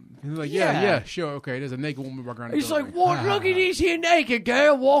it. He's like, Yeah. yeah, sure, okay. There's a naked woman walking around. the He's like, building. "What? Ha, Look ha, at this here naked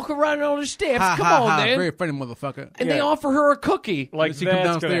girl walking around on the steps. ha, Come ha, on, ha. man!" Very funny motherfucker. And Yeah. they offer her a cookie. Like And she comes that's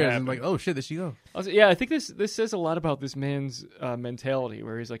gonna downstairs happen. and like, oh shit, there she go. Yeah, I think this says a lot about this man's mentality,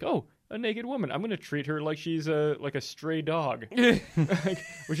 where he's like, "Oh, a naked woman. I'm going to treat her like she's like a stray dog. Like,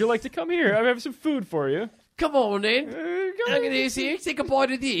 would you like to come here? I have some food for you. Come on, then. Come Look at this here. Take a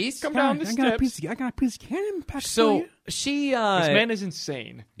bite of this. Come down the I got a steps. I got a piece of cannon packed for So you. she This man is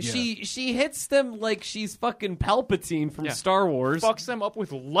insane. she hits them like she's fucking Palpatine from Yeah. Star Wars. Fucks them up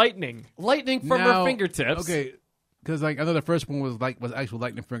with lightning. Lightning from her Now, fingertips. Okay, because like I know the first one was actual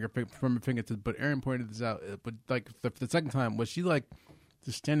lightning from her fingertips, but Aaron pointed this out. But like the second time, was she like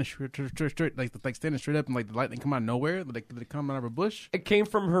just standing straight like standing straight up and like the lightning come out of nowhere, like did it come out of a bush? It came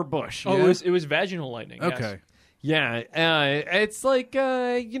from her bush. Oh, Yeah. it was vaginal lightning. yes. Okay, Yeah, it's like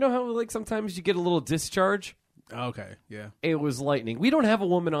you know how like sometimes you get a little discharge. okay, yeah. It was lightning. We don't have a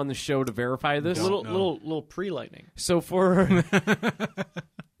woman on the show to verify this. Little No. little pre-lightning. So for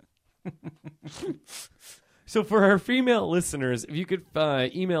for our female listeners, if you could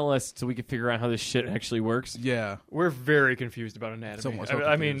email us so we could figure out how this shit actually works. Yeah, We're very confused about anatomy. Somewhat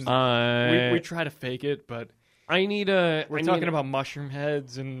I mean, confused. we try to fake it, but I need a. we're talking about mushroom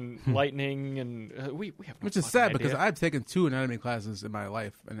heads and lightning, and we have no which is fucking sad idea. because I've taken 2 anatomy classes in my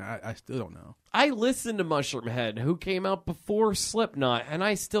life and I still don't know. I listened to Mushroom Head, who came out before Slipknot, and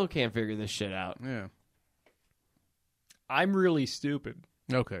I still can't figure this shit out. Yeah. I'm really stupid,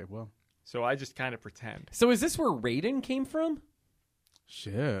 Okay. Well, so I just kind of pretend. So is this where Raiden came from?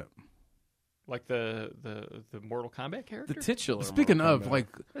 shit. Like the Mortal Kombat character? The titular. Speaking Mortal of, Kombat. like,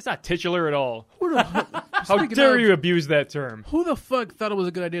 That's not titular at all. who the, How speaking dare of, you abuse that term? Who the fuck thought it was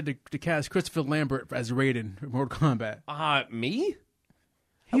a good idea to cast Christopher Lambert as Raiden in Mortal Kombat? Me?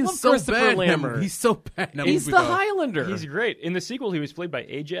 He's love so Christopher bad. Lambert. He's so bad. in that He's movie, the though. Highlander. He's great. In the sequel, he was played by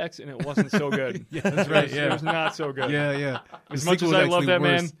Ajax, and it wasn't so good. Yeah, that's right. It Yeah, was not so good. yeah. As The much sequel as was I love actually that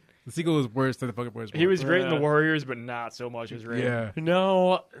worse. man, The sequel was worse than the fucking first one. he was great in Yeah. the Warriors, but not so much as Raiden. Yeah.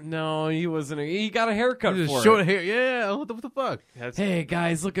 No, he wasn't. He got a haircut He for was short it. hair. Yeah. What the fuck? That's, Hey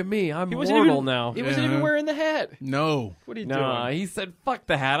guys, look at me. I'm he wasn't mortal even, now. He wasn't even Yeah. wearing the hat. No. What are you Nah, doing? he said, "Fuck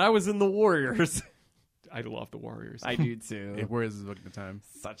the hat. I was in the Warriors." I love the Warriors. I do too. It was at the time.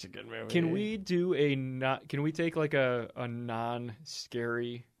 Such a good movie. Can we do Can we take like a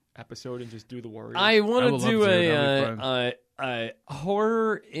non-scary episode and just do the Warriors? I I want would to love do to. That'd be a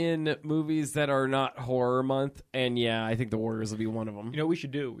horror in movies that are not horror month, and yeah, I think the Warriors will be one of them. You know what we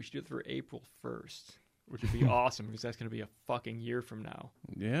should do? We should do it for April 1st, which would be awesome because that's going to be a fucking year from now.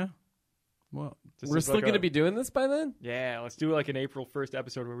 Yeah. Well, This We're is still like going to be doing this by then. Yeah, let's do like an April 1st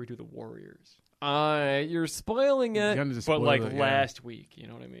episode where we do the Warriors. You're spoiling you it. kinda just But spoiled like it, yeah. last week, you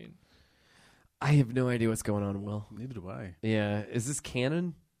know what I mean? I have no idea what's going on, Will. Neither do I. Yeah, is this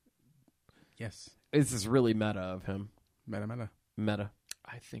canon? Yes. This is really meta of him. Meta. Meta.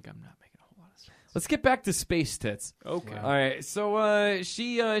 I think I'm not making a whole lot of sense. Let's get back to Space Tits. Okay. All right, so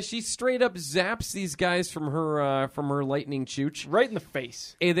she straight up zaps these guys from her lightning chooch, Right in the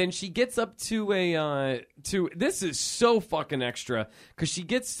face. and then she gets up to this is so fucking extra because she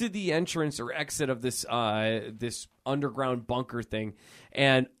gets to the entrance or exit of this this underground bunker thing,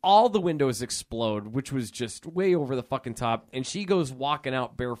 and all the windows explode, which was just way over the fucking top, and she goes walking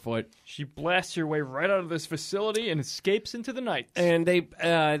out barefoot. She blasts her way right out of this facility and escapes into the night. And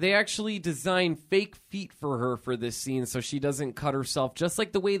they actually design fake feet for her for this scene so she doesn't cut herself, just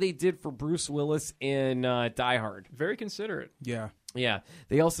like the way they did for Bruce Willis in Die Hard. Very considerate. Yeah. Yeah,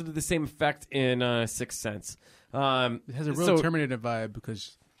 they also did the same effect in Sixth Sense. It has a real so- Terminator vibe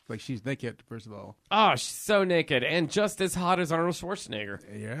because, like, she's naked, first of all. Oh, she's so naked and just as hot as Arnold Schwarzenegger.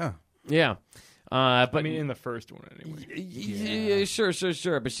 Yeah. Yeah. But I mean, in the first one, anyway. yeah,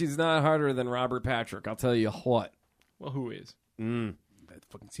 sure. But she's not harder than Robert Patrick. I'll tell you what. Well, who is? That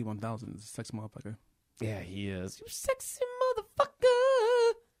fucking C-1000 is a sex motherfucker. Yeah, he is. You sexy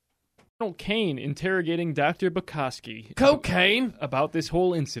motherfucker. Colonel Kane interrogating Dr. Bukowski Cocaine. about this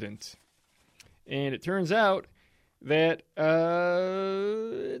whole incident. And it turns out that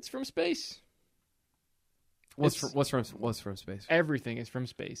it's from space. What's from space? Everything is from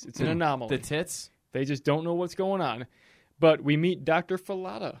space. It's an anomaly. The tits. They just don't know what's going on. But we meet Dr.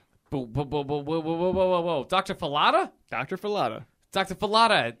 Falata. Whoa. Dr. Falata? Dr. Falata. Dr.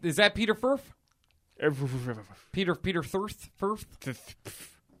 Falata. Is that Peter Firth? Peter Firth?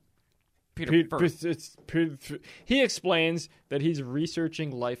 Peter Firth. He explains that he's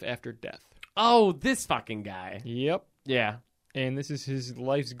researching life after death. Oh, this fucking guy. Yep. Yeah. And this is his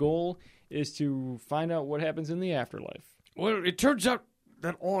life's goal, is to find out what happens in the afterlife. Well, it turns out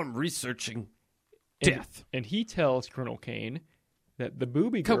that I'm researching And- death. And he tells Colonel Kane that the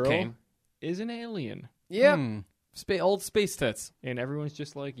booby girl Cocaine. is an alien. Yeah. Old space tits. And everyone's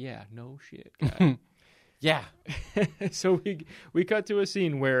just like, yeah, no shit, guy. Yeah. So we cut to a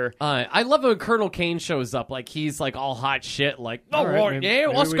scene where I love when Colonel Kane shows up. Like, he's like all hot shit. Like, All right, maybe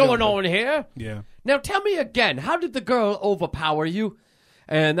what's we going don't- on here? Yeah. Now tell me again, how did the girl overpower you?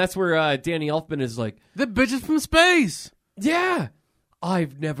 And that's where Danny Elfman is like, The bitch is from space. yeah,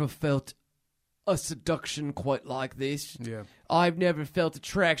 I've never felt a seduction quite like this. Yeah. I've never felt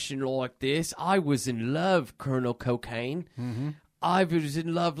attraction like this. I was in love, Colonel Cocaine. I was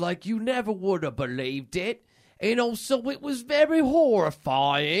in love like you never would have believed it. And also, it was very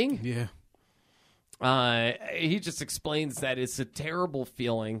horrifying. Yeah. He just explains that it's a terrible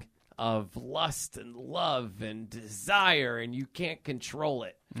feeling of lust and love and desire, and you can't control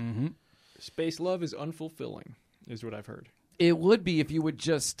it. space love is unfulfilling, is what I've heard. It would be if you would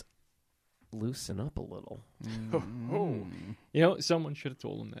just loosen up a little. Oh. You know, someone should have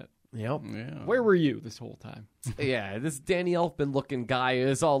told him that. Yep. Yeah. Where were you this whole time? Yeah, this Danny Elfman looking guy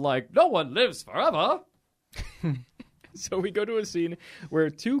is all like, no one lives forever. So we go to a scene where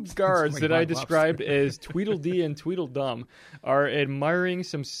two guards like that I Hot described as Tweedledee and Tweedledum are admiring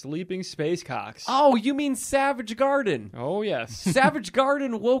some sleeping space cocks. Oh, you mean Savage Garden? Oh, yes. Savage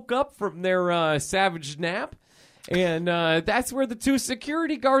Garden woke up from their savage nap, and that's where the two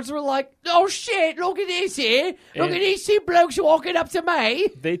security guards were like, oh shit, look at this here. Look And- at these two blokes walking up to me.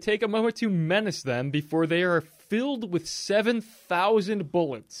 They take a moment to menace them before they are filled with 7,000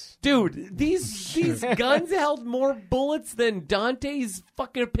 bullets. Dude, these guns held more bullets than Dante's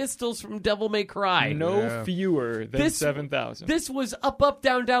fucking pistols from Devil May Cry. No fewer than This- 7,000. This was up,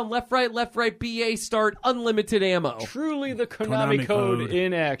 down, left, right, BA, start, unlimited ammo. Truly the Konami Konami code code.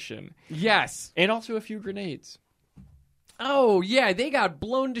 in action. Yes. And also a few grenades. Oh, yeah, they got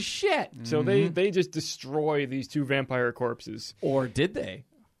blown to shit. So they just destroy these 2 vampire corpses. Or did they?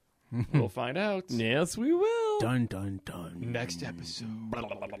 We'll find out. Yes, we will. Dun dun dun. Next episode.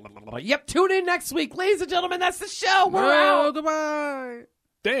 Yep, tune in next week. Ladies and gentlemen, that's the show. We're Oh, out. goodbye.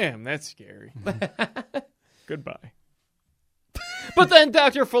 Damn, that's scary. Goodbye. But then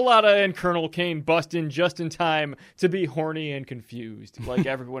Dr. Falata and Colonel Kane bust in just in time to be horny and confused, like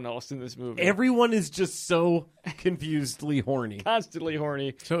everyone else in this movie. Everyone is just so confusedly horny. Constantly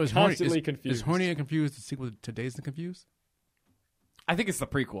horny, So is constantly confused. Is Horny and Confused the sequel to Dazed and Confused? I think it's the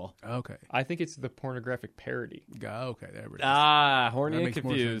prequel. Okay. I think it's the pornographic parody. Okay, there it is. Horny That and makes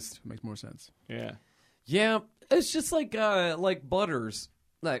more confused. sense. Makes more sense. Yeah. Yeah, it's just like Butters.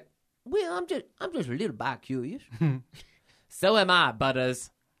 Like, well, I'm just a little bit curious. So am I,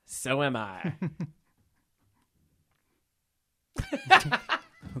 Butters. So am I.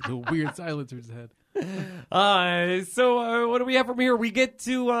 The weird silence we just had. So what do we have from here? We get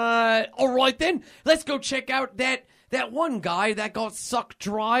to all right then. Let's go check out that one guy that got sucked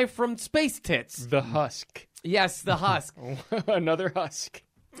dry from Space Tits. The husk. Yes, the husk. Another husk.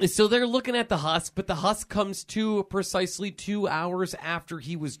 So they're looking at the husk, but the husk comes to precisely 2 hours after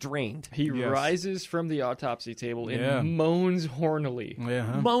he was drained. He Yes. rises from the autopsy table and Yeah. moans hornily. Yeah.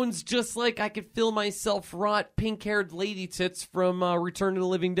 Huh? Moans just like I could feel myself rot pink-haired lady tits from Return of the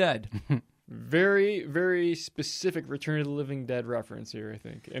Living Dead. Very, very specific Return of the Living Dead reference here, I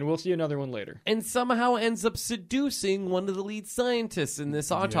think. And we'll see another one later. And somehow ends up seducing one of the lead scientists in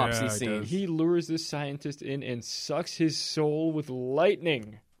this autopsy he scene. does. He lures this scientist in and sucks his soul with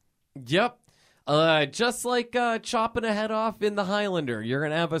lightning. Yep. Just like chopping a head off in the Highlander, you're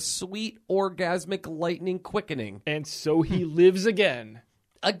going to have a sweet orgasmic lightning quickening. And so he lives again.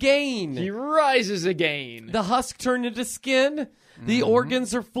 Again! He rises again. The husk turned into skin. The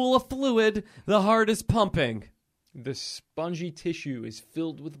organs are full of fluid. The heart is pumping. The spongy tissue is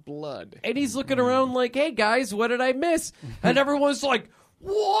filled with blood. And he's looking around like, hey, guys, what did I miss? And everyone's like,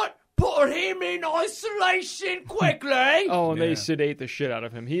 what? Put him in isolation quickly. Oh, and they Yeah. sedate the shit out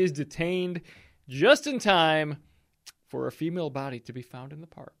of him. He is detained just in time for a female body to be found in the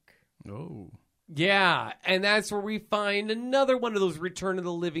park. Oh. Yeah, and that's where we find another one of those Return of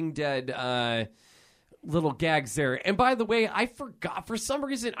the Living Dead little gags there. And by the way, I forgot, for some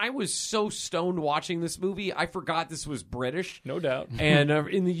reason, I was so stoned watching this movie, I forgot this was British. No doubt. And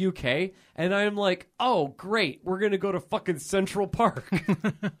in the UK, and I'm like, oh, great, we're going to go to fucking Central Park.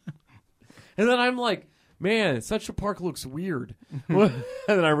 And then I'm like, man, Central Park looks weird. And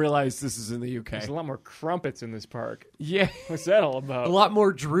then I realized this is in the UK. There's a lot more crumpets in this park. Yeah. What's that all A about? lot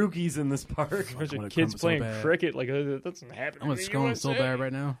more droogies in this park. A bunch I wanna of kids crump so playing bad. cricket. Like, that doesn't happen. I'm in the scrolling so USA. bad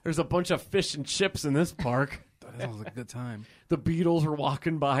right now. There's a bunch of fish and chips in this park. That sounds like a good time. The Beatles are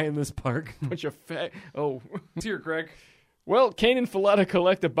walking by in this park. Bunch of fat. Oh. Here, Greg. Well, Kane and Falata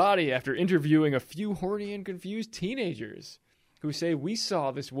collect a body after interviewing a few horny and confused teenagers who say, we saw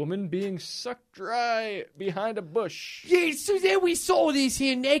this woman being sucked dry behind a bush. Yeah, so then we saw this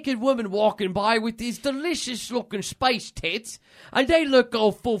here naked woman walking by with these delicious-looking space tits, and they look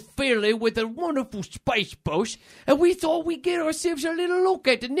all fulfilling with a wonderful space bush, and we thought we'd get ourselves a little look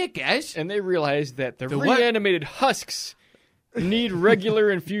at the knickers. And they realize that the what? reanimated husks need regular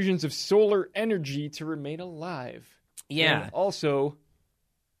infusions of solar energy to remain alive. Yeah. And also,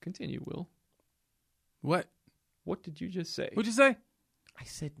 continue, Will. What? What did you just say? What'd you say? I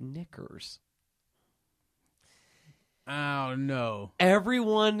said knickers. Oh, no.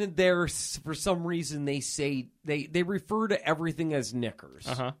 Everyone there, for some reason, they say, they refer to everything as knickers.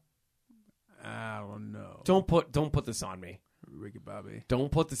 Uh-huh. I don't know. Don't put this on me. Ricky Bobby.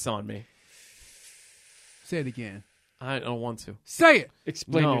 Don't put this on me. Say it again. I don't want to. Say it.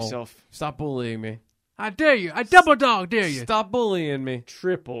 Explain No. yourself. Stop bullying me. I dare you. I double dog dare you. Stop bullying me.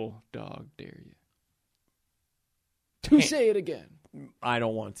 Triple dog dare you. To say it again. I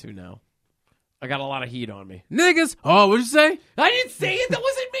don't want to now. I got a lot of heat on me. Niggas. Oh, what'd you say? I didn't say it. That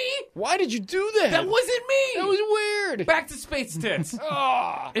wasn't me. Why did you do that? That wasn't me. That was weird. Back to Space Tits.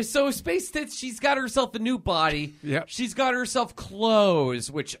 Ah. So Space Tits, she's got herself a new body. Yep. She's got herself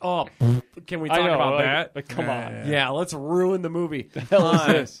clothes, which, can we talk I know, about like, that? Like, come on. Yeah, let's ruin the movie. The hell is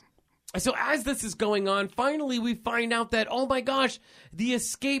this? So as this is going on, finally we find out that, oh my gosh, the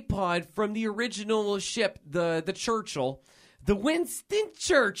escape pod from the original ship, the Churchill, The Winston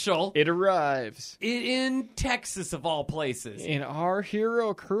Churchill It arrives. in Texas, of all places. And our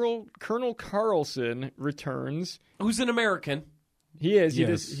hero, Colonel Carlson, returns. Who's an American. He is.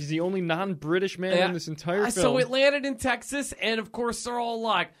 Yes. He's the only non-British man in this entire film. So it landed in Texas, and of course they're all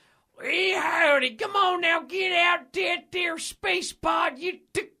like, "Hey, howdy, come on now, get out that there space pod, you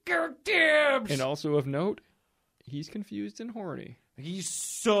took our dibs." And also of note, he's confused and horny. He's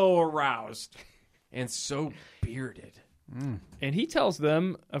so aroused and so bearded. And he tells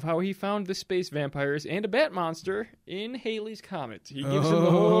them of how he found the space vampires and a bat monster in Halley's Comet. He gives them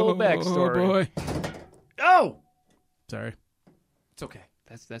the whole backstory. Oh, boy. Oh! Sorry. It's okay.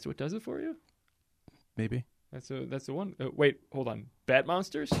 That's what does it for you? Maybe. That's the one. Wait, hold on. Bat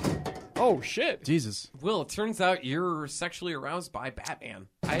monsters? Oh, shit. Jesus. Will, it turns out you're sexually aroused by Batman.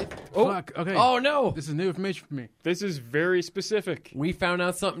 Fuck. Okay. Oh, no! This is new information for me. This is very specific. We found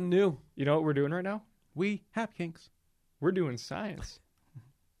out something new. You know what we're doing right now? We have kinks. We're doing science.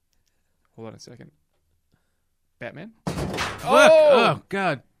 Hold on a second. Batman? Oh,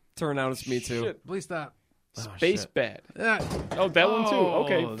 God. Turn out it's me too. Shit. Please stop. Space shit. Bat. Ah. Oh, that one too.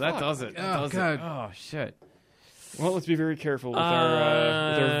 Okay, that fuck. does it. That Oh, does God. it. Oh, shit. Well, let's be very careful with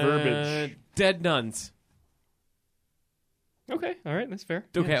our verbiage. Dead nuns. Okay, all right, that's fair.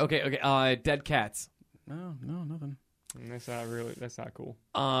 Okay. Dead cats. No, nothing. That's not cool.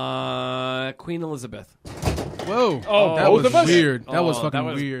 Queen Elizabeth. Whoa. Oh, that both was of us? weird. That was Oh, fucking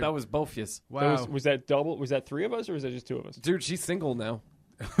that weird. That was both yous. Wow. Was that double? Was that three of us or was that just two of us? Dude, she's single now.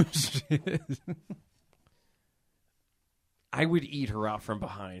 Shit. I would eat her out from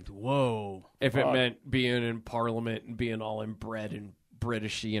behind Whoa. if it Fuck. meant being in Parliament and being all inbred and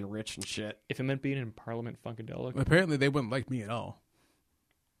Britishy and rich and shit. If it meant being in Parliament Funkadelic, Apparently, they wouldn't like me at all.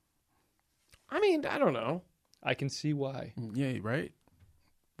 I mean, I don't know. I can see why. Yeah, right?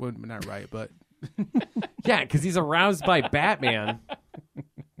 Well, not right, but Yeah, because he's aroused by Batman.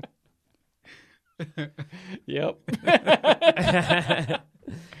 Yep.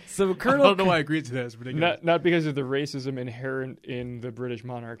 So I Colonel don't know why I agreed to that. It's ridiculous. Not because of the racism inherent in the British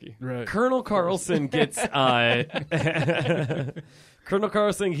monarchy. Right. Colonel Carlson gets Colonel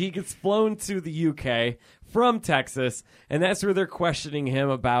Carlson, he gets flown to the UK from Texas, and that's where they're questioning him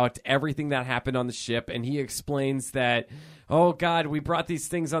about everything that happened on the ship, and he explains that, oh God, we brought these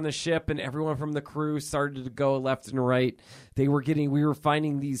things on the ship and everyone from the crew started to go left and right. We were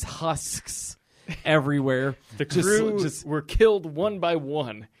finding these husks everywhere. The crew were killed one by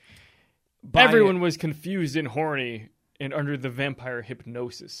one. by- Everyone was confused and horny and under the vampire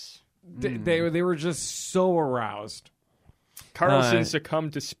hypnosis. they were just so aroused. Carlson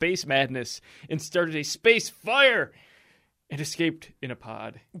succumbed to space madness and started a space fire and escaped in a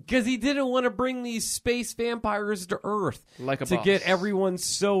pod. Because he didn't want to bring these space vampires to Earth Like a to boss. get everyone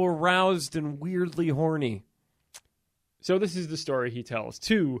so aroused and weirdly horny. So this is the story he tells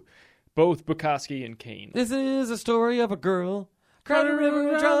to both Bukowski and Kane. This is a story of a girl crossed a river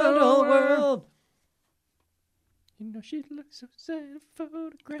and traveled the whole world. You know she looks so sad in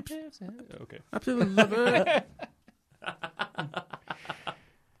photographs. Okay. Absolutely love it.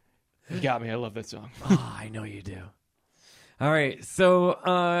 You got me. I love that song. Oh, I know you do. All right, so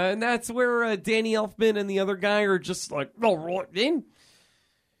and that's where Danny Elfman and the other guy are just like, oh, right in.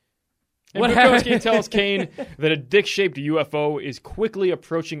 And What Bukowski happened? tells Kane that a dick-shaped UFO is quickly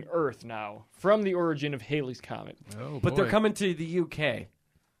approaching Earth now from the origin of Halley's Comet. Oh, But they're boy. coming to the UK,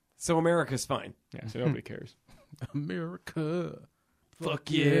 so America's fine. Yeah, so nobody cares. America.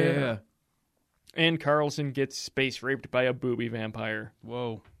 Fuck yeah. And Carlson gets space raped by a booby vampire.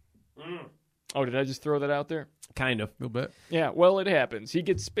 Whoa. Oh, did I just throw that out there? Kind of. A little bit. Yeah, well, it happens. He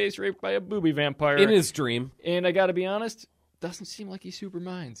gets space raped by a booby vampire. In his dream. And I gotta be honest, doesn't seem like he super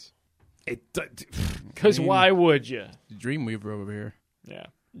minds. Because Why would you? Dreamweaver over here. Yeah.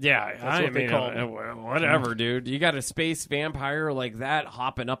 yeah, That's what they call him. whatever, dude. You got a space vampire like that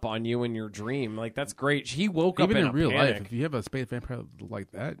hopping up on you in your dream. Like, that's great. He woke Even up in a real panic. life, if you have a space vampire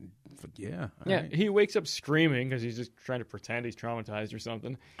like that, yeah. Yeah, alright. he wakes up screaming because he's just trying to pretend he's traumatized or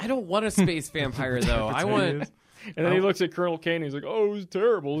something. I don't want a space vampire though. I want. And then he looks at Colonel Kane and he's like, oh, it was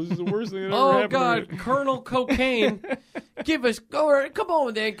terrible. This is the worst thing that ever Oh happened. God, to me." Colonel Cocaine, come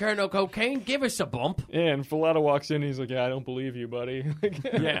on then, Colonel Cocaine, give us a bump. Yeah, and Falletta walks in and he's like, yeah, I don't believe you, buddy.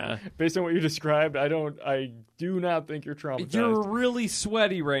 Yeah. Based on what you described, I do not think you're traumatized. You're really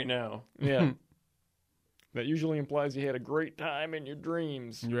sweaty right now. Yeah. That usually implies you had a great time in your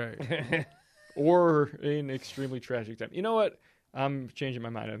dreams. Right. Or an extremely tragic time. You know what? I'm changing my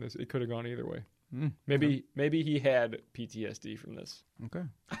mind on this. It could have gone either way. Maybe he had PTSD from this. Okay.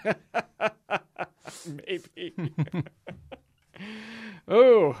 Maybe.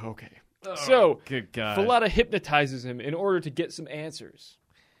 Oh, okay. So, good God. Fallada hypnotizes him in order to get some answers.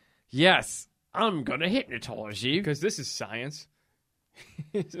 Yes, I'm gonna hypnotize you. Because this is science.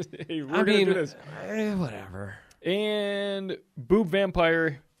 Hey, we're I going to mean, do this. Whatever. And Boob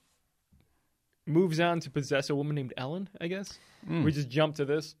Vampire moves on to possess a woman named Ellen, I guess. We just jump to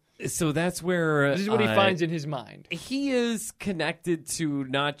this. So that's where This is what he finds in his mind. He is connected to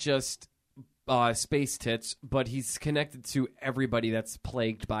not just space tits, but he's connected to everybody that's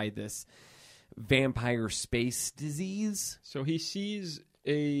plagued by this vampire space disease. So he sees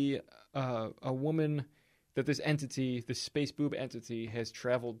a woman that this entity, this space boob entity, has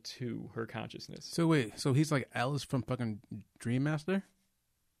traveled to her consciousness. So wait, so he's like Alice from fucking Dream Master?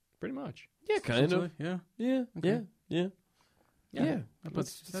 Pretty much. Yeah, kind of. Essentially? Yeah. Yeah, Okay. yeah.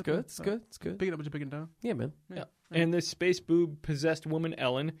 That's It's good. It's good. It's good. Pick it up what you're picking down. Yeah, man. Yeah. And this space boob possessed woman,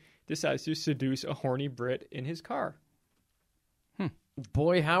 Ellen, decides to seduce a horny Brit in his car.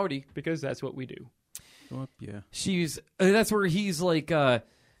 Boy, howdy. Because that's what we do. Well, yeah. She's. That's where he's like. All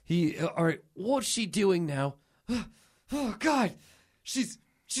right. What's she doing now? Oh God, she's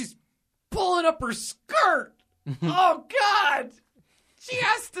pulling up her skirt. Oh God, she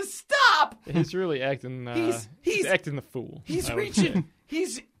has to stop. He's really acting. He's acting the fool. He's I would reaching.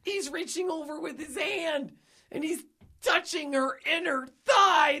 He's reaching over with his hand, and he's touching her inner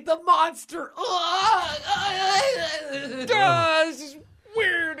thigh. The monster. This is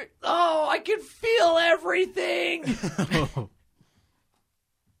weird. Oh, I can feel everything.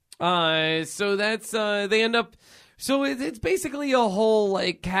 So that's they end up. So it's basically a whole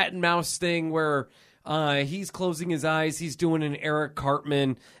like cat and mouse thing where he's closing his eyes, he's doing an Eric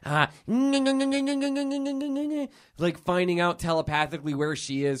Cartman, like finding out telepathically where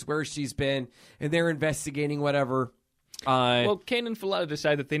she is, where she's been, and they're investigating whatever. Well, Kane and Fallada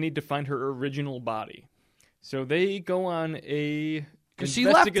decide that they need to find her original body, so they go on a 'Cause she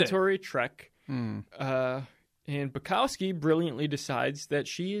left it. investigatory trek. And Bukowski brilliantly decides that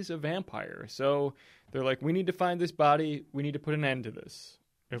she is a vampire. So they're like, we need to find this body. We need to put an end to this.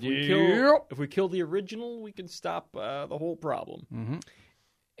 If we kill the original, we can stop the whole problem. Mm-hmm.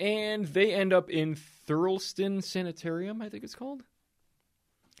 And they end up in Thurleston Sanitarium, I think it's called,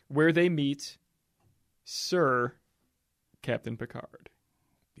 where they meet Sir Captain Picard.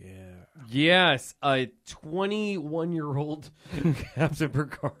 Yeah. Yes, a 21-year-old Captain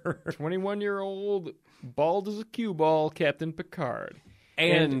Picard 21-year-old, bald as a cue ball, Captain Picard.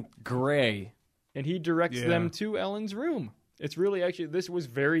 and gray. And he directs Yeah. them to Ellen's room. It's really actually, this was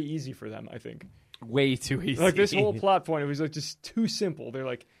very easy for them, I think. Way too easy. Like this whole plot point, it was like just too simple. They're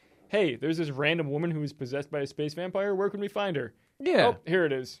like, hey, there's this random woman who is possessed by a space vampire. Where can we find her? Yeah. Oh, here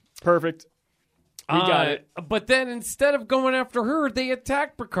it is. Perfect. We got it. But then instead of going after her, they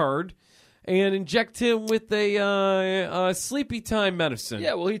attack Picard and inject him with a sleepy time medicine.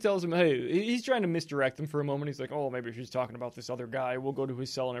 Yeah, well, he tells him, hey, he's trying to misdirect them for a moment. He's like, oh, maybe she's talking about this other guy. We'll go to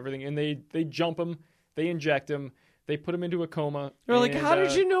his cell and everything. And they jump him. They inject him. They put him into a coma. They're like, and, how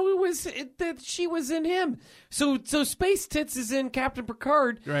did you know that she was in him? So Space Tits is in Captain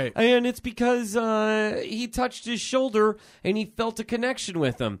Picard, Right. And it's because he touched his shoulder and he felt a connection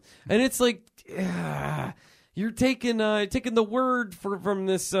with him, and it's like, you're taking the word from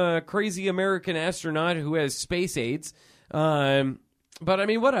this crazy American astronaut who has space AIDS, but I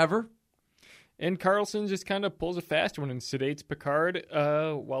mean, whatever. And Carlson just kind of pulls a fast one and sedates Picard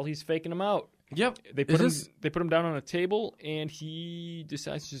while he's faking him out. Yep. They put him down on a table, and he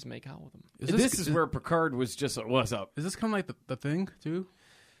decides to just make out with him. This is where Picard was just like, what's up? Is this kind of like the thing too?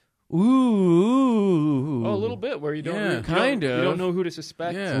 Ooh. Oh, a little bit where you don't Yeah. Kind you of. don't know who to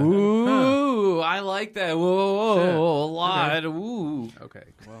suspect. Yeah. Ooh, I like that. Whoa, Shit. a lot. Ooh. Okay.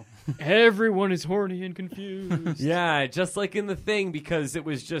 Well. Everyone is horny and confused. Yeah, just like in The Thing, because it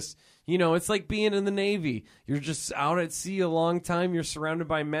was just, it's like being in the Navy. You're just out at sea a long time. You're surrounded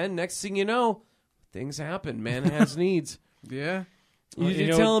by men. Next thing you know, things happen. Man has needs. Yeah.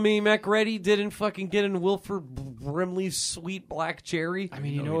 You're telling me MacReady didn't fucking get in Wilford Brimley's sweet black cherry? I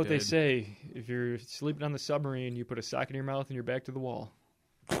mean, you No, know he what they did. say. If you're sleeping on the submarine, you put a sock in your mouth and you're back to the wall.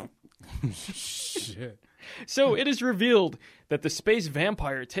 Shit. So it is revealed that the space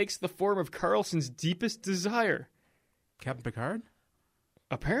vampire takes the form of Carlson's deepest desire. Captain Picard.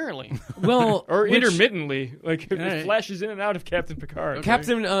 Apparently. Well, Or which- intermittently. Like, it Right. flashes in and out of Captain Picard.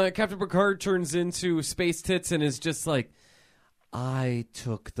 Captain Picard turns into Space Tits and is just like, I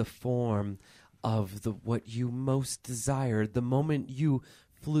took the form of what you most desired the moment you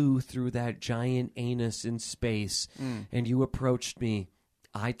flew through that giant anus in space and you approached me.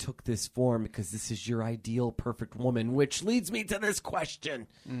 I took this form because this is your ideal perfect woman, which leads me to this question.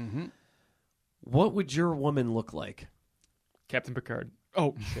 Mm-hmm. What would your woman look like? Captain Picard.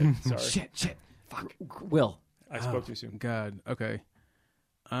 Oh, shit. Sorry. Shit. Fuck. Will. I spoke too soon. God. Okay.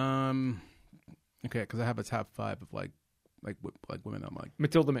 Okay, because I have a top 5 of like women. I'm like,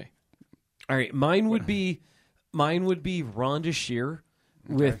 Matilda May. All right, mine would be Rhonda Shear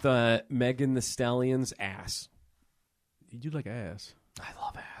with Megan the Stallion's ass. you do like ass. I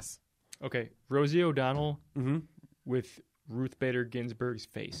love ass. Okay, Rosie O'Donnell Mm-hmm. with Ruth Bader Ginsburg's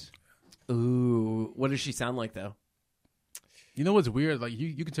face. Ooh, what does she sound like though? You know what's weird? Like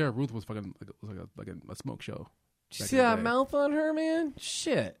you can tell Ruth was fucking like a smoke show. Did you back see in the that day. mouth on her, man?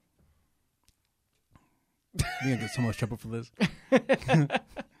 Shit. You're gonna get so much trouble for this.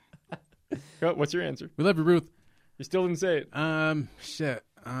 Oh, what's your answer? We love you, Ruth. You still didn't say it. Shit.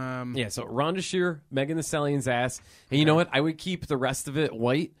 Yeah, so Rhonda Shear, Megan the Stallion's ass. And you know what? I would keep the rest of it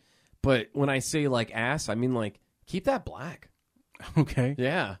white, but when I say like ass, I mean like keep that black. Okay.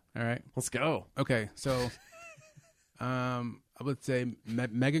 Yeah. All right. Let's go. Okay. So, I would say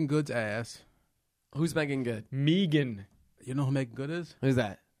Megan Good's ass. Who's Megan Good? Megan. You know who Megan Good is? Who's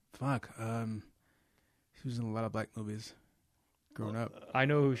that? Fuck. She was in a lot of black movies growing up. I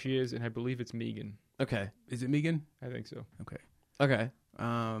know who she is, and I believe it's Megan. Okay. Is it Megan? I think so. Okay. Okay.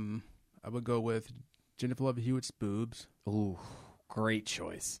 I would go with Jennifer Love Hewitt's boobs. Ooh, great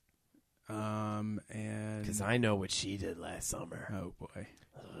choice. And Because I know what she did last summer. oh boy,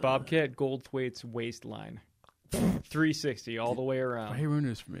 Bobcat Goldthwait's waistline. 360 all the way why around. are you ruining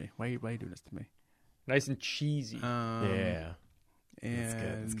this for me? Why are you doing this to me? Nice and cheesy. Yeah.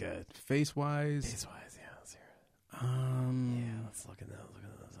 And That's good. face wise, Face-wise, yeah. Let's hear it. yeah. Let's look at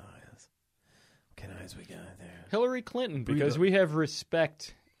those eyes. What kind of eyes we got there? Hillary Clinton, Brie because Lar- we have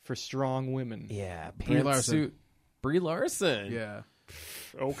respect for strong women. Yeah, Brie Larson. Brie Larson. Yeah.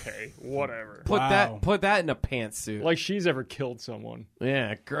 Okay, whatever. Wow. Put that in a pantsuit. Like she's ever killed someone.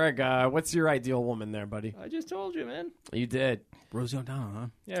 Yeah, Greg. What's your ideal woman there, buddy? I just told you, man. You did. Rosie O'Donnell, huh?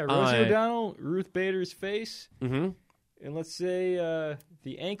 Yeah, Rosie I- O'Donnell, Ruth Bader's face, Mm-hmm. and let's say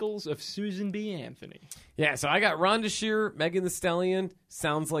the ankles of Susan B. Anthony. Yeah. So I got Rhonda Shear, Megan the Stallion.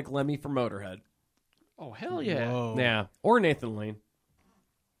 Sounds like Lemmy from Motorhead. Oh, hell yeah. Whoa. Yeah, or Nathan Lane.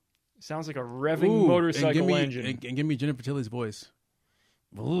 Sounds like a revving Ooh, motorcycle and give me, engine. And give me Jennifer Tilly's voice.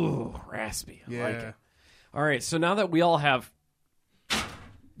 Ooh, raspy. I Yeah. like it. All right. So now that we all have,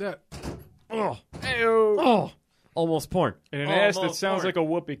 That. oh, almost porn. And an ass that Almost sounds porn. like a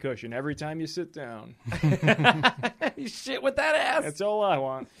whoopee cushion every time you sit down. Shit with that ass. That's all I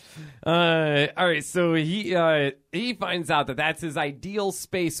want. All right, so he finds out that that's his ideal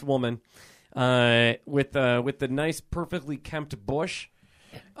space woman, with the nice, perfectly kempt bush,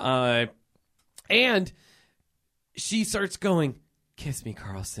 and she starts going, "Kiss me,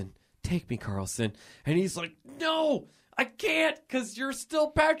 Carlson. Take me, Carlson." And he's like, "No, I can't, because you're still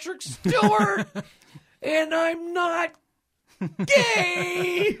Patrick Stewart, and I'm not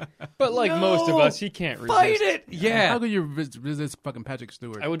gay." But like No! most of us, he can't resist. Fight it, yeah. How could you resist fucking Patrick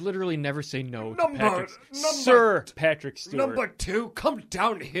Stewart? I would literally never say no to Number- Patrick. number- Sir Patrick Stewart. Number 2, come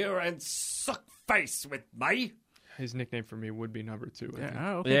down here and suck face with me. His nickname for me would be number 2. I think.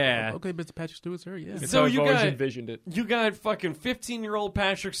 Yeah. Okay. Yeah. Okay, Mr. Patrick Stewart, sir. Yeah. That's So how I've you always got- envisioned it. You got fucking 15-year-old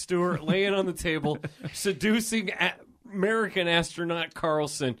Patrick Stewart laying on the table, seducing American astronaut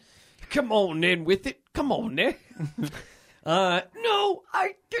Carlson. Come on in with it. Come on in. No,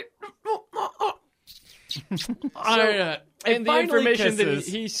 I didn't. And the finally information that kisses.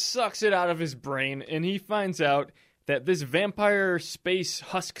 he sucks it out of his brain, and he finds out that this vampire space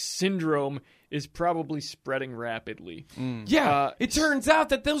husk syndrome is probably spreading rapidly. Yeah, it turns out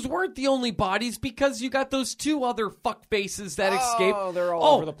that those weren't the only bodies because you got those 2 other fuck faces that escaped. they're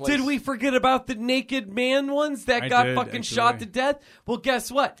all over the place. Did we forget about the naked man ones that I got did, fucking actually. shot to death? Well,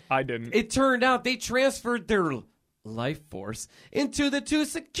 guess what? I didn't. It turned out they transferred their life force into the 2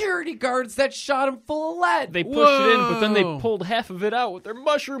 security guards that shot him full of lead. They pushed it in, but then they Whoa. pulled half of it out with their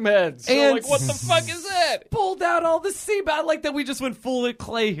mushroom heads. So, And- like, what the fuck is that? pulled out all the seed. I like that we just went full at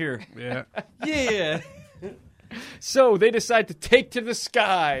Clay here. Yeah. Yeah. So they decide to take to the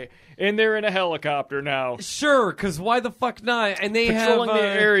sky, and they're in a helicopter now, Sure, because why the fuck not? And they patrolling have the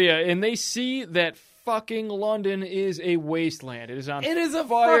area, and they see that fucking London is a wasteland. It is on It is a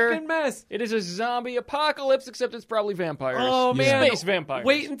fire. fucking mess. It is a zombie apocalypse, except it's probably vampires. Oh, man. Space vampires.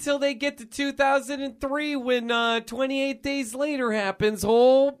 Wait until they get to 2003 when 28 Days Later happens.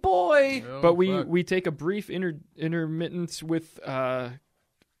 Oh, boy. But we take a brief intermittence with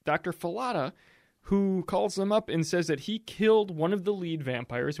Dr. Falata, who calls them up and says that he killed one of the lead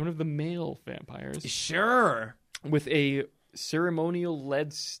vampires, one of the male vampires, Sure. with a ceremonial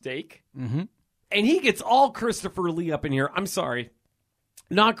lead stake. Mm-hmm. And he gets all Christopher Lee up in here. I'm sorry.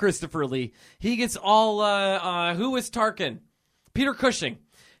 Not Christopher Lee. He gets all, who is Tarkin? Peter Cushing.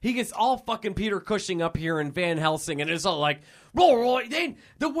 He gets all fucking Peter Cushing up here in Van Helsing, and it's all like, all right, then,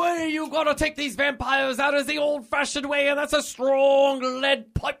 the way you gotta take these vampires out is the old-fashioned way, and that's a strong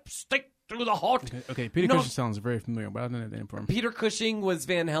lead pipe stick through the heart. Okay. Peter No. Cushing sounds very familiar, but I don't know the name for him. Peter Cushing was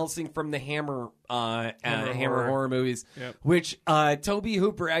Van Helsing from the Hammer horror movies, Yep. which Toby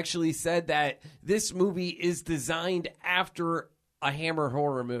Hooper actually said that this movie is designed after a Hammer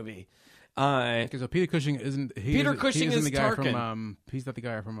horror movie. Okay, so Peter Cushing isn't. Peter Cushing isn't is the guy Tarkin. from. He's not the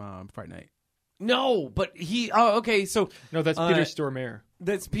guy from Fright Night. No, but he. Oh, okay. So No, that's Peter Stormare.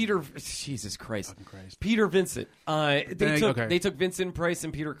 that's Peter. Jesus Christ. Fucking Christ. Peter Vincent. Okay. They took Vincent Price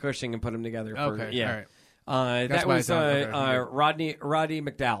and Peter Cushing and put them together. For, Okay, yeah. all right. That's That why I was thought- okay. Rodney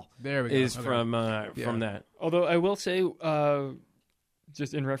McDowell. There we go. Is Okay. from Yeah. that. Although I will say,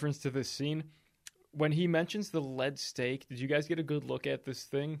 just in reference to this scene, when he mentions the lead stake, did you guys get a good look at this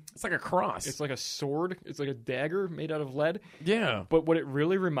thing? It's like a cross. It's like a sword. It's like a dagger made out of lead. yeah. But what it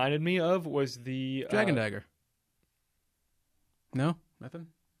really reminded me of was the Dragon Dagger. No, nothing.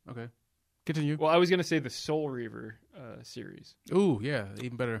 Okay, continue. Well, I was gonna say the Soul Reaver series. Ooh, yeah,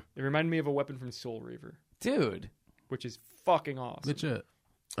 even better. It reminded me of a weapon from Soul Reaver, Dude. which is fucking awesome. Legit.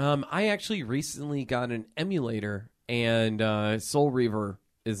 I actually recently got an emulator, and Soul Reaver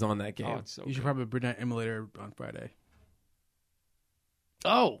is on that game. Oh, it's so You should good. probably bring that emulator on Friday.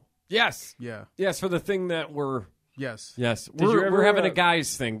 Oh, yes. Yeah. Yes, for the thing that we're... Yes. Yes. Did you We're ever, having a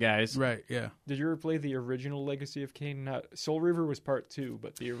guys thing, guys. Right. Yeah. Did you ever play the original Legacy of Kain? Not Soul Reaver was part 2,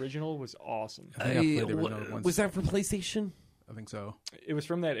 but the original was awesome. I think I played the original once. Was that for PlayStation? I think so. It was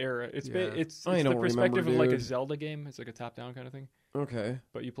from that era. It's Yeah. it's I the don't perspective remember, of like a dude. Zelda game. It's like a top-down kind of thing. Okay.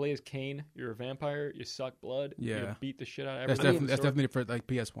 But you play as Kain. You're a vampire. You suck blood. Yeah. You beat the shit out of That's everything. definitely for like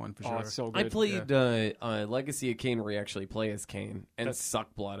PS1 for Oh, sure. it's so I good. played Legacy of Kain where you actually play as Kain and That's-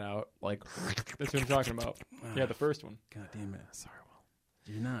 suck blood out. Like, That's what I'm talking about. Yeah, the first one. God damn it. sorry,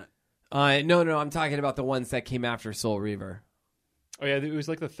 Will. You're not. No, I'm talking about the ones that came after Soul Reaver. Oh yeah, it was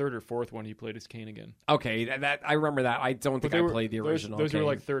like the third or fourth one. He played as Kain again. Okay, that I remember that. I don't think they I were- played the original. Those were Kain.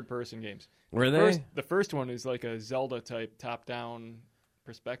 like third-person games. Were they? The first one is like a Zelda type top-down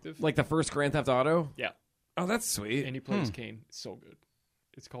perspective. Like the first Grand Theft Auto? Yeah, Oh, that's sweet. and he plays Kain. It's so good.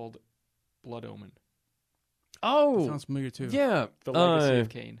 It's called Blood Omen. Oh, Sounds familiar too. yeah. The Legacy of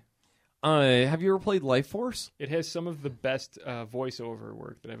Kain. Have you ever played Life Force? It has some of the best voiceover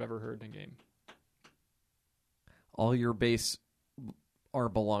work that I've ever heard in a game. All your base are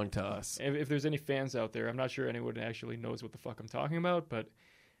belong to us. If there's any fans out there, I'm not sure anyone actually knows what the fuck I'm talking about, but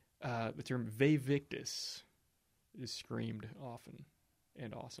the term Ve Victus is screamed often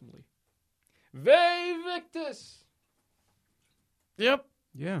and awesomely. Ve Victus! Yep.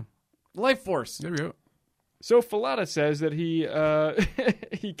 Yeah. Life Force. There we go. So Falata says that he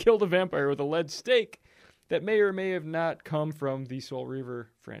he killed a vampire with a lead stake that may or may have not come from the Soul Reaver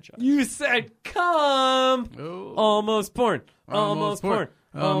franchise. You said come. Oh. Almost porn. Almost porn.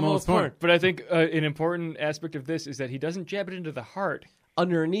 Almost porn. But I think an important aspect of this is that he doesn't jab it into the heart.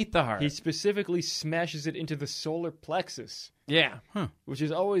 Underneath the heart. He specifically smashes it into the solar plexus, Yeah. which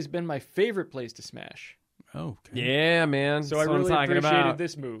has always been my favorite place to smash. Oh. Okay. Yeah, man. So That's I what I'm really talking appreciated about.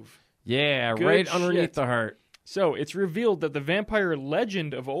 this move. Yeah, Good right underneath shit. the heart. So it's revealed that the vampire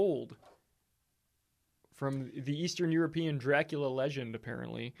legend of old, from the Eastern European Dracula legend,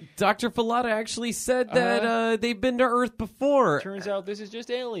 apparently, Dr. Falata actually said that they've been to Earth before. turns out this is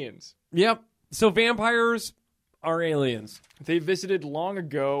just aliens. Yep. So vampires are aliens. They visited long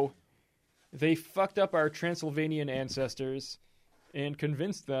ago. They fucked up our Transylvanian ancestors and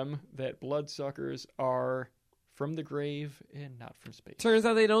convinced them that bloodsuckers are from the grave and not from space. Turns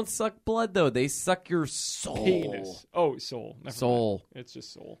out they don't suck blood, though. They suck your soul. Penis. Oh, soul. Never Soul. mind. It's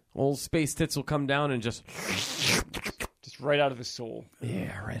just soul. Old space tits will come down and just... Just right out of the soul.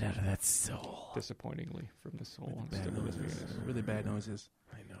 Yeah, right out of that soul. Disappointingly, from the soul. I'm Bad still with noises. penis. Really bad noises.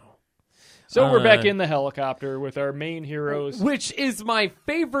 I know. So we're back in the helicopter with our main heroes. Which is my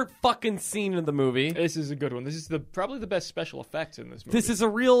favorite fucking scene in the movie. This is a good one. This is probably the best special effects in this movie. This is a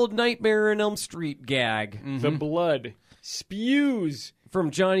real Nightmare on Elm Street gag The blood spews from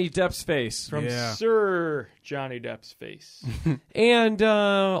Johnny Depp's face. from Yeah. Sir Johnny Depp's face. And,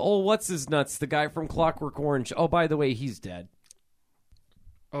 what's his nuts? The guy from Clockwork Orange. Oh, by the way, he's dead.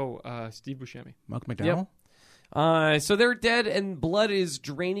 Steve Buscemi. Mark McDowell. So they're dead, and blood is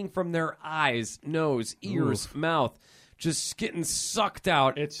draining from their eyes, nose, ears, mouth, just getting sucked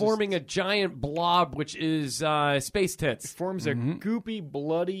out, It's forming a giant blob, which is space tits. Forms a goopy,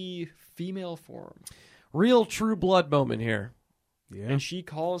 bloody female form. Real true blood moment here. Yeah. And she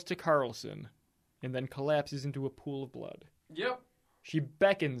calls to Carlson and then collapses into a pool of blood. Yep. She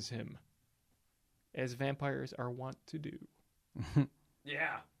beckons him, as vampires are wont to do.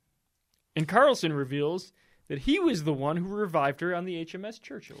 Yeah. And Carlson reveals that he was the one who revived her on the HMS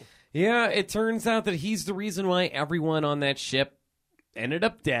Churchill. Yeah, it turns out that he's the reason why everyone on that ship ended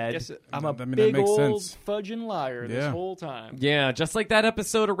up dead. Yes, I'm a I mean, that big makes old sense. fudging liar this Yeah. whole time. Yeah, just like that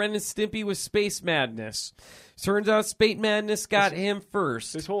episode of Ren and Stimpy with Space Madness. Turns out Space Madness got him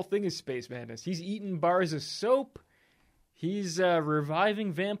first. This whole thing is space madness. He's eating bars of soap. He's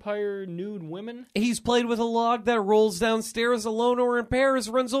reviving vampire nude women. He's played with a log that rolls downstairs alone or in pairs,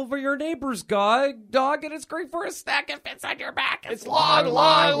 runs over your neighbor's dog, and it's great for a snack and fits on your back. It's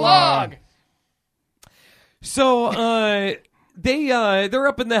log. So, they're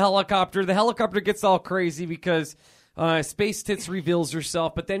up in the helicopter. The helicopter gets all crazy because Space Tits reveals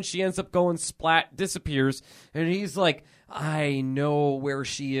herself, but then she ends up going splat, disappears, and he's like, I know where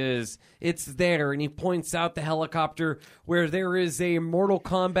she is. It's there. And he points out the helicopter where there is a Mortal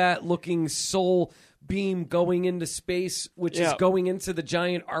Kombat looking soul beam going into space, which is going into the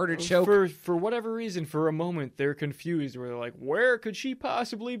giant artichoke. For whatever reason, for a moment, they're confused. Where they're like, where could she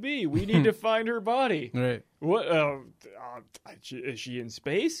possibly be? We need to find her body. Right. What? Is she in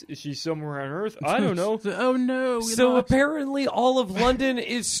space? Is she somewhere on Earth? I don't know. Oh no. So apparently all of London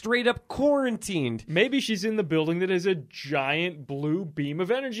is straight up quarantined. Maybe she's in the building that has a giant blue beam of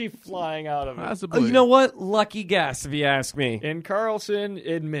energy flying out of it. Possibly. You know what? Lucky guess, if you ask me. And Carlson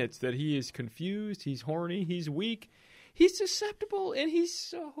admits that he is confused, he's horny, he's weak, he's susceptible, and he's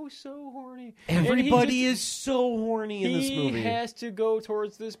so horny. Everybody is so horny in this movie. He has to go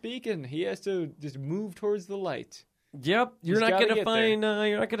towards this beacon. He has to just move towards the light. Yep, you're He's not gotta gonna get find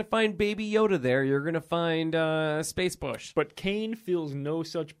you're not gonna find Baby Yoda there. You're gonna find Space Bush. But Kane feels no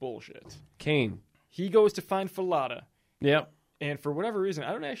such bullshit. Kane. He goes to find Falada, Yep. and for whatever reason,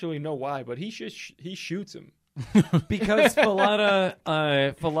 I don't actually know why, but he shoots him. Because Falada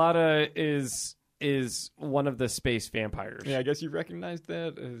is one of the space vampires. Yeah, I guess you recognized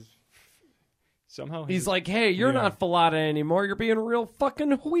that as somehow. He's like, hey, you're not Falada anymore. You're being real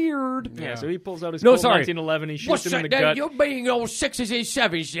fucking weird. Yeah, so he pulls out his No, Colt sorry. 1911. He shoots What's him in the that? gut, You're being all sixes and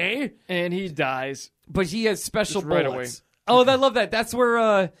sevens, eh? and he dies. But he has special Just right bullets. Oh, I love that. That's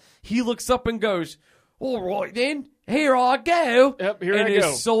where he looks up and goes, all right then, here I go. Yep, here and I his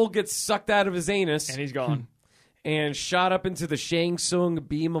go. soul gets sucked out of his anus And he's gone. and shot up into the Shang Tsung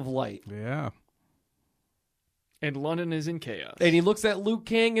beam of light. Yeah. And London is in chaos. And he looks at Luke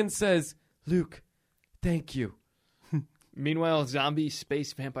King and says, Luke, thank you. Meanwhile, zombie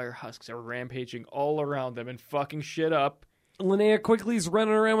space vampire husks are rampaging all around them and fucking shit up, Linnea Quigley's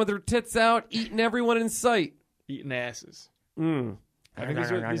running around with her tits out, eating everyone in sight. eating asses. Mm. I think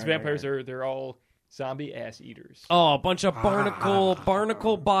these vampires they're all zombie ass eaters. Oh, a bunch of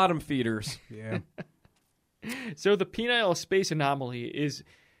barnacle bottom feeders. Yeah. So the penile space anomaly is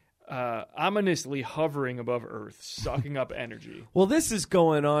ominously hovering above Earth, sucking up energy. Well, this is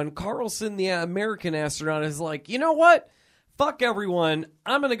going on. Carlson, the American astronaut, is like, you know what? Fuck everyone.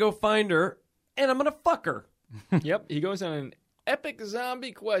 I'm going to go find her, and I'm going to fuck her. Yep, he goes on an epic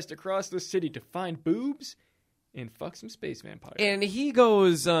zombie quest across the city to find boobs and fuck some space vampires. And he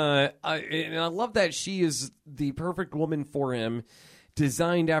goes, and I love that she is the perfect woman for him,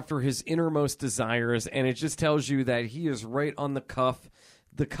 designed after his innermost desires, and it just tells you that he is right on the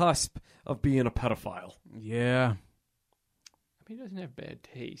cusp of being a pedophile. Yeah. I mean, he doesn't have bad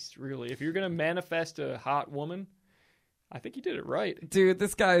taste, really. If you're going to manifest a hot woman, I think you did it right. Dude,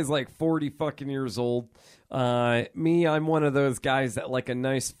 this guy is like 40 fucking years old. Me, I'm one of those guys that like a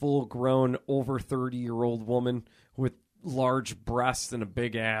nice full-grown over 30-year-old woman with large breasts and a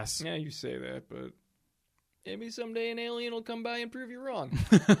big ass. Yeah, you say that, but maybe someday an alien will come by and prove you wrong.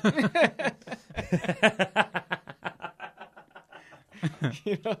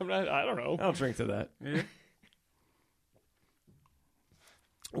 You know, I don't know. I'll drink to that.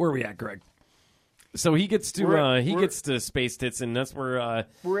 Where are we at, Greg? So he gets to gets to Space Tits, and that's where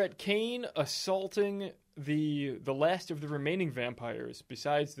We're at Kane assaulting the last of the remaining vampires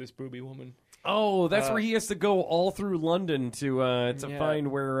besides this booby woman. that's where he has to go all through London to Yeah.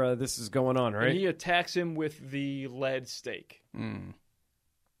 find where this is going on, right? And he attacks him with the lead stake. And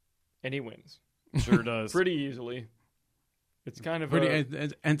he wins. Sure does. Pretty easily. It's kind of Pretty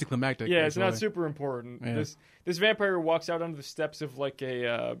anticlimactic. yeah, it's not actually. super important. Yeah. This vampire walks out onto the steps of like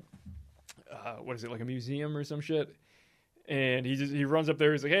a what is it, like a museum or some shit, and he runs up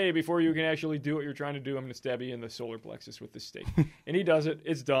there. He's like, "Hey, before you can actually do what you're trying to do, I'm going to stab you in the solar plexus with this stake." And he does it.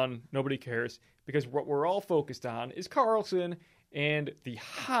 It's done. Nobody cares because what we're all focused on is Carlson and the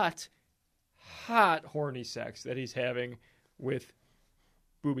hot horny sex that he's having with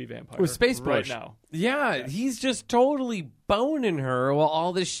booby vampire. With Space right Bush. now. Yeah, he's just totally boning her while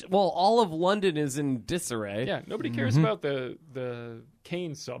all of London is in disarray. Yeah, nobody cares about the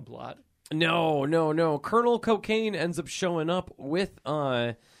Kane subplot. No. Colonel Cocaine ends up showing up with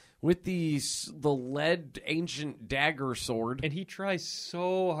the lead ancient dagger sword. And he tries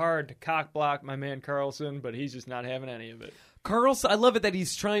so hard to cock block my man Carlson, but he's just not having any of it. Carlson, I love it that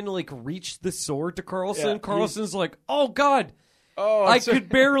he's trying to like reach the sword to Carlson. Yeah, Carlson's like, "Oh God, Oh, I could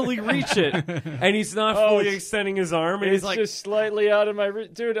barely reach it," and he's not fully extending his arm. And It's he's like, just slightly out of my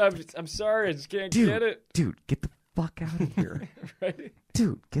dude. I'm sorry, I just can't get it. "Dude, get the fuck out of here, Right?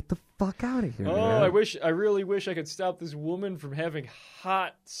 dude, get the fuck out of here." Oh, man. I really wish I could stop this woman from having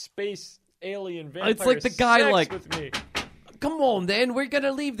hot space alien vampire It's like the guy, sex like- with me. Come on, then we're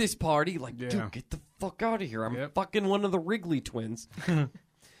gonna leave this party. Like, Yeah. dude, get the fuck out of here. I'm Yep. fucking one of the Wrigley twins.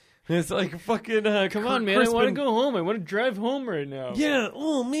 It's like fucking. Come on, man, I want to go home. I want to drive home right now. Yeah.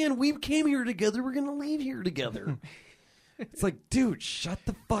 Oh man, we came here together. We're gonna leave here together. It's like, dude, shut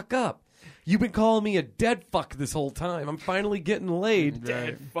the fuck up. You've been calling me a dead fuck this whole time. I'm finally getting laid.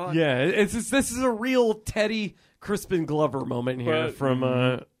 Dead fuck. Yeah, it's just, this is a real Teddy Crispin Glover moment here But- from.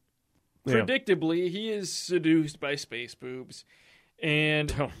 Yeah. Predictably, he is seduced by space boobs,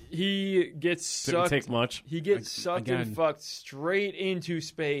 and Oh. he gets Didn't sucked. take much. He gets sucked again. and fucked straight into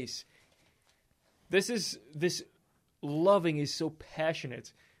space. This loving is so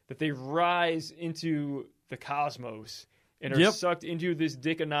passionate that they rise into the cosmos and are Yep. sucked into this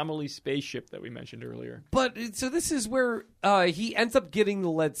Dick Anomaly spaceship that we mentioned earlier. But so this is where he ends up getting the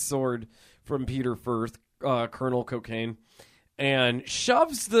lead sword from Peter Firth, Colonel Cocaine, and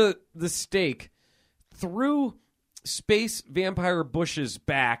shoves the stake through Space Vampire Bush's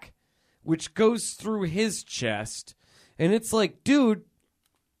back, which goes through his chest. And it's like, dude,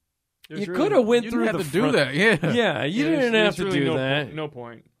 There's you really- could have went You through didn't the have to do front. that. Yeah. Yeah, you There's- didn't there's have to really do no that. No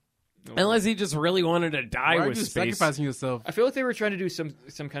point. No Unless point. he just really wanted to die Why are with you space. sacrificing yourself? I feel like they were trying to do some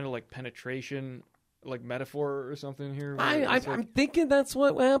kind of like penetration, like metaphor or something here. where it's I'm like- thinking that's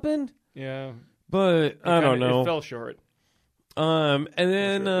what happened, yeah. but I don't know. It fell short. And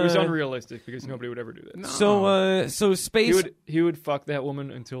then it was unrealistic because nobody would ever do that. so space. He would fuck that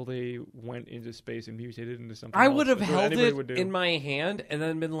woman until they went into space and mutated into something. I else. would have That's what held anybody it would do. in my hand and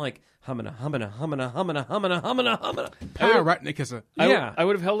then been like hummina. Pyrotnicus. Yeah. I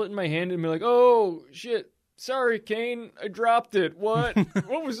would have held it in my hand and be like, "Oh shit, sorry, Kane, I dropped it. What?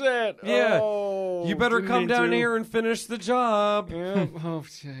 What was that? Yeah. Oh, You better didn't come mean down to." here and finish the job. Yeah. Oh,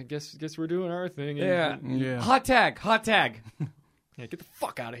 I guess we're doing our thing. Yeah. Yeah. Hot tag. Yeah, get the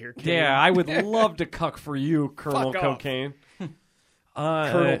fuck out of here, Kane. Yeah, I would love to cuck for you, Colonel Fuck off. Cocaine.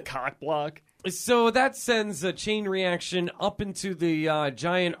 Colonel Cockblock. So that sends a chain reaction up into the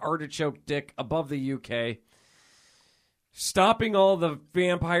giant artichoke dick above the UK, stopping all the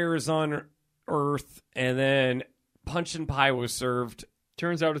vampires on Earth, and then punch and pie was served.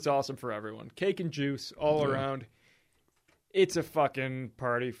 Turns out it's awesome for everyone. Cake and juice all around. It's a fucking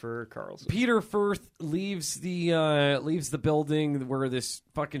party for Carlson. Peter Firth leaves the building where this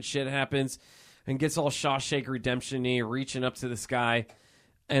fucking shit happens and gets all Shawshank Redemption-y, reaching up to the sky,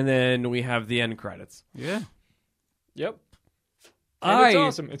 and then we have the end credits. Yeah. Yep. And it's I-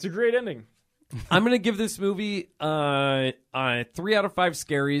 awesome. It's a great ending. I'm gonna give this movie 3 out of 5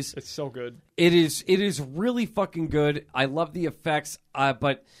 scaries. It's so good. It is really fucking good. I love the effects,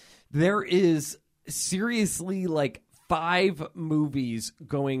 but there is seriously like 5 movies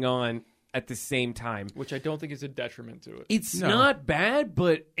going on at the same time. Which I don't think is a detriment to it. It's No. not bad,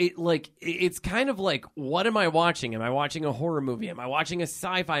 but it's kind of like, what am I watching? Am I watching a horror movie? Am I watching a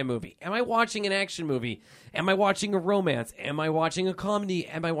sci-fi movie? Am I watching an action movie? Am I watching a romance? Am I watching a comedy?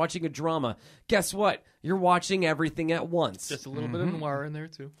 Am I watching a drama? Guess what? You're watching everything at once. Just a little bit of noir in there,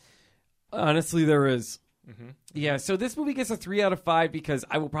 too. Honestly, there is. Yeah, so this movie gets a 3 out of 5 because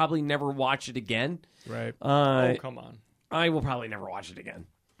I will probably never watch it again. Right. Oh, come on. I will probably never watch it again.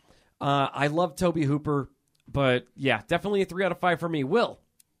 I love Toby Hooper, but yeah, definitely a 3 out of 5 for me. Will?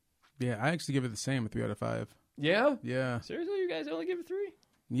 Yeah, I actually give it the same, a 3 out of 5. Yeah? Yeah. Seriously, you guys only give it 3?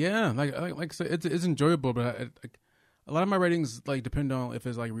 Yeah, like I said, it's enjoyable, but a lot of my ratings like depend on if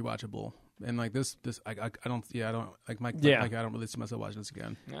it's like rewatchable, and like this I don't I don't really see myself watching this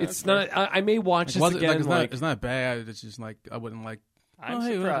again. It's not. I may watch this Was it, again. it's not bad. It's just like I wouldn't like. I'm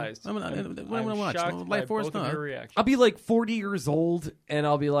hey, surprised. what am I gonna I'm watch? shocked Life by Force? both of No. your reactions. I'll be like 40 years old, and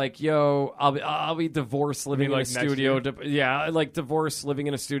I'll be like, "Yo, I'll be divorced, living in like a next studio. year? Like divorced, living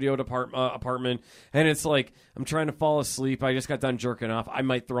in a studio apartment, and it's like I'm trying to fall asleep. I just got done jerking off. I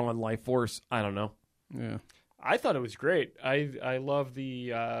might throw on Life Force. I don't know. Yeah. I thought it was great. I love the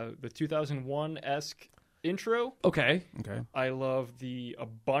 2001-esque intro. Okay. Okay. I love the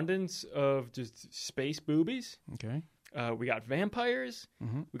abundance of just space boobies. Okay. We got vampires.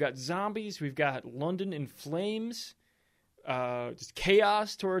 We got zombies. We've got London in flames. Just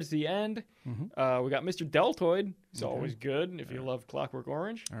chaos towards the end. We got Mr. Deltoid. It's always good if you love Clockwork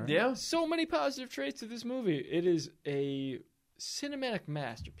Orange. All right. Yeah. So many positive traits to this movie. It is a cinematic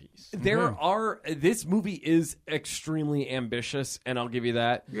masterpiece. This movie is extremely ambitious, and I'll give you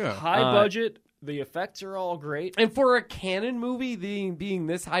that. Yeah. High budget. The effects are all great. And for a canon movie being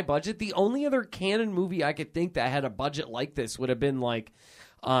this high budget, the only other canon movie I could think that had a budget like this would have been like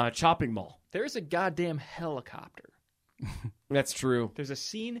Chopping Mall. There's a goddamn helicopter. That's true. There's a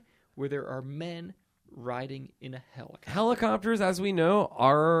scene where there are men riding in a helicopter. Helicopters, as we know,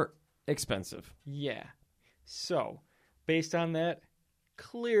 are expensive. Yeah. So, based on that,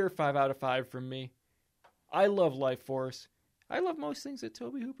 clear 5 out of 5 from me. I love Life Force. I love most things that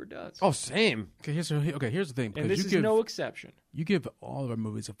Toby Hooper does. Oh, same. Okay, here's the thing. and because this you is give, no exception. You give all of our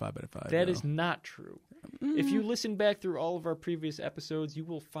movies a 5 out of 5. That though. is not true. If you listen back through all of our previous episodes, you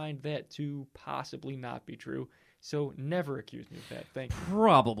will find that to possibly not be true. So never accuse me of that. Thank you.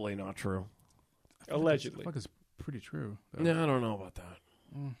 Probably not true. Allegedly. I feel like it's pretty true. Though. No, I don't know about that.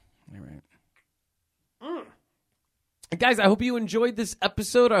 All right. Guys, I hope you enjoyed this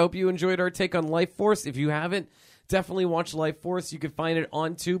episode. I hope you enjoyed our take on Life Force. If you haven't, definitely watch Life Force. You can find it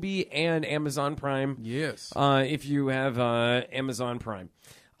on Tubi and Amazon Prime. Yes. If you have Amazon Prime.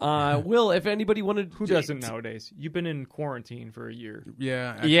 Will, if anybody wanted... Who doesn't nowadays? You've been in quarantine for a year.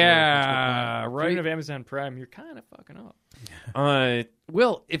 Yeah. Actually, Yeah, If you right. don't have Amazon Prime, you're kind of fucking up.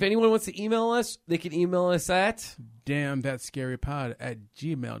 Will, if anyone wants to email us, they can email us at...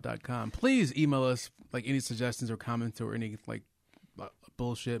 damnthatscarypod@gmail.com. Please email us like any suggestions or comments or any like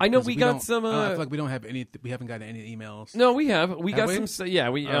bullshit. I know because we got don't- some, I feel like we don't have any. We haven't gotten any emails. No, we have. We got we? some. Yeah,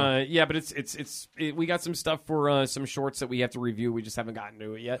 we. Oh. Yeah, but we got some stuff for some shorts that we have to review. We just haven't gotten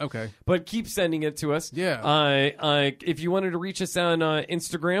to it yet. Okay. But keep sending it to us. Yeah. If you wanted to reach us on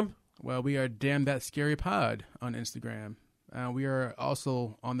Instagram, Well, we are Damn That Scary Pod on Instagram. We are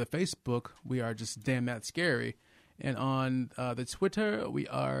also on the Facebook. We are just Damn That Scary, and on the Twitter we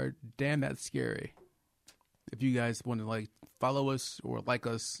are Damn That Scary. If you guys want to like follow us or like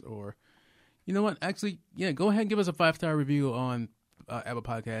us, or you know what, actually, yeah, go ahead and give us a 5-star review on Apple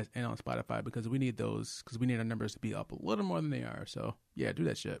Podcast and on Spotify because we need those because we need our numbers to be up a little more than they are. So yeah, do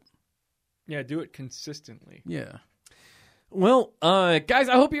that shit. Yeah, do it consistently. Yeah. well, guys,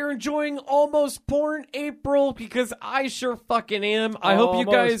 I hope you're enjoying Almost Porn April because I sure fucking am. I hope you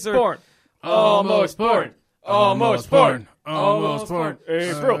guys are. Porn. Almost porn. Almost porn. Almost porn.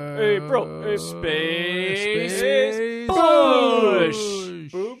 April. Space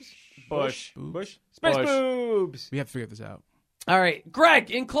Bush. Bush. Bush. Boobs. Bush. Space Bush. boobs. We have to figure this out. All right, Greg,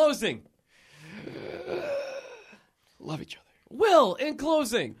 in closing. Love each other. Will, in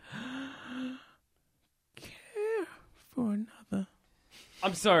closing. Care for another.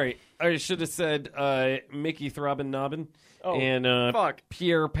 I'm sorry. I should have said Mickey Throbbin Nobbin Oh, and fuck.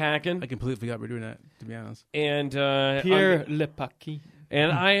 Pierre Packin. I completely forgot we're doing that, to be honest. And Pierre Lepaki.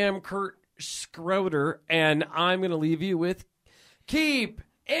 and I am Kurt Schroeder, and I'm going to leave you with Keep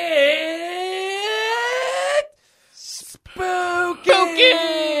It Spooky!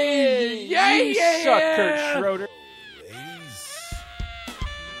 You suck, Kurt Schroeder.